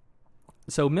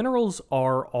 So minerals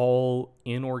are all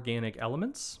inorganic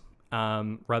elements,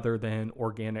 rather than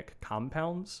organic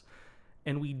compounds.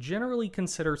 And we generally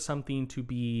consider something to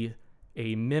be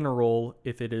a mineral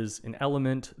if it is an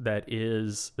element that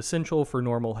is essential for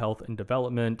normal health and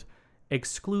development,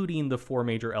 excluding the 4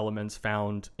 major elements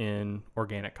found in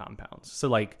organic compounds. So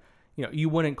like, you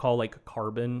wouldn't call like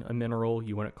carbon a mineral.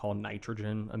 You wouldn't call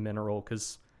nitrogen a mineral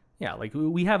because, like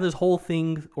we have this whole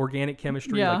thing, organic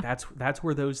chemistry. Yeah. Like that's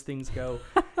where those things go.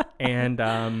 And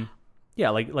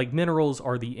like minerals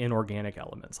are the inorganic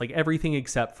elements, like everything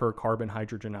except for carbon,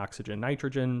 hydrogen, oxygen,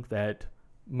 nitrogen that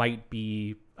might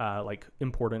be like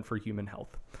important for human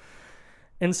health.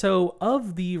 And so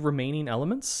of the remaining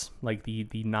elements, like the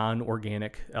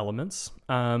non-organic elements,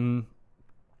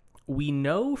 we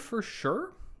know for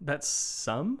sure that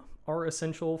some are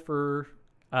essential for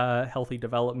healthy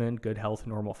development, good health,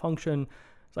 normal function.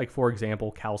 It's like, for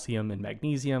example, calcium and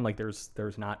magnesium. Like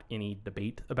there's not any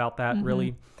debate about that, mm-hmm.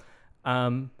 really.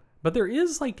 But there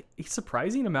is like a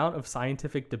surprising amount of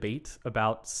scientific debate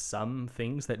about some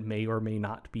things that may or may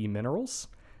not be minerals.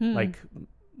 Like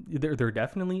they're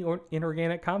definitely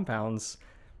inorganic compounds.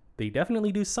 They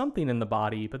definitely do something in the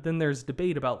body, but then there's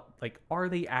debate about like, are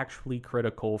they actually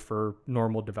critical for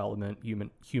normal development,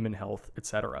 human health,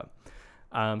 etc.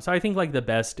 So I think like the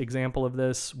best example of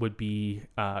this would be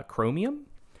chromium.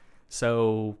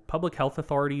 So public health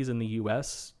authorities in the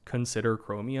US consider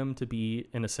chromium to be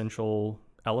an essential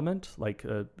element, like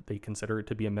they consider it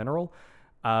to be a mineral.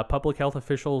 Public health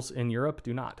officials in Europe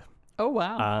do not. Oh,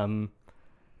 wow.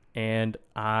 And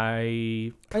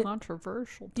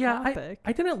controversial topic. Yeah,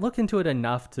 I didn't look into it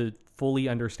enough to fully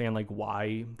understand like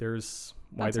why there's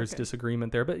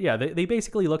disagreement there. But yeah, they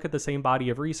basically look at the same body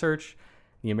of research.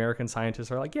 The American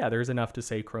scientists are like, yeah, there's enough to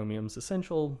say chromium's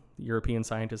essential. The European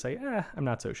scientists say, I'm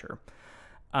not so sure.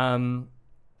 And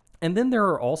then there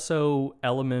are also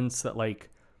elements that like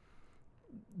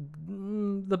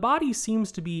the body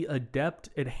seems to be adept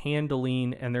at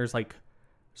handling, and there's like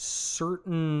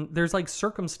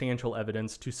circumstantial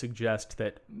evidence to suggest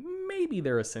that maybe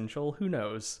they're essential, who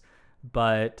knows,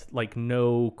 but like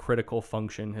no critical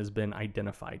function has been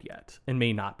identified yet and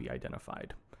may not be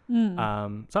identified.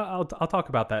 So I'll talk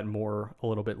about that more a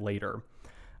little bit later.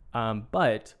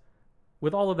 But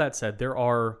with all of that said, there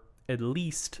are at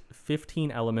least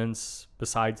 15 elements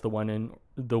besides the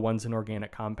ones in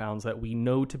organic compounds that we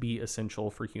know to be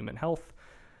essential for human health.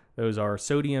 Those are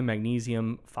sodium,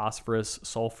 magnesium, phosphorus,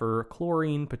 sulfur,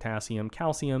 chlorine, potassium,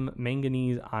 calcium,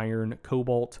 manganese, iron,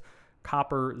 cobalt,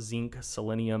 copper, zinc,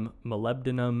 selenium,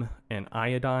 molybdenum, and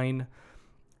iodine.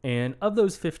 And of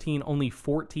those 15, only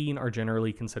 14 are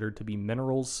generally considered to be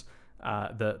minerals.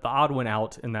 The odd one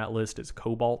out in that list is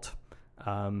cobalt,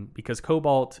 because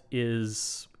cobalt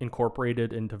is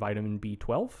incorporated into vitamin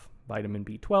B12. Vitamin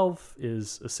B12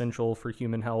 is essential for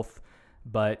human health.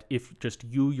 But if just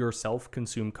you yourself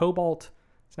consume cobalt,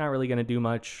 it's not really going to do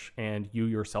much, and you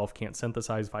yourself can't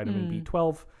synthesize vitamin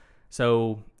B12.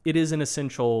 So it is an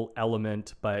essential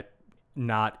element, but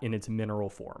not in its mineral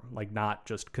form, like not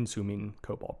just consuming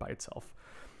cobalt by itself.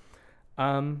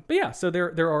 But yeah, so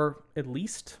there are at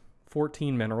least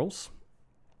 14 minerals.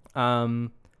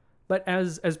 But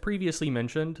as previously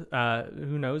mentioned,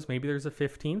 who knows, maybe there's a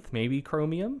 15th, maybe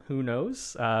chromium, who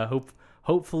knows?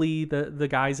 Hopefully the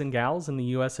guys and gals in the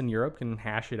US and Europe can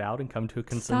hash it out and come to a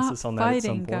consensus on that at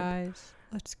some point. Guys.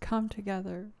 Let's come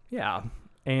together. Yeah.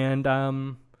 And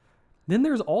then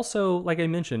there's also, like I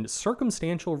mentioned,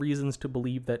 circumstantial reasons to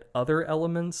believe that other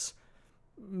elements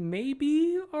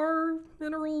maybe are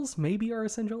minerals, maybe are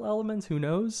essential elements. Who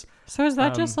knows? So is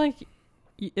that just like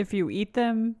if you eat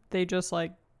them, they just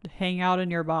like hang out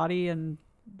in your body and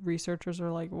researchers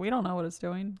are like, we don't know what it's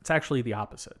doing? It's actually the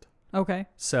opposite. Okay.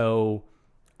 So,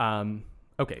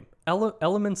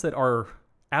 elements that are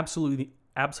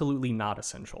absolutely not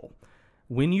essential.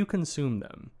 When you consume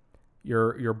them,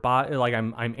 your body, like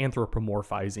I'm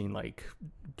anthropomorphizing like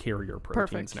carrier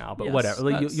proteins now, but whatever.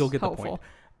 Like, you'll get helpful.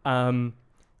 The point.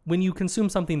 When you consume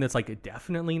something that's like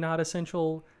definitely not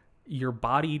essential, your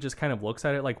body just kind of looks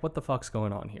at it like, what the fuck's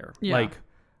going on here? Yeah. Like,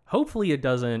 hopefully it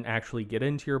doesn't actually get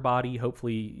into your body.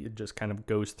 Hopefully it just kind of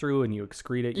goes through and you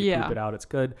excrete it, you poop it out, it's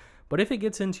good. But if it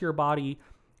gets into your body,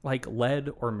 like lead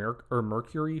or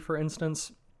mercury, for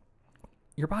instance,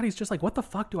 your body's just like, what the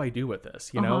fuck do I do with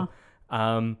this? You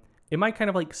know? It might kind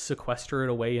of like sequester it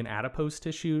away in adipose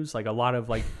tissues, like a lot of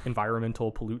like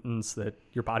environmental pollutants that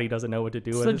your body doesn't know what to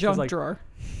do with. It's a junk like, drawer.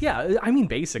 Yeah, I mean,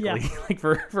 basically, like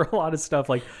for a lot of stuff,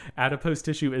 like adipose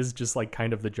tissue is just like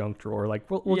kind of the junk drawer. Like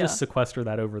we'll just sequester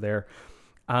that over there.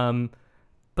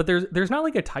 But there's not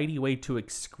like a tidy way to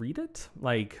excrete it.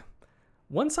 Like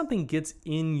once something gets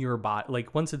in your body,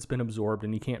 like once it's been absorbed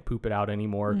and you can't poop it out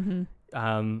anymore,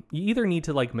 you either need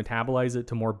to like metabolize it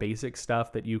to more basic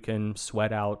stuff that you can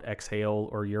sweat out, exhale,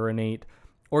 or urinate,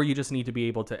 or you just need to be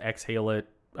able to exhale it,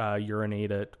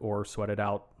 urinate it, or sweat it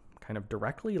out kind of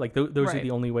directly. Like those are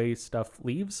the only way stuff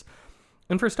leaves.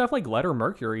 And for stuff like lead or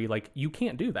mercury, like you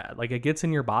can't do that. Like it gets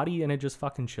in your body and it just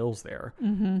fucking chills there.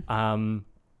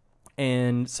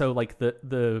 And so like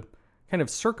the kind of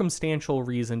circumstantial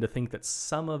reason to think that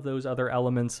some of those other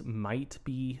elements might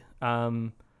be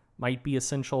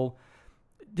essential.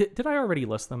 Did I already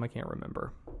list them? I can't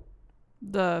remember.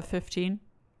 The 15?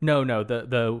 No,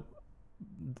 the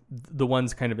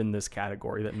ones kind of in this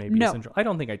category that may be essential. I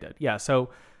don't think I did. Yeah, so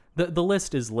the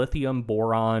list is lithium,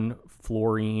 boron,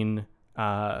 fluorine,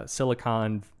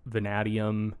 silicon,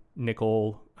 vanadium,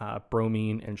 nickel,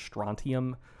 bromine, and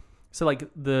strontium. So like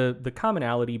the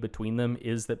commonality between them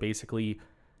is that basically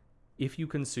if you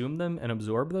consume them and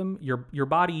absorb them, your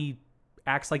body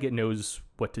acts like it knows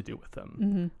what to do with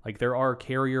them. Like there are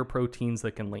carrier proteins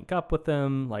that can link up with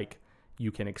them. Like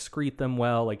you can excrete them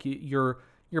well. Like your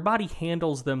body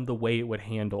handles them the way it would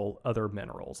handle other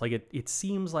minerals. Like it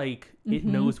seems like it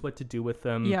knows what to do with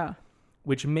them. Yeah.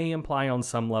 Which may imply on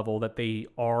some level that they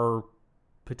are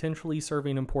potentially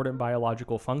serving important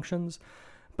biological functions.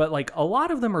 But like a lot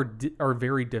of them are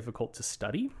very difficult to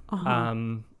study.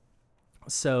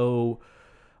 So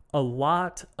a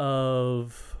lot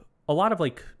of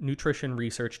like nutrition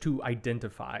research to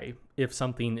identify if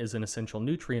something is an essential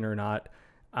nutrient or not,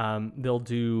 they'll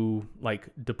do like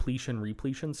depletion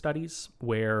repletion studies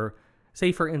where,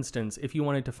 say for instance, if you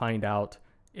wanted to find out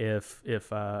if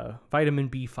vitamin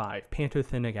B5,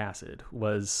 pantothenic acid,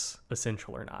 was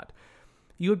essential or not,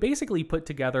 you would basically put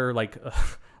together like a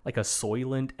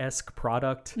Soylent-esque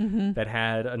product that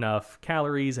had enough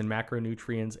calories and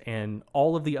macronutrients and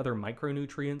all of the other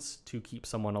micronutrients to keep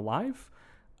someone alive.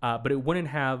 But it wouldn't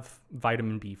have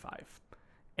vitamin B5.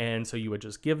 And so you would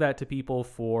just give that to people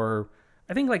for,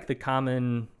 I think like the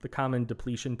common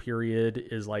depletion period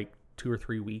is like 2 or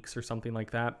 3 weeks or something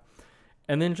like that.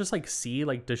 And then just like see,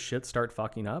 like, does shit start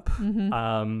fucking up?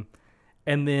 And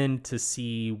then to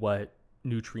see what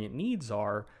nutrient needs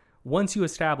are, once you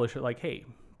establish it, like, hey,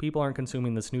 people aren't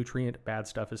consuming this nutrient, bad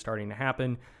stuff is starting to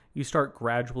happen, you start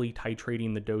gradually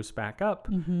titrating the dose back up.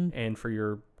 And for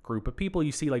your group of people,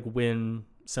 you see like when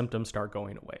symptoms start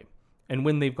going away. And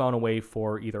when they've gone away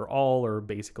for either all or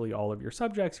basically all of your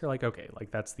subjects, you're like, okay,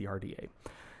 like that's the RDA.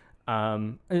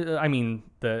 I mean,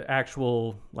 the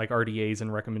actual like RDAs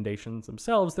and recommendations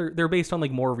themselves, they're based on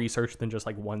like more research than just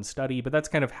like one study, but that's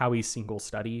kind of how a single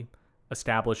study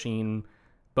establishing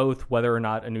both whether or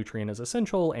not a nutrient is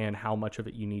essential and how much of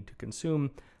it you need to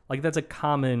consume. Like that's a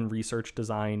common research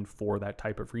design for that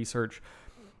type of research.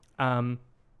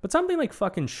 But something like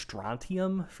fucking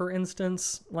strontium, for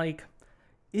instance, like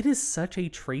it is such a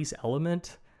trace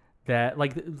element that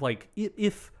like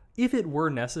if it were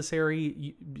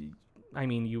necessary,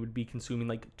 you would be consuming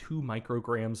like 2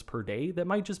 micrograms per day. That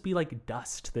might just be like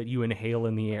dust that you inhale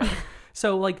in the air.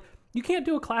 So like you can't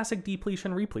do a classic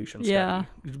depletion repletion study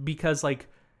because like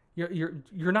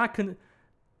you're not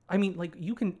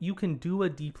you can do a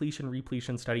depletion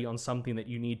repletion study on something that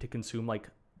you need to consume like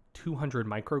 200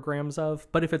 micrograms of,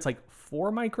 but if it's like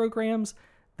 4 micrograms,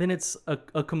 then it's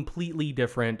a completely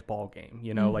different ball game.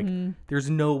 You know, like there's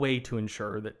no way to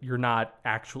ensure that you're not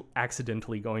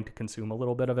accidentally going to consume a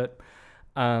little bit of it.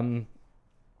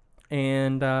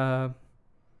 It's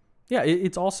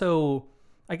also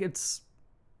like it's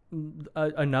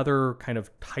another kind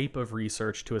of type of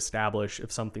research to establish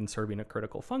if something's serving a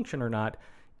critical function or not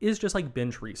is just like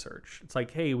bench research. It's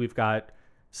like, hey, we've got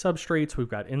substrates, we've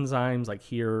got enzymes like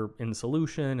here in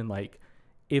solution, and like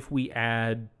if we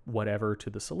add whatever to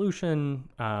the solution,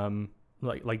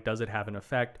 like does it have an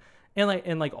effect?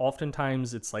 And like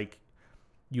oftentimes it's like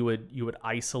you would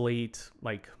isolate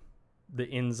like the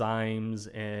enzymes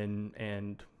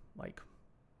and like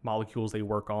molecules they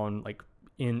work on like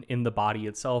in the body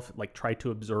itself, like try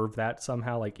to observe that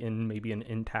somehow like in maybe an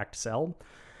intact cell.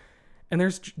 And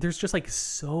there's just like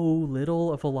so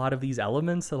little of a lot of these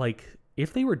elements that like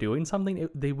if they were doing something,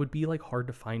 they would be like hard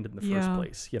to find in the first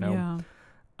place, you know?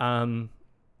 Yeah.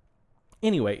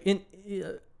 Anyway,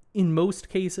 in most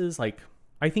cases, like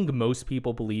I think most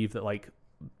people believe that like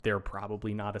they're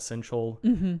probably not essential,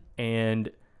 and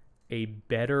a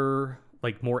better,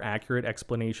 like more accurate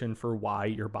explanation for why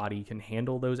your body can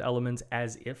handle those elements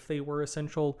as if they were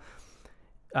essential.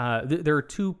 There are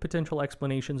two potential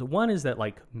explanations. One is that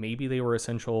like maybe they were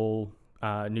essential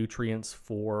nutrients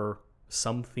for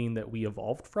something that we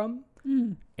evolved from,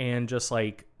 and just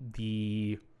like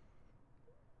the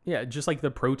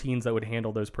proteins that would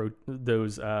handle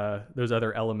those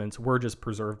other elements were just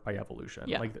preserved by evolution.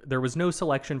 Yeah. Like there was no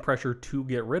selection pressure to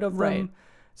get rid of them. Right.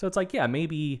 So it's like, yeah,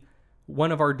 maybe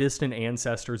one of our distant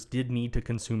ancestors did need to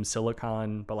consume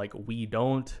silicon, but like we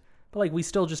don't. But like we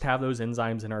still just have those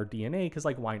enzymes in our DNA because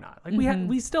like why not? Like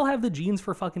we still have the genes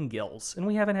for fucking gills, and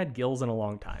we haven't had gills in a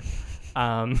long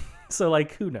time. So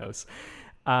like who knows?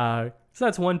 So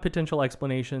that's one potential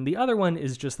explanation. The other one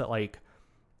is just that like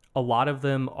a lot of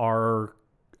them are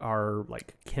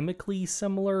like chemically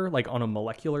similar, like on a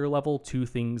molecular level, to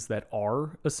things that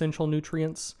are essential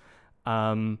nutrients.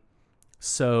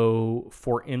 So,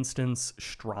 for instance,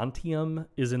 strontium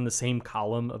is in the same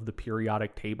column of the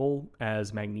periodic table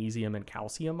as magnesium and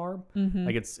calcium are.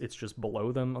 Like it's just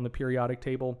below them on the periodic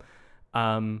table.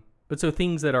 But so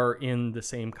things that are in the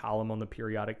same column on the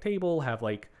periodic table have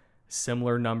like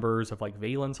similar numbers of like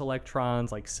valence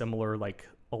electrons, like similar like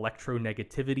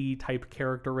electronegativity type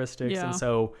characteristics. Yeah. And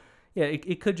so, yeah,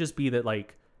 it could just be that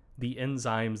like the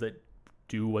enzymes that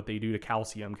do what they do to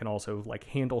calcium can also like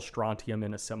handle strontium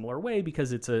in a similar way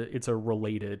because it's a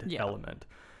related element.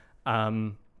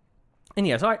 And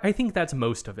yeah, so I think that's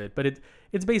most of it, but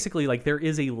it's basically like there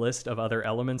is a list of other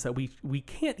elements that we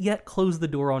can't yet close the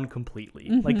door on completely.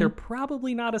 Like they're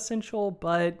probably not essential,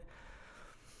 but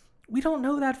we don't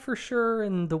know that for sure.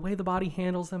 And the way the body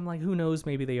handles them, like who knows,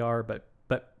 maybe they are, but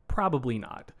probably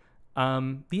not.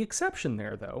 The exception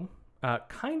there though,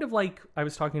 kind of like I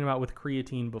was talking about with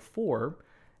creatine before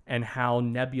and how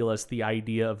nebulous the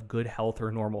idea of good health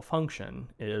or normal function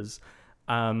is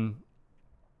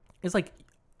like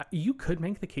you could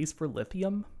make the case for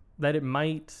lithium that it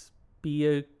might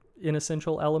be an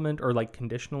essential element or like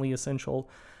conditionally essential.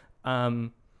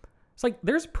 It's like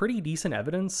there's pretty decent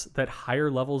evidence that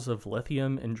higher levels of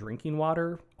lithium in drinking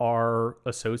water are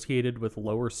associated with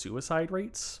lower suicide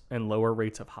rates and lower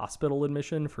rates of hospital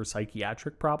admission for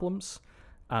psychiatric problems.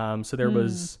 So there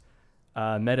was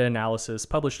a meta-analysis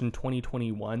published in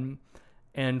 2021.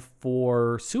 And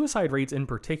for suicide rates in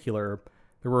particular,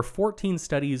 there were 14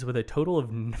 studies with a total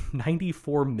of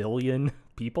 94 million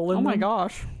people in them. Oh my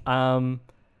gosh.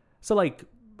 So like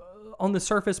on the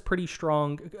surface, pretty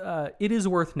strong. It is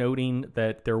worth noting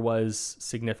that there was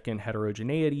significant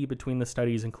heterogeneity between the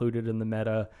studies included in the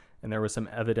meta, and there was some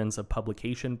evidence of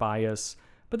publication bias.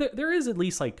 But there is at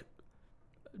least like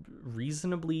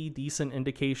reasonably decent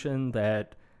indication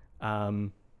that,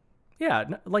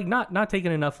 like not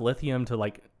taking enough lithium to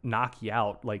like knock you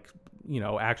out, like, you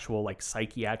know, actual like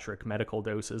psychiatric medical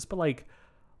doses, but like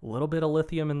a little bit of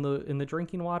lithium in the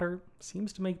drinking water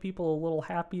seems to make people a little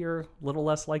happier, a little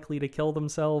less likely to kill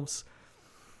themselves.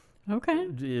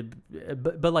 Okay.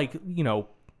 But like, you know,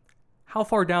 how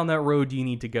far down that road do you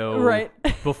need to go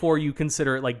before you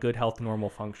consider it like good health,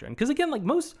 normal function? Because again, like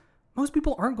most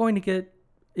people aren't going to get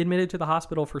admitted to the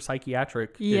hospital for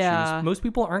psychiatric issues. Most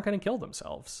people aren't going to kill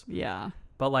themselves. Yeah.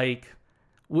 But like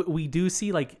we do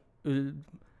see like,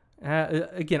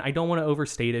 again, I don't want to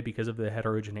overstate it because of the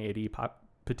heterogeneity,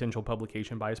 potential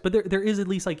publication bias, but there is at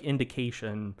least like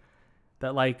indication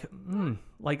that like a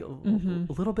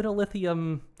little bit of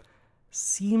lithium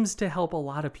seems to help a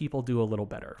lot of people do a little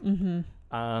better.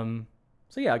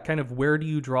 So yeah, kind of where do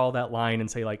you draw that line and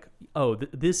say like, oh,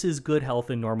 this is good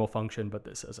health and normal function, but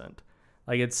this isn't?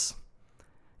 Like it's,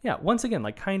 yeah, once again,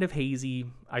 like kind of hazy.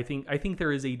 I think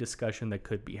there is a discussion that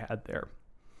could be had there.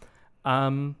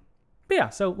 But yeah,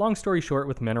 so long story short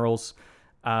with minerals,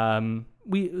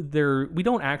 we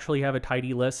don't actually have a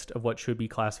tidy list of what should be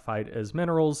classified as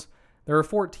minerals, There are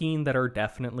 14 that are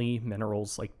definitely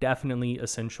minerals, like definitely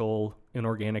essential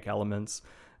inorganic elements.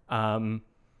 You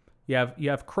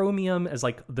have chromium as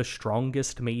like the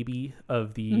strongest maybe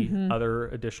of the other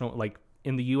additional, like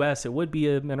in the US it would be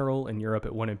a mineral, in Europe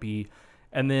it wouldn't be.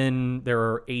 And then there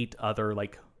are 8 other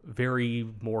like very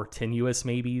more tenuous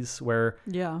maybes where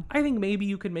I think maybe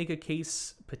you could make a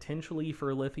case potentially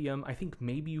for lithium. I think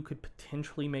maybe you could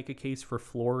potentially make a case for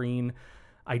fluorine.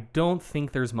 I don't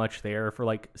think there's much there for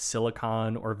like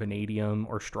silicon or vanadium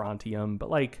or strontium, but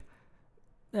like,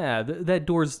 yeah, that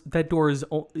door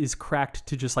is cracked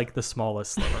to just like the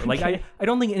smallest sliver. Like I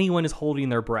don't think anyone is holding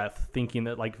their breath thinking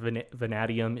that like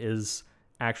vanadium is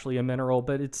actually a mineral,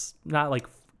 but it's not like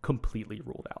completely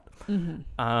ruled out.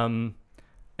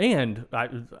 And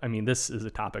I mean, this is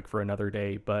a topic for another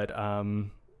day, but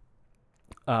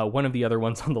one of the other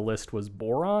ones on the list was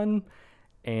boron,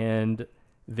 and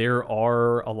there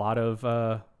are a lot of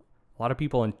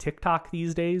people on TikTok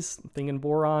these days thinking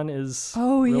boron is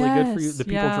really good for you. The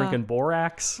people drinking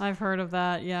borax. I've heard of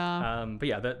that. Yeah. But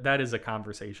yeah, that is a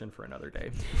conversation for another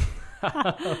day.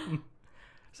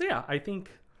 So yeah, I think.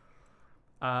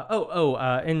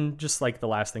 And just like the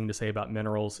last thing to say about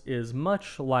minerals is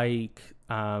much like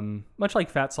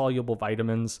fat soluble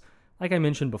vitamins, like I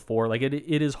mentioned before, like it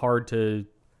is hard to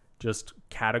just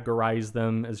categorize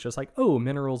them as just like, oh,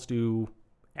 minerals do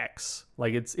X.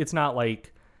 Like it's not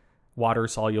like water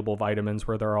soluble vitamins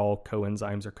where they're all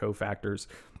coenzymes or cofactors.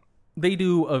 They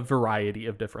do a variety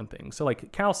of different things. So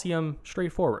like calcium,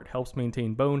 straightforward, helps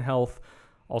maintain bone health.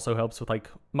 Also helps with like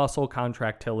muscle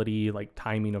contractility, like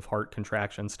timing of heart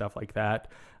contraction, stuff like that.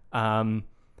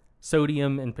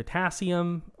 Sodium and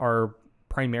potassium are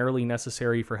primarily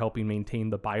necessary for helping maintain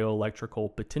the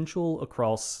bioelectrical potential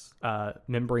across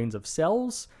membranes of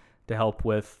cells to help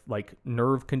with like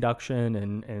nerve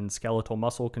conduction and skeletal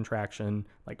muscle contraction,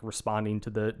 like responding to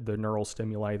the neural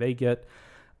stimuli they get.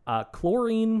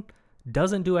 Chlorine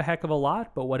doesn't do a heck of a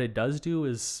lot, but what it does do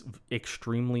is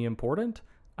extremely important.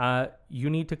 You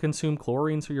need to consume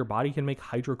chlorine so your body can make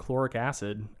hydrochloric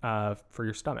acid for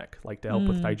your stomach, like to help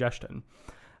with digestion.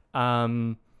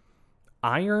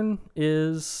 Iron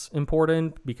is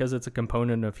important because it's a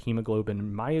component of hemoglobin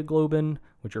and myoglobin,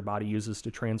 which your body uses to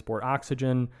transport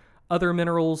oxygen. Other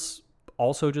minerals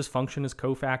also just function as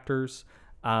cofactors.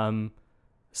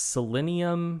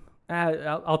 Selenium,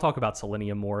 I'll talk about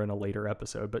selenium more in a later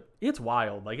episode, but it's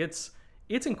wild. Like it's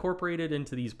incorporated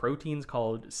into these proteins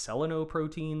called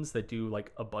selenoproteins that do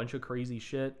like a bunch of crazy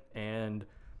shit. And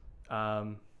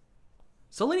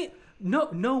selenium,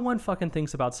 no one fucking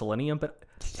thinks about selenium, but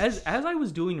as I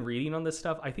was doing reading on this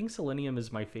stuff, I think selenium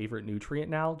is my favorite nutrient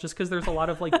now, just because there's a lot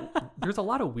of like there's a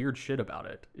lot of weird shit about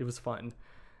it. It was fun.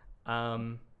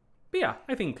 But yeah,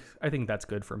 I think that's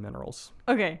good for minerals.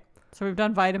 Okay, so we've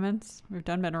done vitamins, we've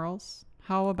done minerals.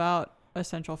 How about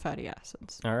essential fatty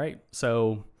acids? All right,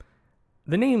 so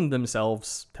the name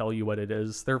themselves tell you what it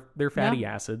is. They're fatty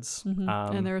acids.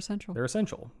 And they're essential. They're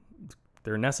essential.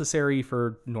 They're necessary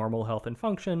for normal health and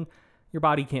function. Your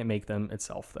body can't make them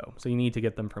itself, though. So you need to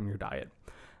get them from your diet.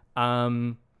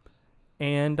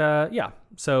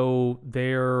 So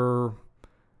they're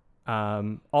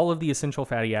all of the essential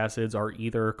fatty acids are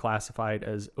either classified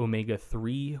as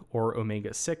omega-3 or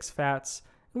omega-6 fats.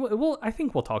 Well, I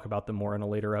think we'll talk about them more in a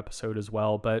later episode as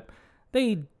well, but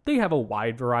they have a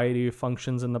wide variety of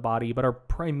functions in the body, but are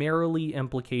primarily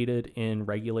implicated in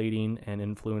regulating and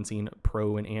influencing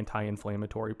pro and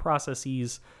anti-inflammatory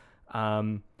processes.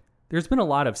 There's been a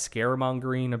lot of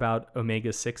scaremongering about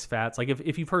omega-6 fats. Like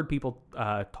if you've heard people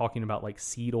talking about like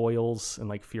seed oils and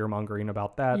like fear-mongering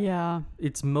about that,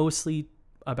 it's mostly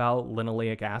about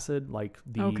linoleic acid, like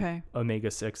the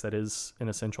omega-6 that is an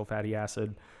essential fatty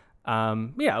acid.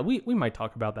 We might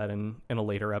talk about that in a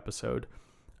later episode.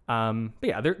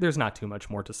 There's not too much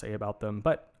more to say about them.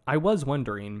 But I was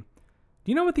wondering,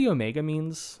 do you know what the omega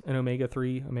means in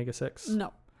omega-3, omega-6?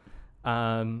 No.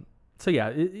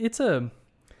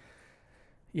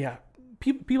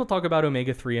 People talk about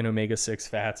omega-3 and omega-6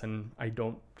 fats, and I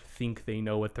don't think they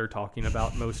know what they're talking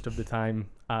about most of the time.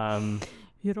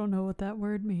 You don't know what that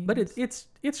word means. But it's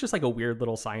just like a weird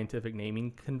little scientific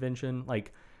naming convention.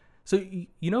 Like, so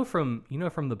you know from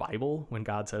the Bible when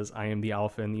God says, "I am the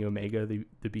Alpha and the Omega, the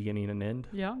beginning and end."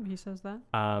 Yeah, he says that.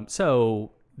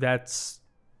 So it's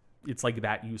like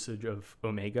that usage of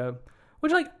omega,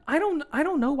 which like I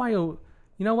don't know why.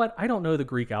 You know what? I don't know the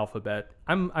Greek alphabet.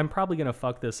 I'm probably gonna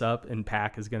fuck this up, and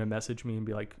Pac is gonna message me and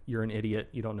be like, "You're an idiot.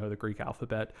 You don't know the Greek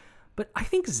alphabet." But I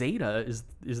think Zeta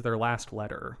is their last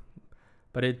letter.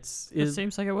 But it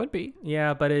seems like it would be.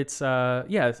 Yeah, but it's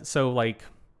So like,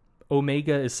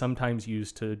 omega is sometimes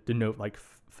used to denote like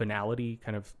finality,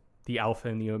 kind of the alpha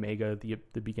and the omega,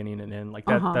 the beginning and end. Like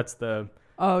that. That's the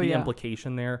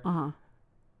implication there.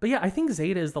 But yeah, I think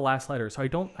zeta is the last letter, so I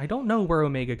don't know where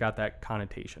omega got that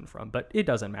connotation from, but it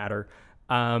doesn't matter.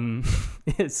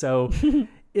 So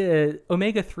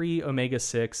omega-3,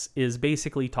 omega-6 is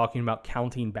basically talking about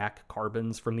counting back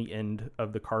carbons from the end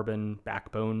of the carbon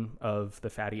backbone of the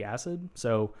fatty acid.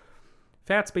 So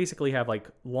fats basically have like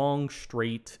long,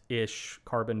 straight-ish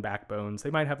carbon backbones. They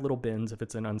might have little bends if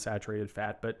it's an unsaturated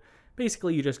fat, but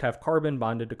basically you just have carbon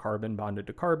bonded to carbon bonded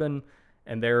to carbon,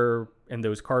 and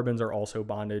those carbons are also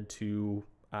bonded to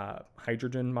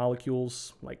hydrogen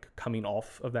molecules, like coming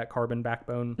off of that carbon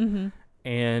backbone.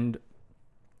 And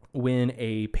when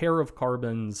a pair of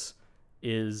carbons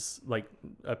that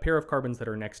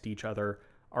are next to each other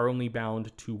are only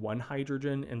bound to one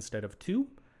hydrogen instead of two,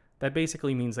 that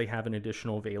basically means they have an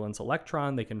additional valence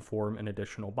electron they can form an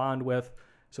additional bond with.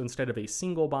 So instead of a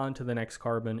single bond to the next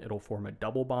carbon, it'll form a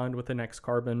double bond with the next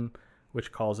carbon,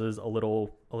 which causes a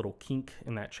little kink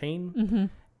in that chain.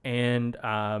 And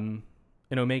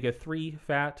an omega-3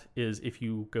 fat is if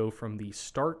you go from the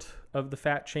start of the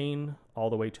fat chain all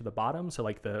the way to the bottom. So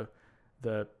like the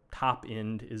top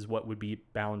end is what would be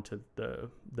bound to the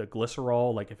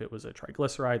glycerol. Like if it was a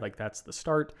triglyceride, like that's the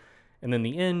start. And then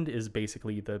the end is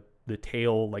basically the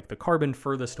tail, like the carbon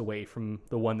furthest away from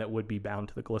the one that would be bound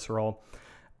to the glycerol.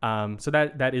 So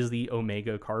that is the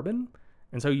omega carbon.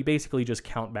 And so you basically just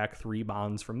count back 3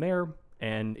 bonds from there.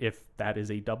 And if that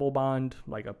is a double bond,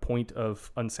 like a point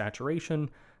of unsaturation,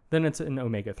 then it's an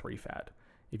omega-3 fat.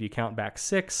 If you count back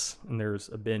 6 and there's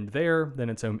a bend there,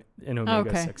 then it's an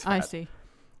omega-6 fat. I see.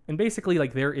 And basically,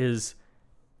 like, there is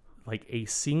like a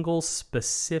single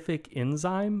specific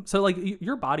enzyme. So like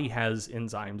your body has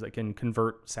enzymes that can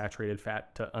convert saturated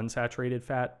fat to unsaturated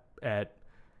fat at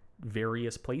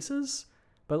various places.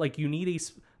 But like you need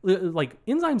like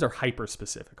enzymes are hyper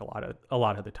specific a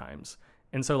lot of the times.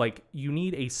 And so like you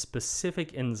need a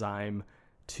specific enzyme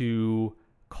to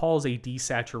cause a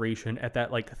desaturation at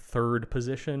that like 3rd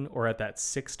position or at that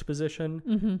 6th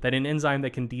position that an enzyme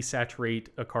that can desaturate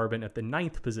a carbon at the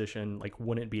 9th position like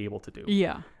wouldn't be able to do.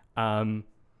 Yeah. And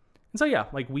so yeah,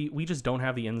 like we just don't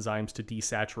have the enzymes to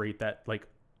desaturate that like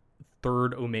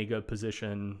 3rd omega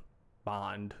position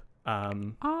bond.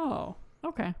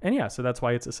 Okay. And yeah, so that's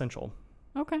why it's essential.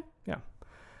 Okay. Yeah.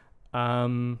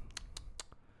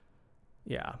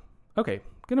 Yeah. Okay.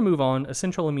 Gonna move on.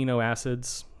 Essential amino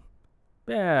acids.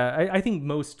 Yeah, I think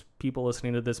most people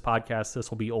listening to this podcast,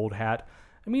 this will be old hat.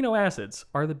 Amino acids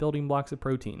are the building blocks of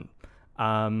protein.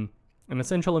 And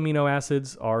essential amino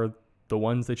acids are the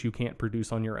ones that you can't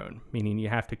produce on your own, meaning you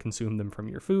have to consume them from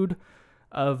your food.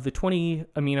 Of the 20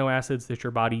 amino acids that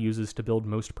your body uses to build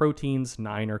most proteins,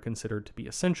 9 are considered to be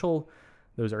essential.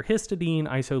 Those are histidine,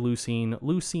 isoleucine,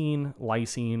 leucine,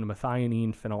 lysine,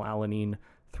 methionine, phenylalanine,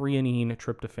 threonine,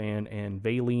 tryptophan, and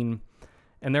valine.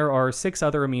 And there are 6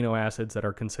 other amino acids that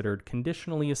are considered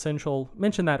conditionally essential.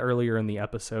 Mentioned that earlier in the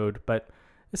episode, but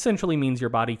essentially means your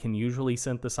body can usually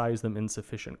synthesize them in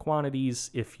sufficient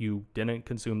quantities if you didn't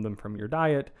consume them from your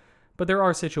diet. But there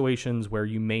are situations where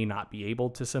you may not be able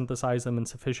to synthesize them in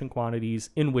sufficient quantities,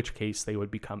 in which case they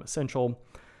would become essential.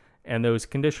 And those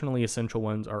conditionally essential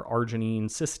ones are arginine,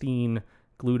 cysteine,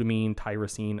 glutamine,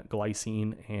 tyrosine,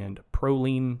 glycine, and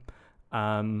proline.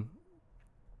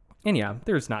 And yeah,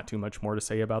 there's not too much more to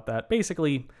say about that.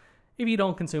 Basically, if you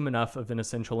don't consume enough of an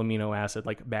essential amino acid,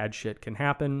 like bad shit can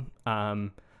happen.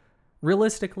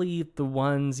 Realistically, the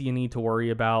ones you need to worry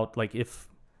about, like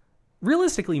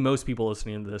realistically, most people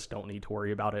listening to this don't need to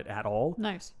worry about it at all.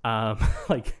 Nice.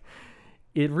 Like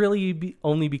it really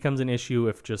only becomes an issue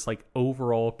if just like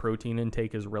overall protein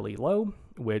intake is really low,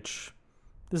 which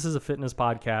this is a fitness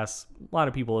podcast. A lot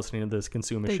of people listening to this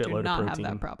consume a shitload of protein. They do not have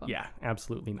that problem. Yeah,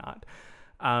 absolutely not.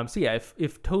 So yeah,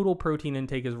 if total protein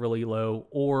intake is really low,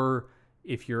 or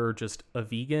if you're just a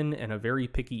vegan and a very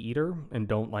picky eater and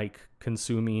don't like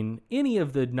consuming any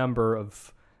of the number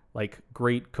of like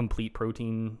great complete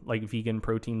protein, like vegan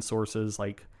protein sources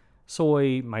like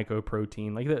soy,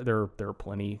 mycoprotein, like there are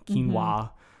plenty,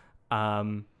 quinoa.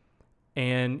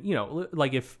 And you know,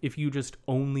 like if you just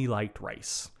only liked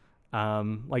rice,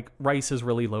 like rice is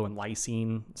really low in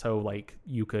lysine. So like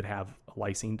you could have a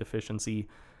lysine deficiency.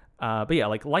 But yeah,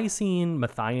 like lysine,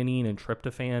 methionine, and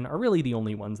tryptophan are really the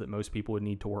only ones that most people would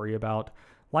need to worry about.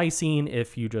 Lysine,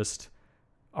 if you just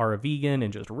are a vegan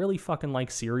and just really fucking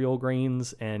like cereal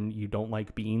grains and you don't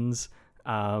like beans,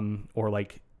 or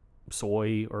like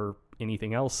soy or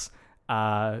anything else.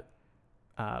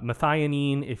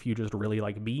 Methionine, if you just really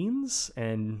like beans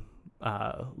and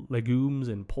legumes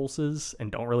and pulses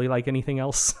and don't really like anything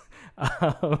else.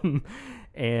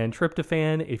 and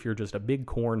tryptophan if you're just a big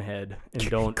corn head and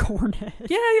don't. Corn head.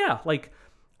 Yeah. Like,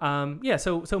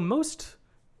 so most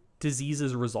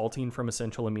diseases resulting from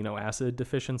essential amino acid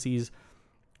deficiencies,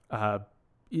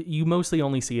 you mostly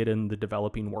only see it in the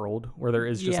developing world where there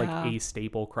is just like a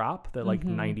staple crop that like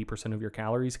 90% of your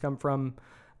calories come from.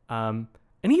 And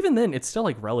even then it's still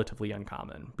like relatively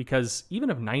uncommon, because even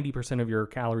if 90% of your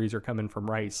calories are coming from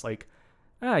rice, like,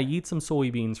 you eat some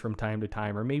soybeans from time to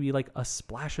time, or maybe like a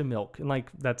splash of milk, and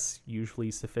like that's usually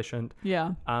sufficient.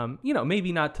 Yeah.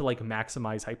 Maybe not to like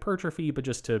maximize hypertrophy, but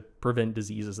just to prevent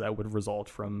diseases that would result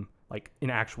from like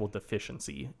an actual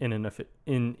deficiency in an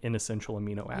essential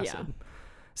amino acid. Yeah.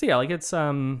 So yeah, like it's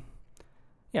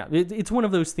it's one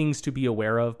of those things to be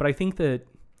aware of. But I think that,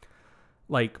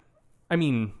 like, I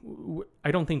mean,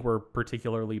 I don't think we're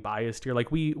particularly biased here.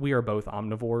 Like we are both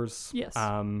omnivores. Yes.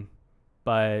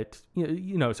 But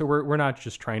so we're not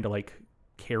just trying to like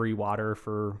carry water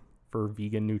for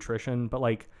vegan nutrition, but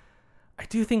like I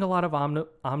do think a lot of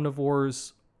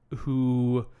omnivores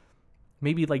who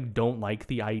maybe like don't like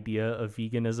the idea of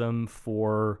veganism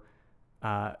for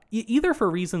either for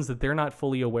reasons that they're not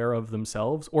fully aware of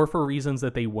themselves, or for reasons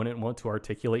that they wouldn't want to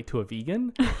articulate to a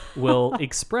vegan, will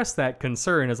express that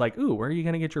concern as like, ooh, where are you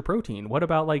going to get your protein? What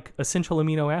about like essential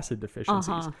amino acid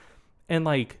deficiencies? And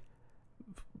like,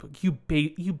 you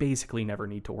basically never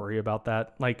need to worry about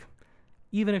that. Like,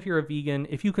 even if you're a vegan,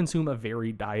 if you consume a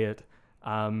varied diet,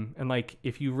 and like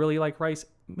if you really like rice,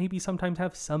 maybe sometimes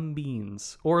have some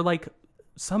beans, or like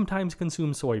sometimes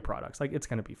consume soy products, like it's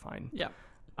gonna be fine. Yeah.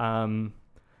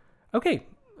 Okay,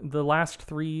 the last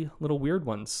three little weird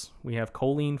ones. We have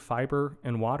choline, fiber,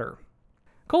 and water.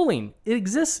 Choline, it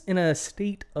exists in a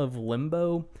state of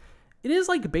limbo. It is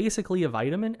like basically a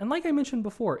vitamin, and like I mentioned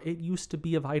before, it used to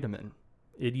be a vitamin.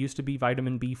 It used to be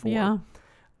vitamin B4.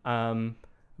 Yeah.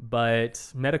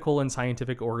 But medical and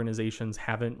scientific organizations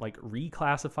haven't like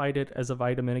reclassified it as a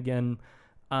vitamin again.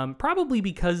 Probably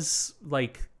because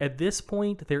like at this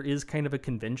point there is kind of a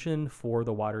convention for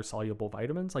the water soluble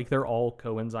vitamins. Like they're all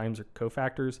coenzymes or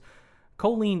cofactors.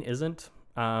 Choline isn't.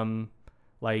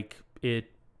 Like it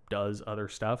does other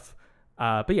stuff.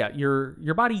 But yeah,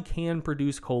 your body can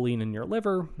produce choline in your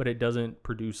liver, but it doesn't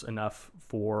produce enough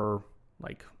for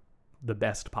like the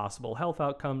best possible health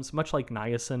outcomes, much like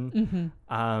niacin.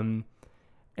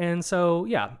 And so,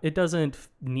 yeah, it doesn't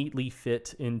neatly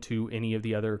fit into any of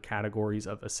the other categories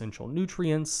of essential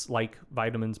nutrients like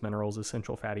vitamins, minerals,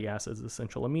 essential fatty acids,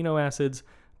 essential amino acids,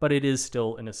 but it is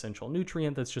still an essential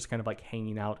nutrient that's just kind of like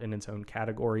hanging out in its own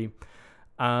category.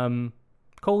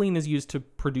 Choline is used to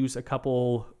produce a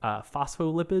couple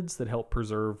phospholipids that help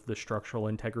preserve the structural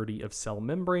integrity of cell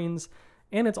membranes.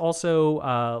 And it's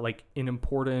also like an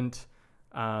important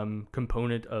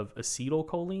component of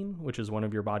acetylcholine, which is one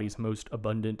of your body's most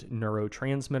abundant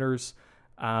neurotransmitters.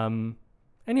 And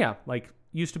yeah, like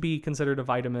used to be considered a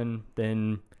vitamin,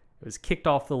 then it was kicked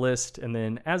off the list, and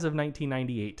then as of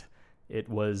 1998, it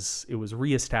was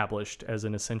reestablished as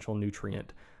an essential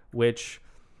nutrient, which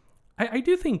I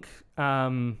do think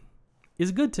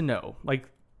is good to know. Like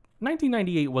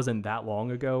 1998 wasn't that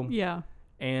long ago. Yeah.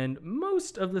 And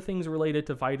most of the things related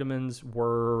to vitamins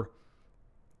were,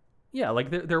 yeah, like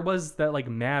there was that like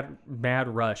mad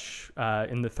rush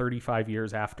in the 35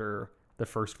 years after the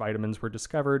first vitamins were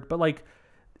discovered. But like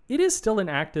it is still an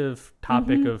active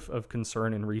topic of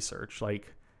concern and research.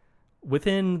 Like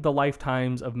within the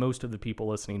lifetimes of most of the people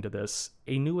listening to this,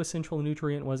 a new essential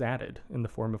nutrient was added in the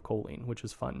form of choline, which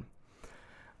is fun.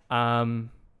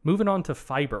 Moving on to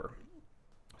fiber.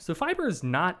 So fiber is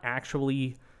not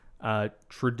actually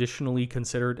traditionally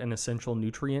considered an essential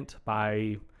nutrient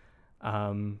by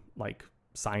like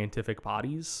scientific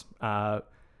bodies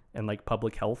and like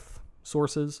public health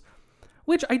sources,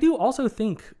 which I do also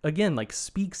think, again, like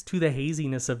speaks to the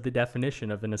haziness of the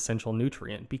definition of an essential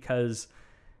nutrient, because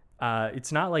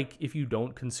it's not like if you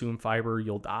don't consume fiber,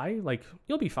 you'll die. Like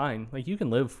you'll be fine. Like you can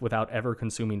live without ever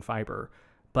consuming fiber,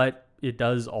 but it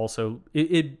does also,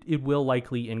 it will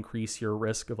likely increase your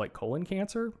risk of like colon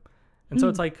cancer. And so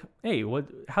it's like, hey,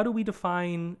 how do we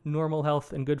define normal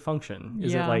health and good function?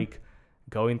 Is it like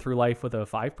going through life with a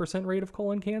 5% rate of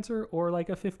colon cancer, or like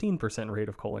a 15% rate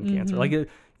of colon cancer? Like,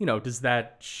 does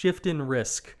that shift in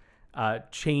risk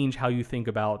change how you think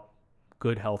about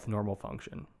good health, normal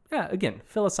function? Yeah, again,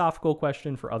 philosophical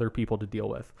question for other people to deal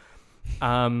with.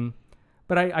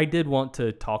 But I did want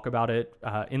to talk about it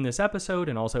in this episode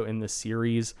and also in this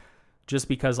series, just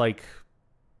because like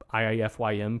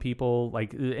IIFYM people,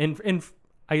 like, and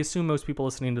I assume most people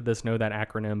listening to this know that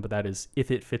acronym, but that is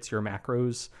if it fits your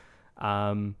macros.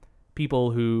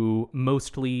 People who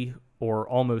mostly or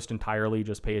almost entirely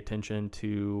just pay attention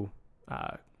to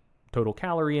total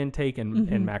calorie intake and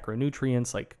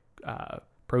macronutrients like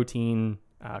protein,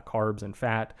 carbs, and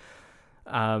fat.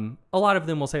 A lot of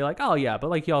them will say like, oh yeah, but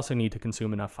like you also need to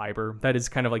consume enough fiber. That is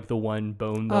kind of like the one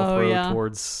bone they'll throw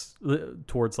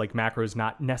towards like macros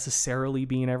not necessarily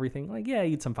being everything. Like, yeah,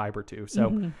 eat some fiber too.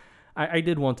 So I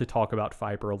did want to talk about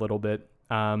fiber a little bit.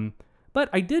 But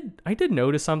I did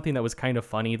notice something that was kind of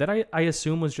funny that I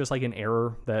assume was just like an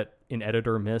error that an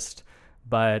editor missed.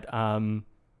 But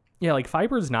yeah, like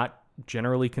fiber is not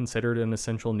generally considered an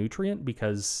essential nutrient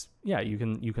because you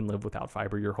can live without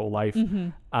fiber your whole life.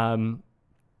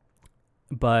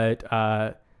 But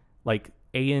like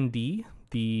A&D,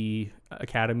 the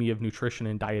Academy of Nutrition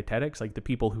and Dietetics, like the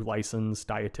people who license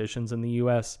dietitians in the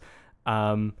US,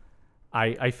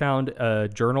 I found a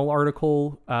journal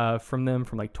article from them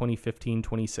from like 2015,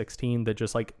 2016 that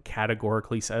just like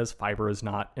categorically says fiber is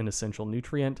not an essential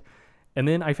nutrient. And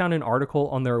then I found an article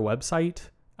on their website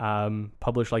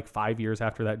published like 5 years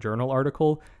after that journal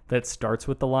article that starts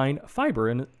with the line,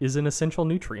 fiber is an essential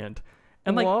nutrient.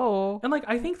 And like,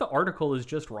 I think the article is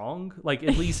just wrong. Like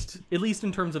at least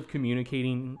in terms of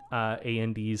communicating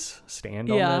A&D's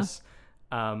stand on this.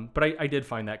 But I did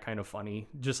find that kind of funny.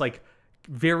 Just like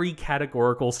very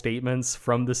categorical statements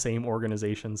from the same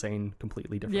organization saying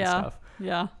completely different stuff.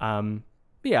 Yeah.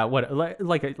 Yeah. What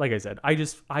like I said, I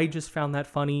just found that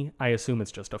funny. I assume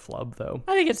it's just a flub though.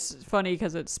 I think it's funny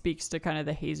because it speaks to kind of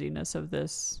the haziness of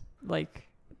this. Like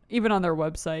even on their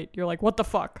website, you're like, what the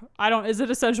fuck? Is it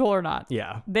essential or not?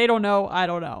 Yeah. They don't know. I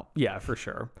don't know. Yeah, for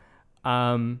sure.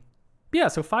 Yeah.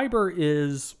 So fiber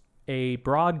is a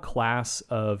broad class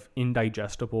of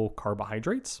indigestible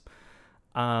carbohydrates.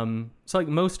 So like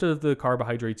most of the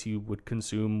carbohydrates you would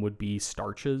consume would be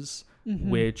starches,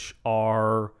 which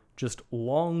are just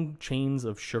long chains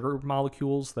of sugar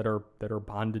molecules that are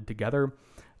bonded together.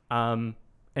 And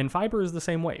fiber is the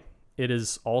same way. It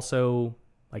is also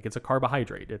like it's a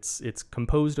carbohydrate. It's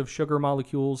composed of sugar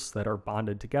molecules that are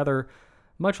bonded together,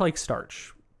 much like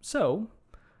starch. So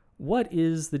what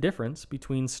is the difference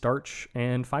between starch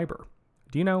and fiber?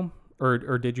 Do you know,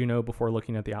 or did you know before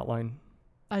looking at the outline?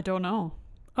 I don't know.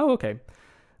 Oh, okay.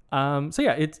 So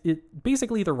yeah, it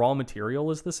basically the raw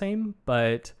material is the same,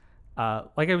 but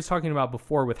like I was talking about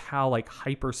before with how like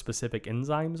hyper-specific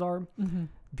enzymes are,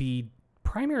 the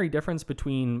primary difference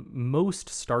between most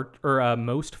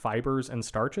fibers and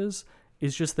starches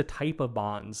is just the type of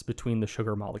bonds between the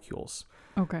sugar molecules.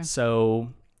 Okay.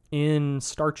 So in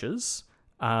starches,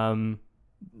 like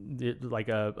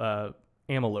a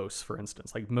amylose, for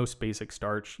instance, like most basic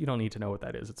starch, you don't need to know what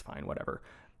that is. It's fine, whatever.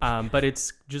 But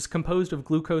it's just composed of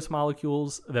glucose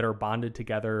molecules that are bonded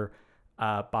together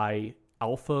by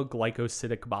alpha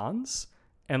glycosidic bonds.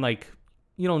 And like,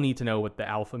 you don't need to know what the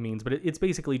alpha means, but it's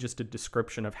basically just a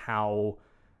description of how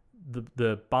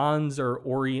the bonds are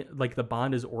the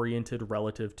bond is oriented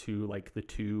relative to like the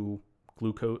two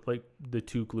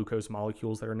glucose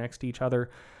molecules that are next to each other.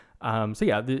 So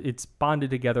yeah, it's bonded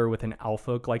together with an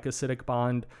alpha glycosidic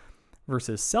bond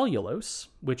versus cellulose,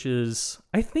 which is,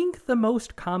 I think, the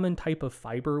most common type of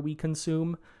fiber we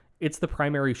consume. It's the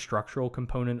primary structural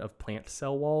component of plant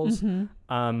cell walls.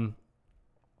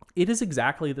 It is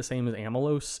exactly the same as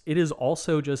amylose. It is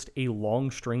also just a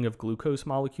long string of glucose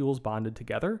molecules bonded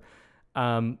together.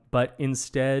 But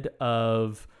instead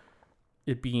of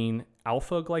it being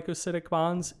alpha glycosidic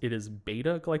bonds, it is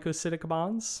beta glycosidic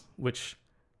bonds, which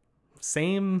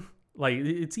same, like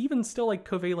it's even still like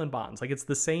covalent bonds. Like it's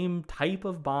the same type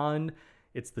of bond.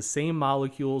 It's the same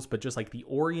molecules, but just like the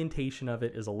orientation of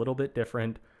it is a little bit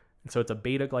different. And so it's a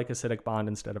beta glycosidic bond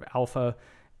instead of alpha.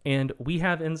 And we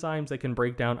have enzymes that can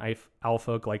break down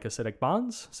alpha glycosidic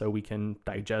bonds, so we can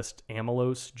digest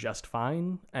amylose just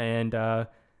fine, and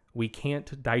we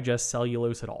can't digest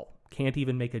cellulose at all. Can't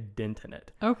even make a dent in it.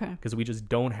 Okay. Because we just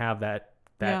don't have that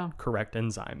correct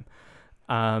enzyme.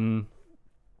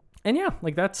 And yeah,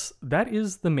 like that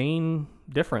is the main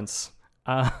difference.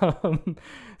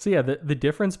 So yeah, the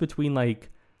difference between like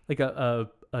a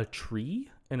tree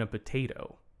and a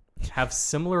potato have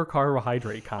similar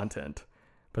carbohydrate content.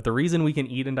 But the reason we can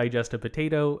eat and digest a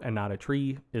potato and not a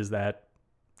tree is that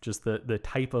just the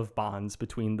type of bonds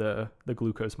between the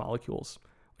glucose molecules,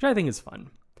 which I think is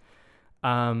fun.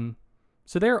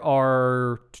 So there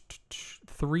are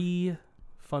 3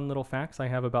 fun little facts I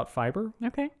have about fiber.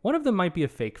 Okay. One of them might be a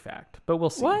fake fact, but we'll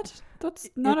see. What? That's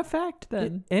not a fact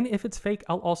then. And if it's fake,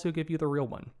 I'll also give you the real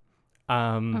one.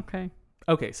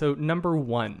 Okay, so number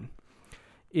 1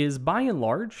 is, by and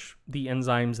large, the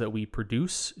enzymes that we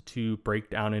produce to break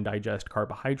down and digest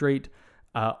carbohydrate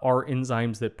are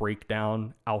enzymes that break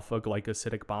down alpha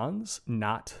glycosidic bonds,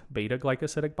 not beta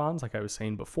glycosidic bonds, like I was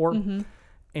saying before.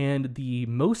 And the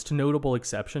most notable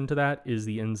exception to that is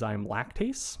the enzyme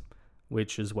lactase,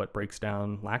 which is what breaks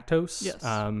down lactose. Yes.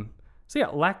 So yeah,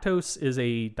 lactose is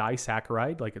a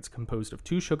disaccharide, like it's composed of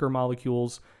two sugar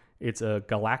molecules. It's a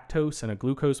galactose and a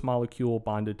glucose molecule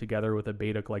bonded together with a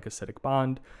beta-glycosidic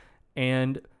bond.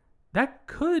 And that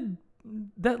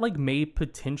may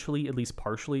potentially at least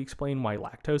partially explain why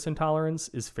lactose intolerance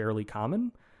is fairly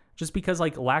common. Just because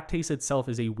like lactase itself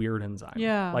is a weird enzyme.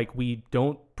 Yeah. Like we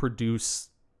don't produce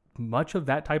much of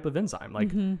that type of enzyme.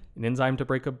 Like an enzyme to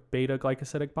break a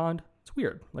beta-glycosidic bond, it's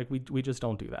weird. Like we just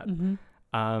don't do that.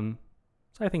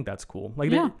 So I think that's cool.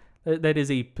 Like that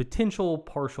is a potential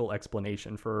partial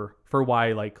explanation for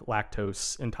why like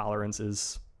lactose intolerance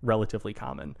is relatively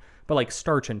common, but like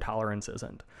starch intolerance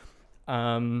isn't.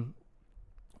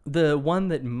 The one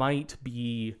that might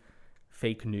be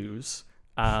fake news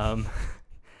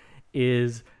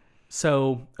is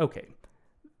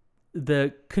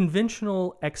the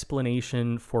conventional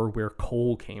explanation for where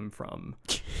coal came from,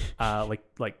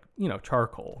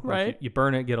 charcoal, right? Like you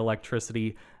burn it, get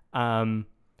electricity.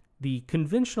 The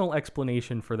conventional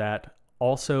explanation for that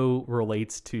also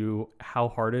relates to how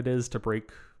hard it is to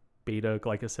break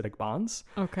beta-glycosidic bonds.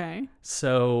 Okay.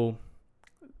 So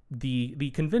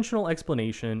the conventional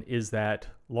explanation is that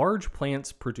large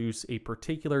plants produce a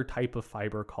particular type of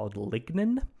fiber called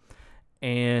lignin,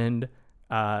 and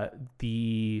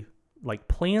the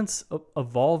plants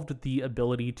evolved the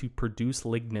ability to produce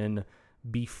lignin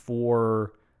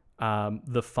before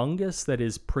the fungus that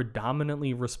is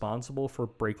predominantly responsible for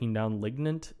breaking down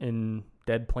lignant in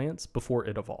dead plants before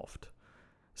it evolved.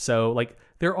 So like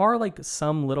there are like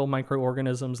some little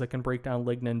microorganisms that can break down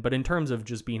lignin, but in terms of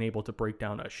just being able to break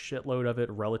down a shitload of it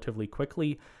relatively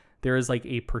quickly, there is like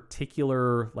a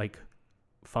particular like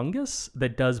fungus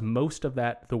that does most of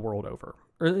that the world over.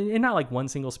 And not like one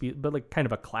single species, but like kind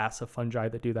of a class of fungi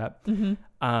that do that.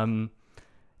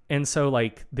 And so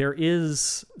like there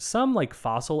is some like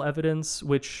fossil evidence,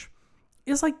 which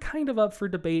is like kind of up for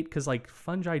debate because like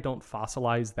fungi don't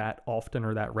fossilize that often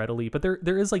or that readily. But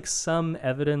there is like some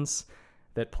evidence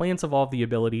that plants evolved the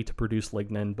ability to produce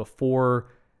lignin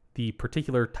before the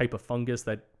particular type of fungus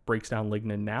that breaks down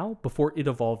lignin now, before it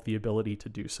evolved the ability to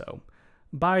do so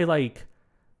by like,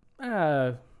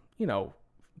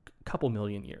 couple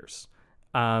million years.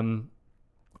 And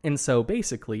so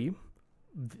basically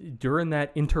during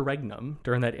that interregnum,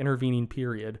 during that intervening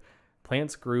period,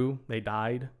 plants grew, they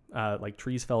died, like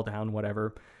trees fell down,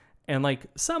 whatever. And like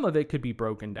some of it could be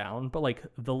broken down, but like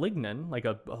the lignin, like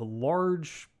a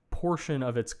large portion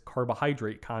of its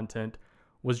carbohydrate content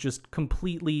was just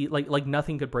completely like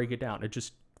nothing could break it down. It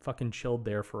just fucking chilled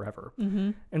there forever.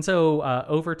 And so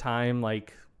over time,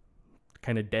 like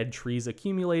kind of dead trees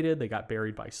accumulated, they got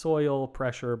buried by soil,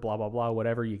 pressure, blah, blah, blah,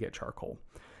 whatever, you get charcoal.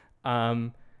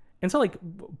 And so like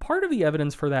part of the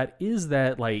evidence for that is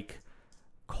that like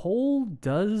coal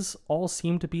does all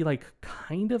seem to be like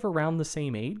kind of around the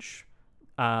same age.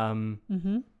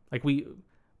 Like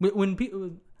when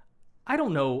people, I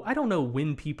don't know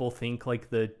when people think like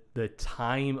the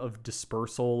time of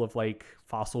dispersal of like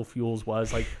fossil fuels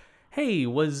was like, hey,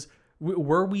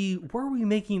 were we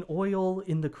making oil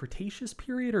in the Cretaceous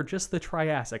period or just the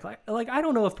Triassic? Like I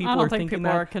don't know if people are thinking that.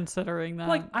 People are considering that.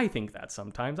 Like I think that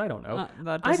sometimes. I don't know.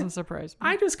 That doesn't surprise me.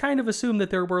 I just kind of assume that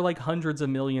there were like hundreds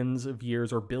of millions of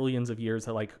years or billions of years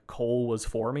that like coal was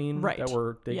forming, right, that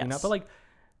we're digging yes. up. But like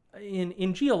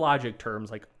in geologic terms,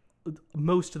 like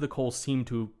most of the coal seem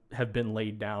to have been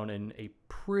laid down in a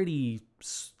pretty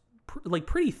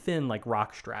thin like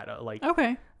rock strata. Like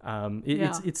okay.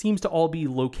 It seems to all be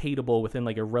locatable within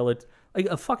like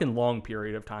a fucking long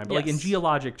period of time, but like in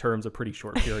geologic terms, a pretty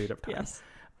short period of time. Yes.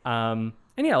 And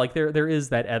yeah, like there is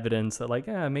that evidence that like,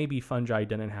 maybe fungi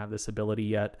didn't have this ability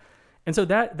yet. And so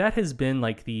that has been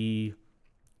like the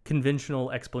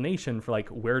conventional explanation for like,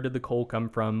 where did the coal come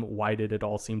from? Why did it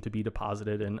all seem to be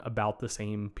deposited in about the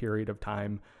same period of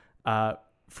time,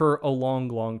 for a long,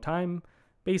 long time?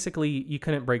 Basically, you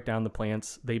couldn't break down the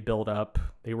plants. They built up.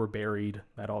 They were buried.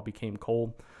 That all became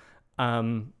coal.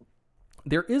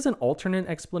 There is an alternate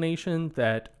explanation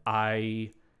that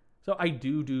I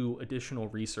do additional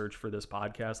research for this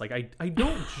podcast. Like I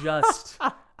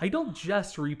don't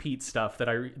just repeat stuff that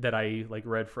I like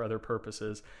read for other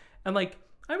purposes. And like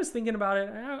I was thinking about it.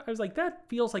 I was like, that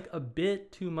feels like a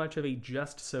bit too much of a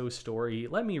just so story.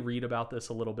 Let me read about this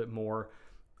a little bit more.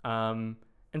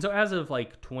 And so as of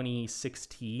like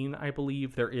 2016, I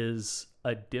believe there is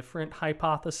a different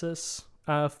hypothesis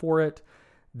for it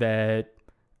that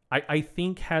I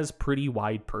think has pretty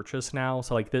wide purchase now.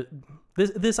 So like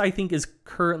this I think is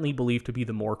currently believed to be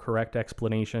the more correct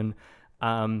explanation.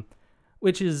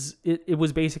 which is it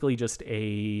was basically just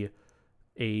a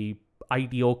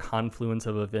ideal confluence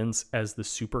of events as the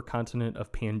supercontinent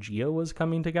of Pangaea was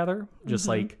coming together. Just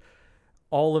like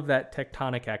all of that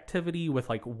tectonic activity with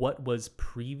like what was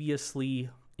previously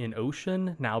in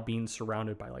ocean now being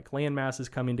surrounded by like land masses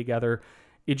coming together.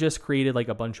 It just created like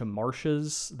a bunch of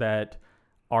marshes that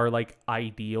are like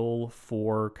ideal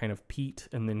for kind of peat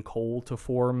and then coal to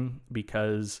form,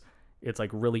 because it's like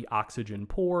really oxygen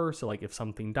poor. So like if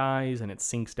something dies and it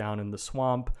sinks down in the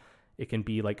swamp, it can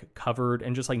be like covered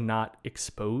and just like not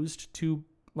exposed to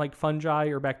like fungi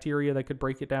or bacteria that could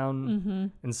break it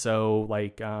down. And so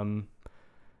like,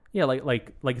 yeah,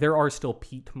 like there are still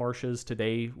peat marshes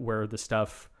today where the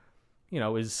stuff, you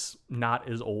know, is not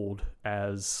as old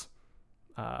as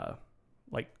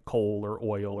like coal or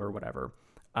oil or whatever.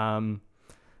 So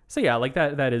yeah, like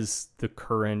that is the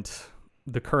current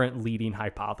leading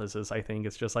hypothesis. I think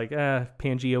it's just like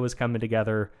Pangaea was coming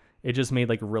together. It just made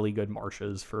like really good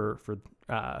marshes for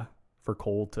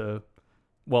coal to,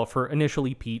 well, for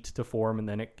initially peat to form, and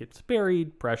then it gets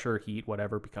buried, pressure, heat,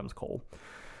 whatever, becomes coal.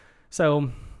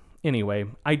 So anyway,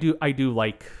 I do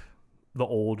like the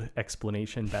old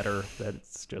explanation better, that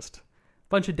it's just a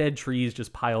bunch of dead trees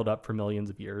just piled up for millions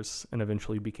of years and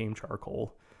eventually became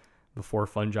charcoal before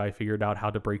fungi figured out how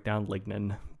to break down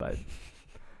lignin. But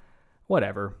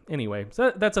whatever. Anyway,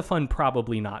 so that's a fun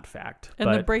probably not fact.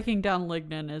 And the breaking down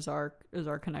lignin is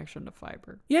our connection to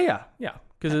fiber. Yeah.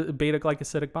 Because it's a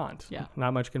beta-glycosidic bond. Yeah.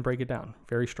 Not much can break it down.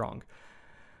 Very strong.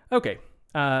 Okay.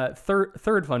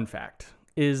 Third fun fact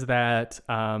is that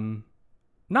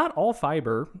not all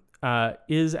fiber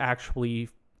is actually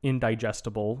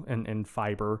indigestible and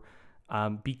fiber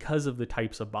because of the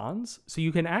types of bonds. So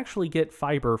you can actually get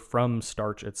fiber from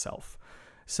starch itself.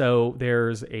 So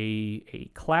there's a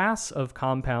class of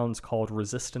compounds called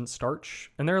resistant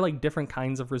starch, and there are like different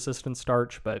kinds of resistant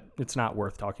starch, but it's not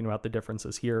worth talking about the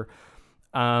differences here.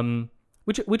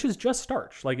 Which is just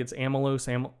starch, like it's amylose,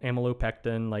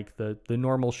 amylopectin, like the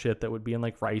normal shit that would be in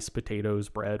like rice, potatoes,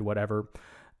 bread, whatever.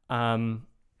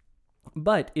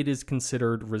 But it is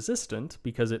considered resistant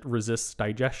because it resists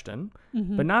digestion,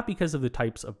 but not because of the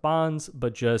types of bonds,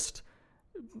 but just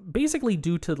basically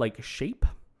due to like shape.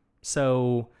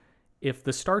 So if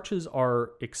the starches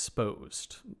are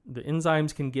exposed, the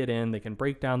enzymes can get in, they can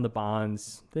break down the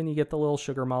bonds, then you get the little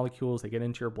sugar molecules, they get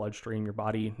into your bloodstream, your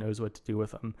body knows what to do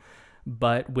with them.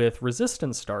 But with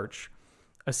resistant starch,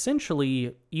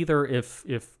 essentially either if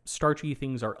starchy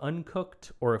things are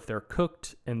uncooked or if they're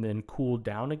cooked and then cooled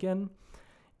down again,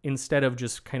 instead of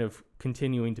just kind of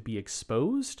continuing to be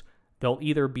exposed, they'll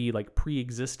either be like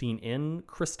pre-existing in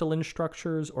crystalline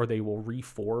structures or they will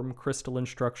reform crystalline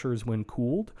structures when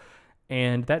cooled.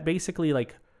 And that basically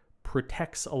like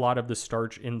protects a lot of the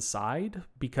starch inside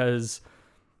because,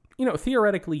 you know,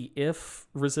 theoretically, if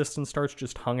resistant starch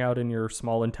just hung out in your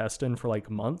small intestine for like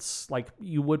months, like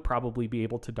you would probably be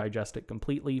able to digest it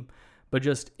completely. But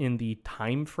just in the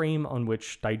time frame on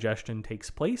which digestion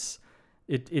takes place,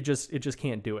 it just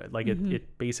can't do it. Like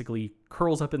it basically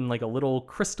curls up in like a little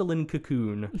crystalline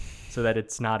cocoon so that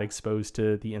it's not exposed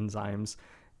to the enzymes.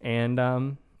 And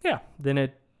then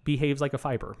it behaves like a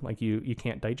fiber. Like you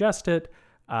can't digest it.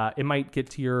 It might get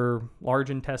to your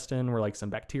large intestine where like some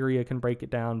bacteria can break it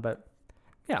down. But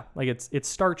yeah, like it's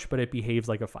starch, but it behaves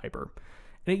like a fiber.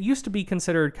 And it used to be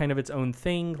considered kind of its own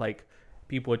thing. Like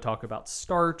people would talk about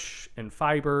starch and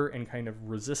fiber and kind of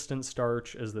resistant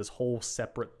starch as this whole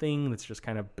separate thing that's just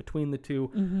kind of between the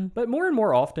two. But more and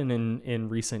more often in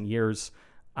recent years,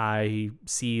 I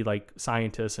see like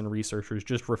scientists and researchers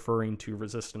just referring to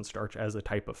resistant starch as a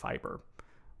type of fiber,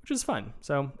 which is fun.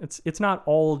 So it's not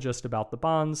all just about the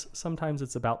bonds. Sometimes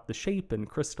it's about the shape and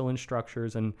crystalline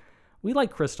structures. And we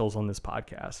like crystals on this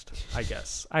podcast, I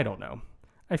guess. I don't know.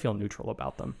 I feel neutral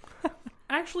about them.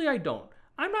 Actually, I don't.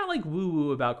 I'm not like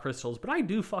woo-woo about crystals, but I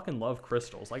do fucking love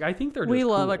crystals. Like I think they're just We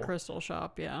love cool. a crystal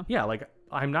shop, yeah. Yeah, like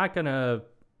I'm not gonna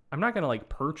like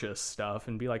purchase stuff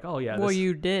and be like, oh yeah. Well,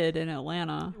 you did in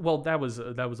Atlanta. Well, that was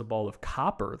a ball of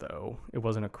copper though. It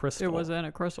wasn't a crystal. It was in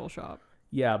a crystal shop.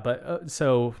 Yeah, but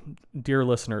so dear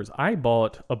listeners, I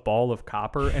bought a ball of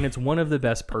copper, and it's one of the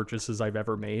best purchases I've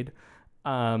ever made.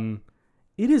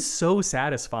 It is so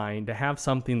satisfying to have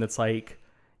something that's like,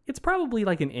 it's probably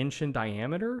like an inch in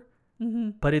diameter.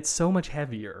 But it's so much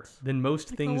heavier than most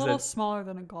things. A little smaller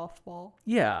than a golf ball.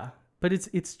 Yeah, but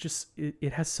it's just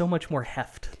it has so much more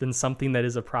heft than something that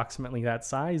is approximately that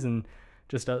size, and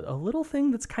just a little thing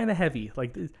that's kind of heavy.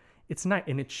 Like it's not,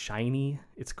 and it's shiny.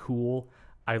 It's cool.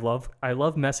 I love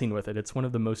messing with it. It's one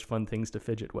of the most fun things to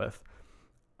fidget with.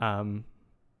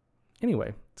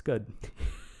 Anyway, it's good.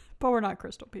 But we're not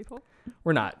crystal people.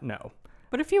 We're not. No.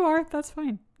 But if you are, that's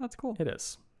fine. That's cool. It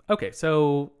is. Okay,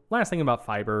 so last thing about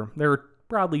fiber. There are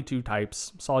broadly two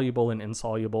types, soluble and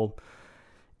insoluble.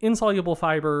 Insoluble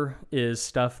fiber is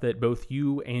stuff that both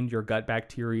you and your gut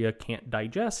bacteria can't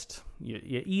digest. You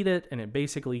eat it, and it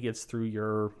basically gets through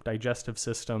your digestive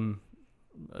system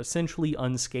essentially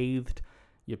unscathed.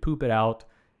 You poop it out.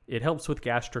 It helps with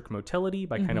gastric motility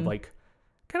by kind of like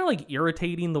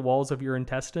irritating the walls of your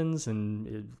intestines,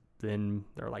 and then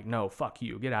they're like, no, fuck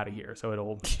you, get out of here. So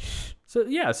they'll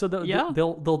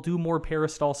do more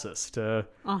peristalsis to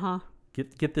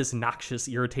get this noxious,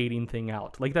 irritating thing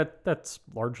out. Like that's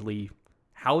largely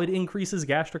how it increases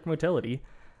gastric motility.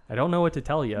 I don't know what to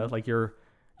tell you. Like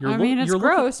it's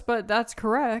gross, but that's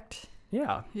correct.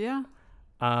 Yeah. Yeah.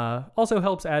 Also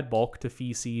helps add bulk to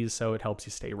feces, so it helps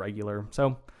you stay regular.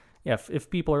 So yeah, if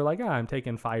people are like, I'm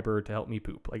taking fiber to help me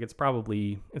poop, like it's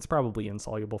probably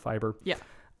insoluble fiber. Yeah.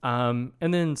 And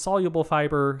then soluble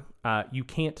fiber, you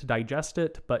can't digest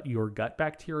it, but your gut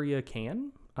bacteria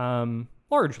can.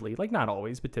 Largely, like not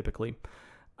always, but typically.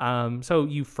 So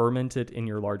you ferment it in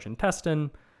your large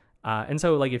intestine. And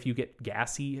so like if you get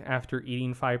gassy after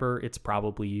eating fiber, it's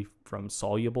probably from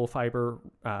soluble fiber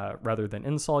rather than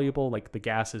insoluble. Like the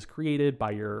gas is created by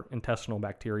your intestinal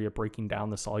bacteria breaking down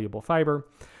the soluble fiber.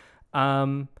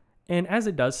 And as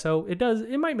it does so,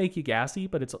 it might make you gassy,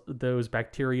 but those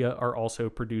bacteria are also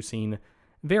producing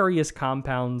various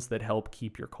compounds that help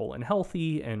keep your colon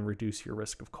healthy and reduce your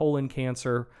risk of colon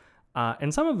cancer.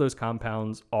 And some of those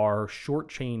compounds are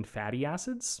short-chain fatty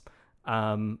acids,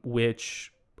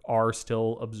 which are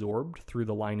still absorbed through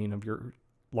the lining of your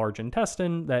large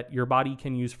intestine that your body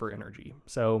can use for energy.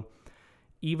 So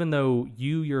even though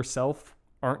you yourself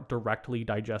aren't directly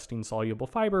digesting soluble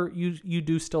fiber, you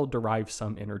do still derive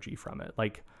some energy from it,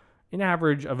 like an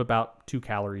average of about 2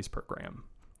 calories per gram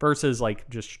versus like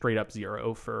just straight up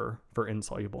 0 for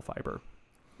insoluble fiber.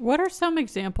 What are some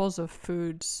examples of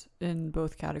foods in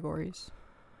both categories?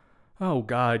 Oh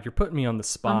God, you're putting me on the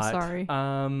spot. I'm sorry.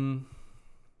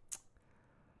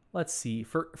 Let's see.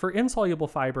 For insoluble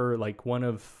fiber, like one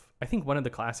of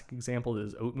the classic examples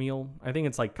is oatmeal. I think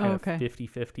it's like kind of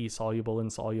 50-50 soluble,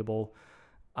 insoluble.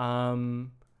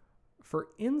 For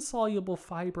insoluble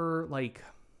fiber, like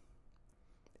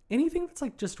anything that's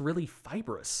like just really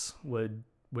fibrous would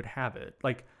have it.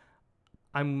 Like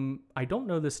I don't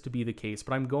know this to be the case,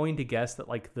 but I'm going to guess that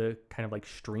like the kind of like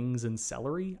strings in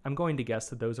celery, I'm going to guess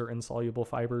that those are insoluble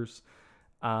fibers.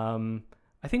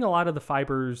 I think a lot of the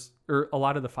fiber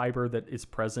that is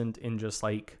present in just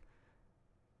like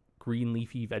green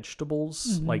leafy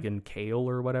vegetables, like in kale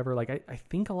or whatever, like I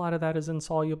think a lot of that is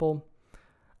insoluble.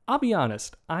 I'll be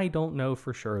honest, I don't know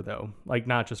for sure though, like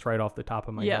not just right off the top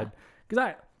of my head,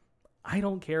 because I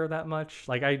don't care that much.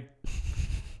 Like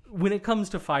when it comes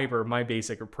to fiber, my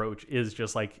basic approach is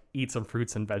just like eat some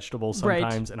fruits and vegetables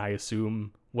sometimes, and I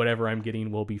assume whatever I'm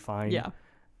getting will be fine. Yeah.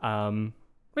 But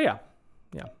yeah.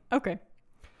 Okay.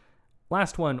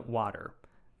 Last one, water.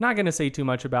 Not going to say too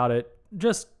much about it,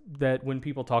 just that when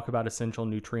people talk about essential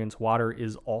nutrients, water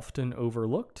is often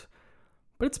overlooked.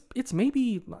 But it's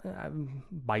maybe,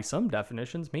 by some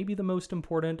definitions, maybe the most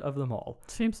important of them all.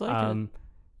 Seems like it.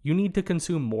 You need to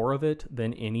consume more of it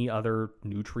than any other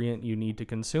nutrient you need to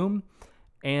consume.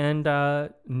 And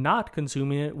not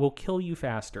consuming it will kill you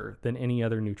faster than any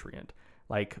other nutrient.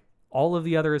 Like all of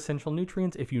the other essential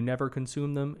nutrients, if you never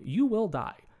consume them, you will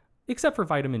die. Except for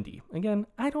vitamin D. Again,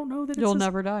 I don't know that you'll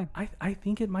never die. I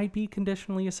think it might be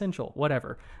conditionally essential.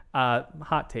 Whatever.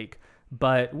 Hot take.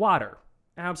 But water,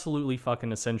 absolutely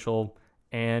fucking essential.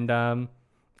 And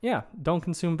don't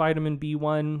consume vitamin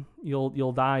B1.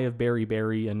 You'll die of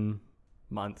beriberi in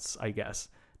months, I guess.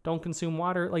 Don't consume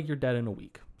water, like you're dead in a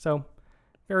week. So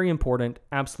very important,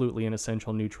 absolutely an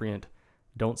essential nutrient.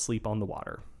 Don't sleep on the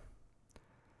water.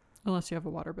 Unless you have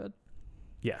a waterbed.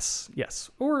 Yes.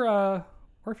 Or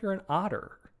if you're an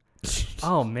otter.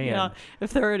 Oh, man. Yeah,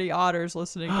 if there are any otters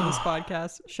listening to this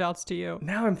podcast, shouts to you.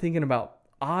 Now I'm thinking about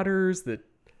otters that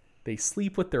they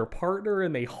sleep with their partner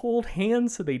and they hold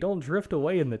hands so they don't drift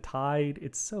away in the tide.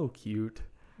 It's so cute.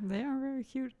 They are very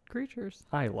cute creatures.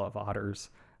 I love otters.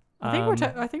 I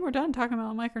think we're done talking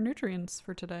about micronutrients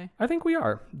for today. I think we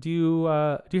are. Do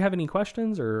you have any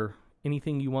questions or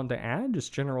anything you want to add?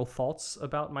 Just general thoughts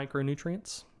about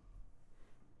micronutrients?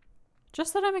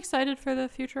 Just that I'm excited for the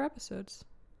future episodes.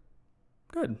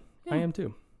 Good. Yeah. I am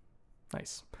too.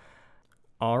 Nice.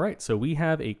 All right. So we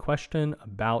have a question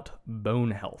about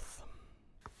bone health.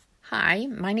 Hi,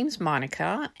 my name's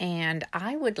Monica, and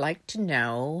I would like to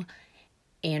know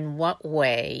in what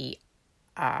way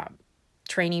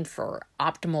training for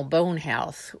optimal bone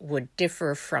health would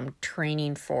differ from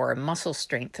training for muscle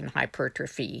strength and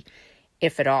hypertrophy,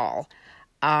 if at all.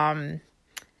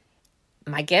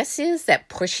 My guess is that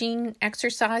pushing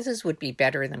exercises would be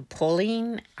better than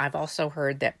pulling. I've also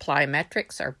heard that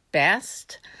plyometrics are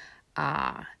best.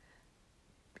 Are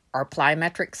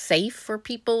plyometrics safe for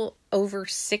people over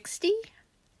 60?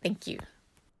 Thank you.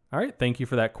 All right, thank you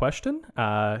for that question.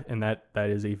 And that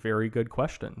is a very good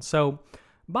question. So,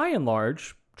 by and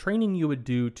large, training you would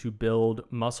do to build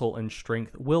muscle and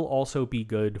strength will also be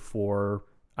good for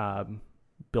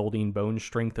building bone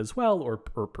strength as well, or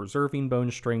preserving bone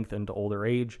strength into older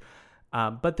age.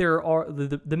 But there are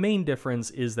the main difference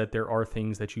is that there are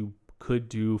things that you could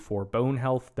do for bone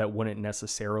health that wouldn't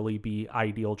necessarily be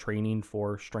ideal training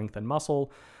for strength and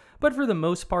muscle. But for the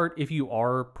most part, if you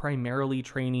are primarily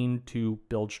training to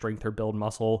build strength or build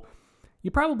muscle,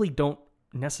 you probably don't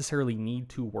necessarily need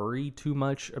to worry too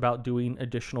much about doing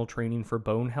additional training for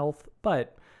bone health.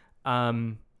 But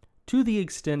to the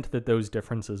extent that those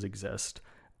differences exist,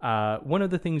 one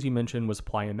of the things you mentioned was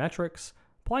plyometrics.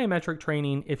 Plyometric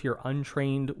training, if you're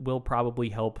untrained, will probably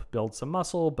help build some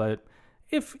muscle, but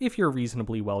if you're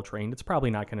reasonably well trained, it's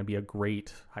probably not going to be a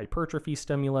great hypertrophy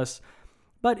stimulus.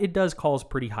 But it does cause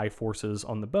pretty high forces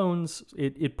on the bones.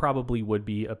 It probably would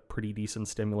be a pretty decent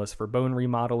stimulus for bone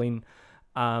remodeling.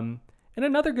 And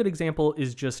another good example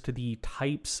is just the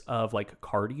types of like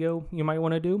cardio you might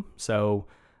want to do. So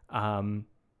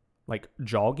like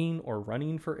jogging or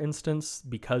running, for instance,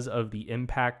 because of the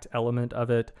impact element of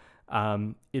it,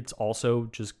 it's also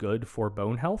just good for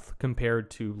bone health compared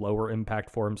to lower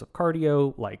impact forms of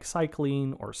cardio like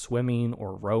cycling or swimming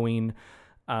or rowing.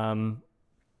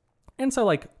 And so,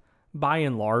 like, by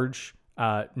and large,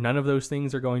 none of those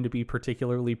things are going to be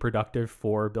particularly productive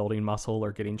for building muscle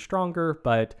or getting stronger.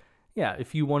 But yeah,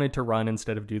 if you wanted to run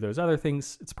instead of do those other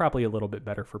things, it's probably a little bit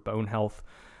better for bone health.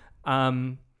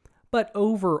 But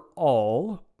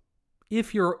overall,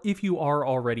 if you are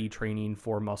already training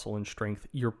for muscle and strength,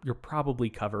 you're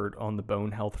probably covered on the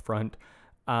bone health front.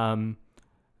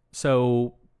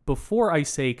 So before I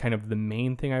say kind of the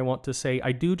main thing I want to say,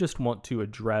 I do just want to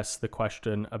address the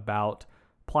question about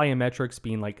plyometrics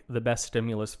being like the best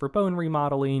stimulus for bone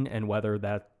remodeling and whether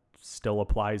that still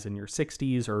applies in your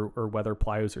 60s or whether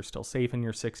plyos are still safe in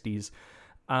your 60s.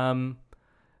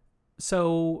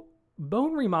 So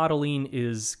bone remodeling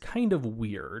is kind of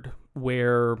weird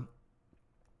where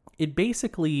it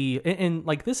basically, and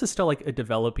like this is still like a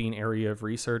developing area of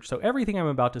research. So everything I'm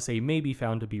about to say may be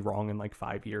found to be wrong in like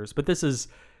 5 years, but this is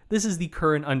the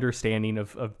current understanding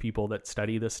of people that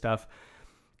study this stuff.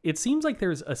 It seems like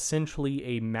there's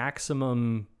essentially a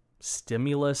maximum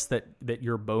stimulus that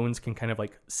your bones can kind of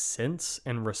like sense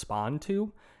and respond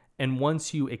to. And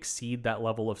once you exceed that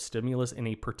level of stimulus in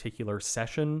a particular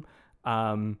session,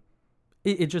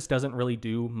 it just doesn't really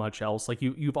do much else. Like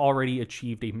you've already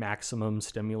achieved a maximum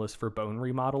stimulus for bone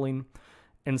remodeling.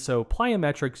 And so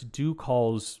plyometrics do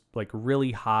cause like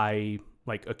really high,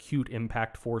 like acute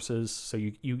impact forces. So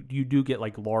you do get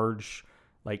like large,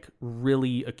 like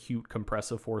really acute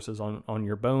compressive forces on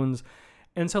your bones.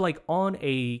 And so like on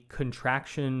a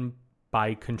contraction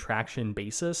by contraction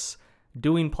basis,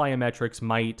 doing plyometrics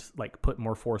might like put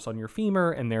more force on your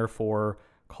femur and therefore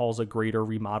cause a greater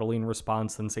remodeling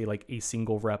response than say like a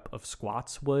single rep of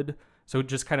squats would. So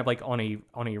just kind of like on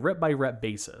a rep by rep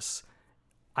basis,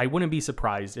 I wouldn't be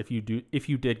surprised if you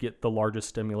did get the largest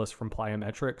stimulus from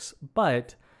plyometrics.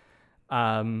 But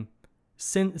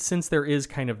since there is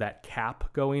kind of that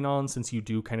cap going on, since you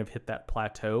do kind of hit that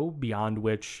plateau beyond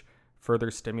which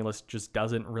further stimulus just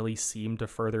doesn't really seem to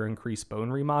further increase bone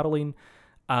remodeling,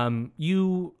 I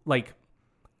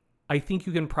think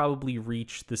you can probably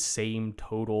reach the same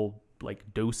total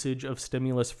like dosage of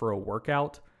stimulus for a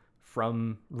workout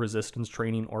from resistance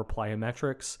training or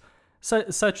plyometrics,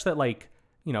 such that like,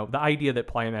 you know, the idea that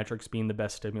plyometrics being the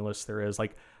best stimulus there is,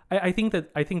 like, I think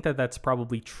that that's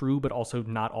probably true, but also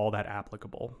not all that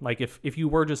applicable. Like if you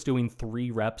were just doing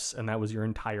 3 reps and that was your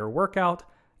entire workout,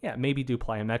 yeah, maybe do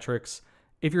plyometrics.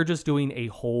 If you're just doing a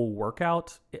whole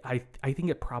workout, I think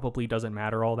it probably doesn't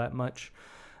matter all that much.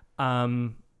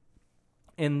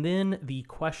 And then the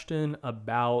question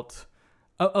about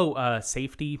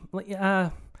safety.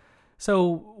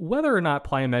 So whether or not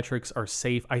plyometrics are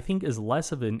safe, I think is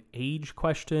less of an age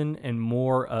question and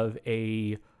more of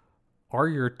a are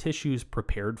your tissues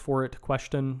prepared for it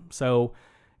question. So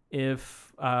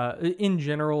if in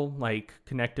general, like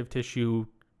connective tissue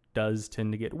does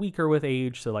tend to get weaker with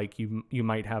age, so like you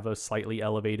might have a slightly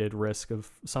elevated risk of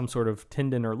some sort of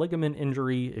tendon or ligament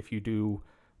injury if you do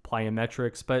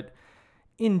plyometrics, but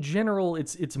in general,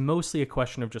 it's mostly a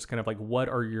question of just kind of like what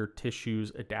are your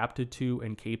tissues adapted to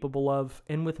and capable of.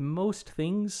 And with most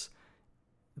things,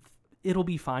 it'll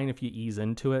be fine if you ease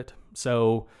into it.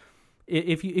 So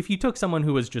if you took someone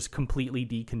who was just completely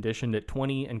deconditioned at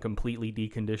 20 and completely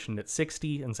deconditioned at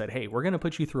 60 and said, hey, we're going to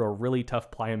put you through a really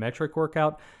tough plyometric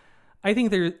workout, I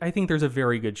think there's a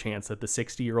very good chance that the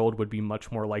 60-year-old would be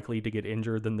much more likely to get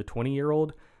injured than the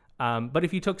 20-year-old. But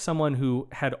if you took someone who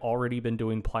had already been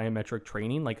doing plyometric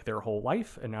training like their whole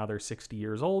life and now they're 60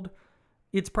 years old,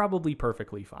 it's probably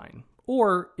perfectly fine.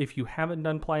 Or if you haven't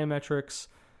done plyometrics,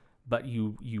 but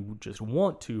you just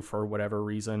want to for whatever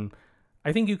reason,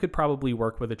 I think you could probably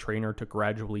work with a trainer to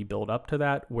gradually build up to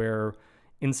that, where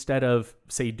instead of,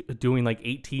 say, doing like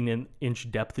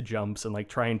 18-inch depth jumps and like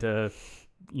trying to,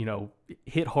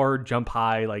 hit hard, jump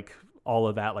high, like all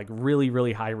of that, like really,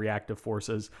 really high reactive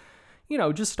forces,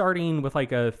 just starting with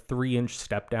like a 3-inch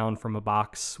step down from a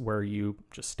box where you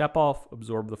just step off,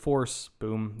 absorb the force,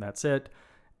 boom, that's it.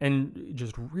 And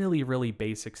just really, really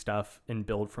basic stuff and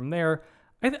build from there.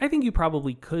 I think you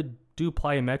probably could do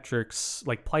plyometrics,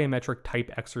 like plyometric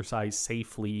type exercise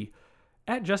safely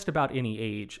at just about any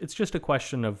age. It's just a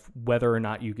question of whether or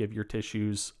not you give your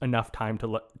tissues enough time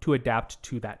to adapt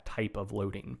to that type of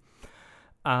loading.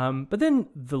 But then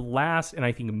the last and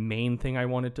I think main thing I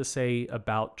wanted to say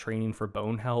about training for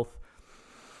bone health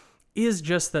is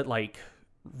just that like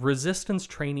resistance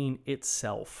training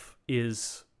itself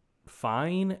is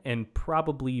fine and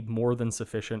probably more than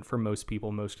sufficient for most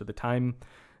people most of the time.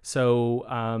 So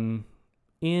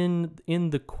in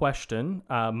the question,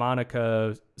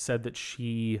 Monica said that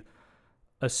she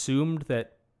assumed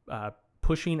that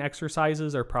pushing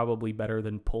exercises are probably better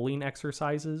than pulling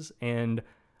exercises, and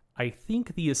I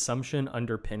think the assumption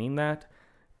underpinning that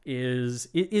is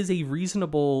a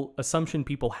reasonable assumption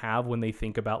people have when they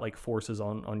think about like forces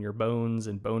on your bones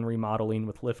and bone remodeling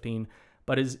with lifting,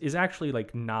 but is actually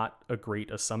like not a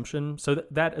great assumption. So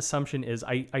that assumption is,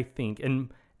 I think,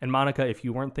 and Monica, if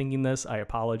you weren't thinking this, I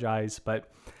apologize,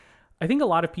 but I think a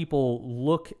lot of people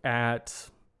look at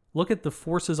the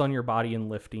forces on your body in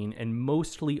lifting and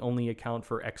mostly only account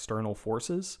for external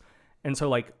forces. And so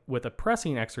like with a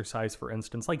pressing exercise, for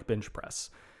instance, like bench press,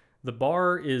 the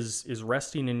bar is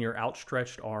resting in your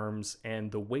outstretched arms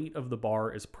and the weight of the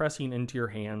bar is pressing into your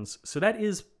hands. So that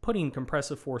is putting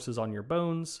compressive forces on your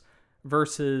bones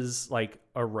versus like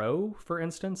a row, for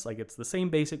instance. Like it's the same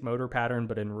basic motor pattern,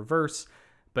 but in reverse.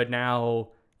 But now,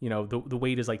 the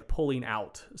weight is like pulling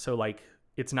out. So like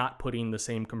it's not putting the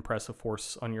same compressive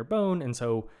force on your bone. And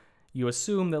so you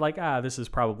assume that like, this is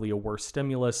probably a worse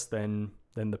stimulus than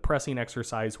the pressing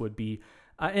exercise would be.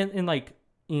 And like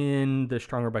in the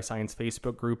Stronger by Science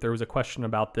Facebook group, there was a question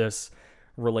about this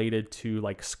related to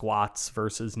like squats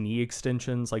versus knee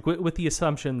extensions, like with the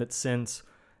assumption that since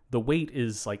the weight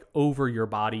is like over your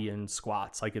body in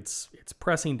squats, like it's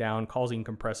pressing down, causing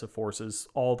compressive forces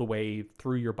all the way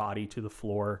through your body to the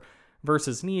floor,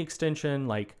 versus knee extension,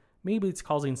 like maybe it's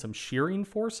causing some shearing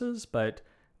forces, but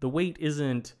the weight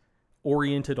isn't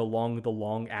oriented along the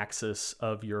long axis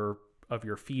of your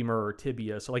femur or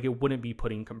tibia. So like it wouldn't be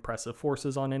putting compressive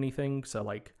forces on anything. So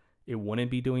like it wouldn't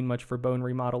be doing much for bone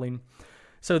remodeling.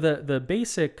 So the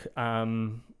basic,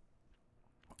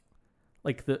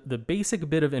 like the basic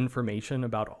bit of information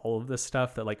about all of this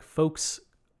stuff that like folks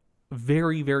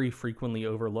very, very frequently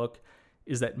overlook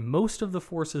is that most of the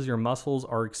forces your muscles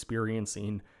are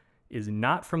experiencing is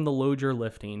not from the load you're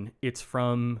lifting. It's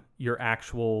from your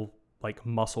actual like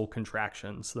muscle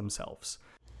contractions themselves.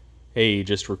 Hey,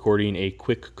 just recording a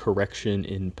quick correction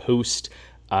in post.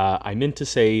 I meant to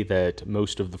say that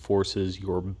most of the forces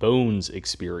your bones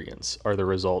experience are the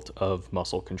result of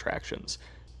muscle contractions.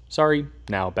 Sorry,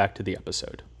 now back to the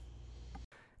episode.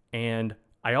 And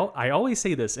I always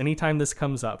say this anytime this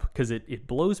comes up because it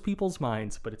blows people's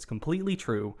minds, but it's completely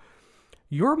true.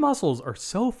 Your muscles are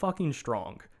so fucking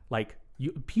strong. Like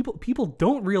people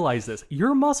don't realize this.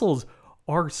 Your muscles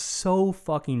are so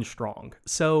fucking strong.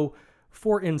 So,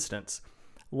 for instance,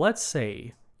 let's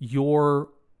say your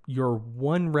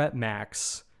 1 rep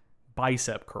max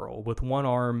bicep curl with one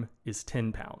arm is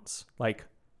 10 pounds. Like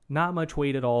not much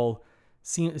weight at all.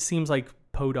 Seems like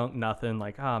podunk nothing.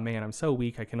 Like, man, I'm so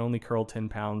weak. I can only curl 10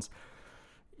 pounds.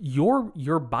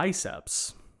 Your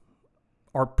biceps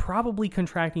are probably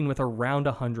contracting with around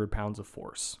 100 pounds of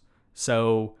force.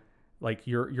 So like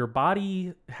your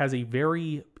body has a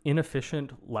very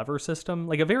inefficient lever system,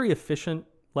 like a very efficient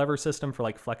lever system for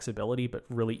like flexibility, but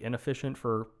really inefficient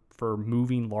for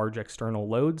moving large external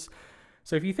loads.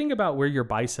 So if you think about where your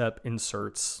bicep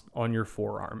inserts on your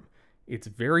forearm, it's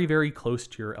very, very close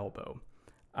to your elbow,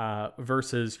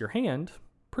 versus your hand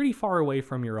pretty far away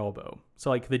from your elbow. So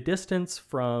like the distance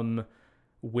from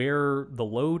where the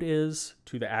load is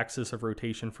to the axis of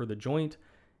rotation for the joint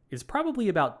is probably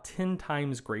about 10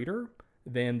 times greater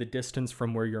than the distance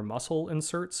from where your muscle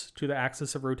inserts to the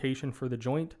axis of rotation for the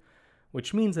joint,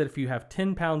 which means that if you have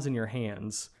 10 pounds in your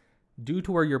hands, due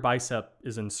to where your bicep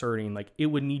is inserting, like it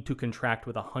would need to contract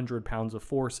with 100 pounds of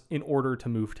force in order to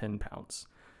move 10 pounds.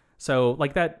 So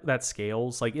like that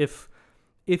scales. Like if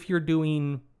you're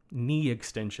doing knee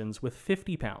extensions with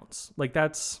 50 pounds, like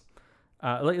that's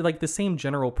like the same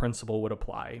general principle would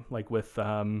apply, like with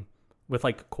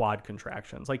like quad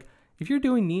contractions. Like if you're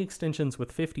doing knee extensions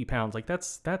with 50 pounds, like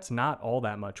that's not all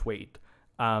that much weight.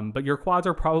 But your quads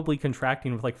are probably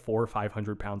contracting with like 400 or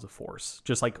 500 pounds of force,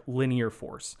 just like linear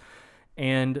force.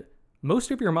 And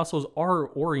most of your muscles are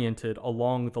oriented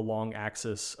along the long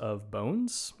axis of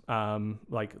bones,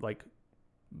 like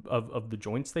of the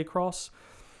joints they cross.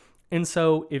 And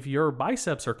so if your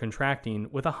biceps are contracting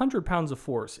with 100 pounds of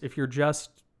force, if you're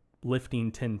just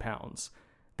lifting 10 pounds,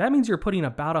 that means you're putting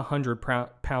about 100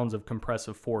 pounds of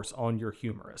compressive force on your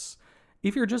humerus.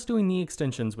 If you're just doing knee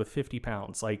extensions with 50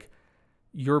 pounds, like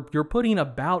you're putting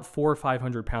about 400 or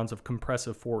 500 pounds of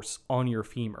compressive force on your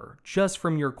femur just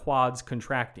from your quads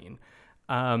contracting.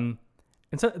 And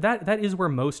so that is where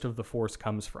most of the force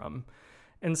comes from.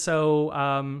 And so,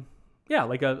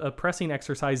 like a pressing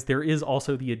exercise, there is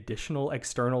also the additional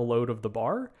external load of the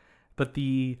bar, but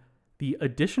the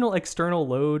additional external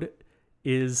load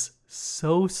is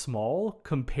so small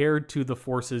compared to the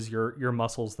forces your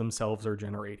muscles themselves are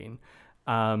generating,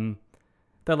 that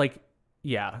like,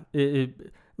 yeah,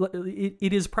 it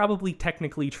is probably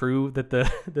technically true that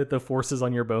the forces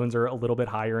on your bones are a little bit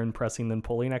higher in pressing than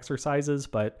pulling exercises,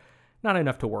 but not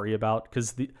enough to worry about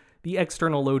because the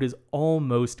external load is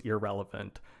almost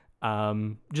irrelevant.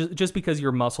 Just because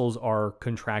your muscles are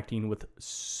contracting with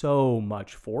so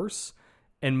much force,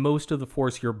 and most of the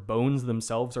force your bones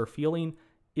themselves are feeling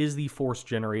is the force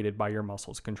generated by your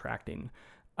muscles contracting.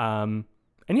 And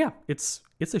yeah, it's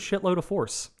a shitload of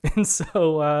force. And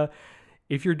so,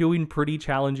 if you're doing pretty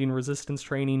challenging resistance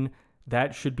training,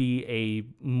 that should be a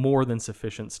more than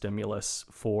sufficient stimulus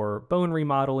for bone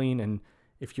remodeling. And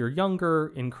if you're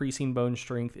younger, increasing bone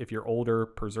strength. If you're older,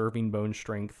 preserving bone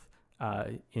strength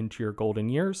into your golden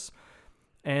years.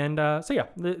 And so yeah,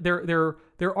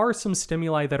 there are some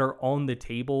stimuli that are on the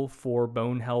table for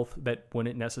bone health that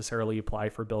wouldn't necessarily apply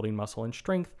for building muscle and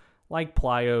strength, like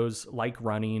plyos, like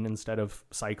running instead of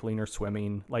cycling or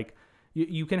swimming. Like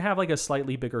you can have like a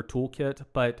slightly bigger toolkit,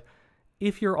 but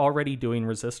if you're already doing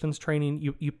resistance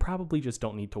training, you probably just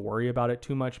don't need to worry about it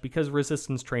too much because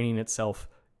resistance training itself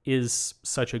is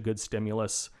such a good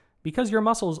stimulus because your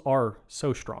muscles are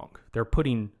so strong. They're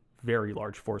putting very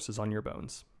large forces on your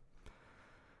bones.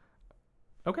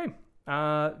 Okay,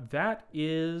 that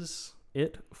is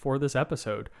it for this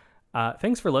episode.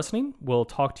 Thanks for listening. We'll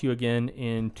talk to you again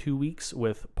in 2 weeks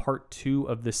with part 2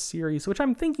 of this series, which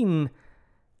I'm thinking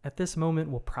at this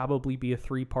moment will probably be a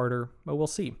 3-parter, but we'll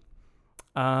see.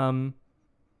 Until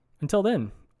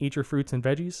then, eat your fruits and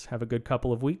veggies. Have a good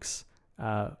couple of weeks.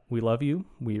 We love you.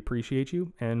 We appreciate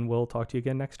you. And we'll talk to you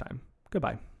again next time.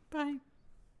 Goodbye.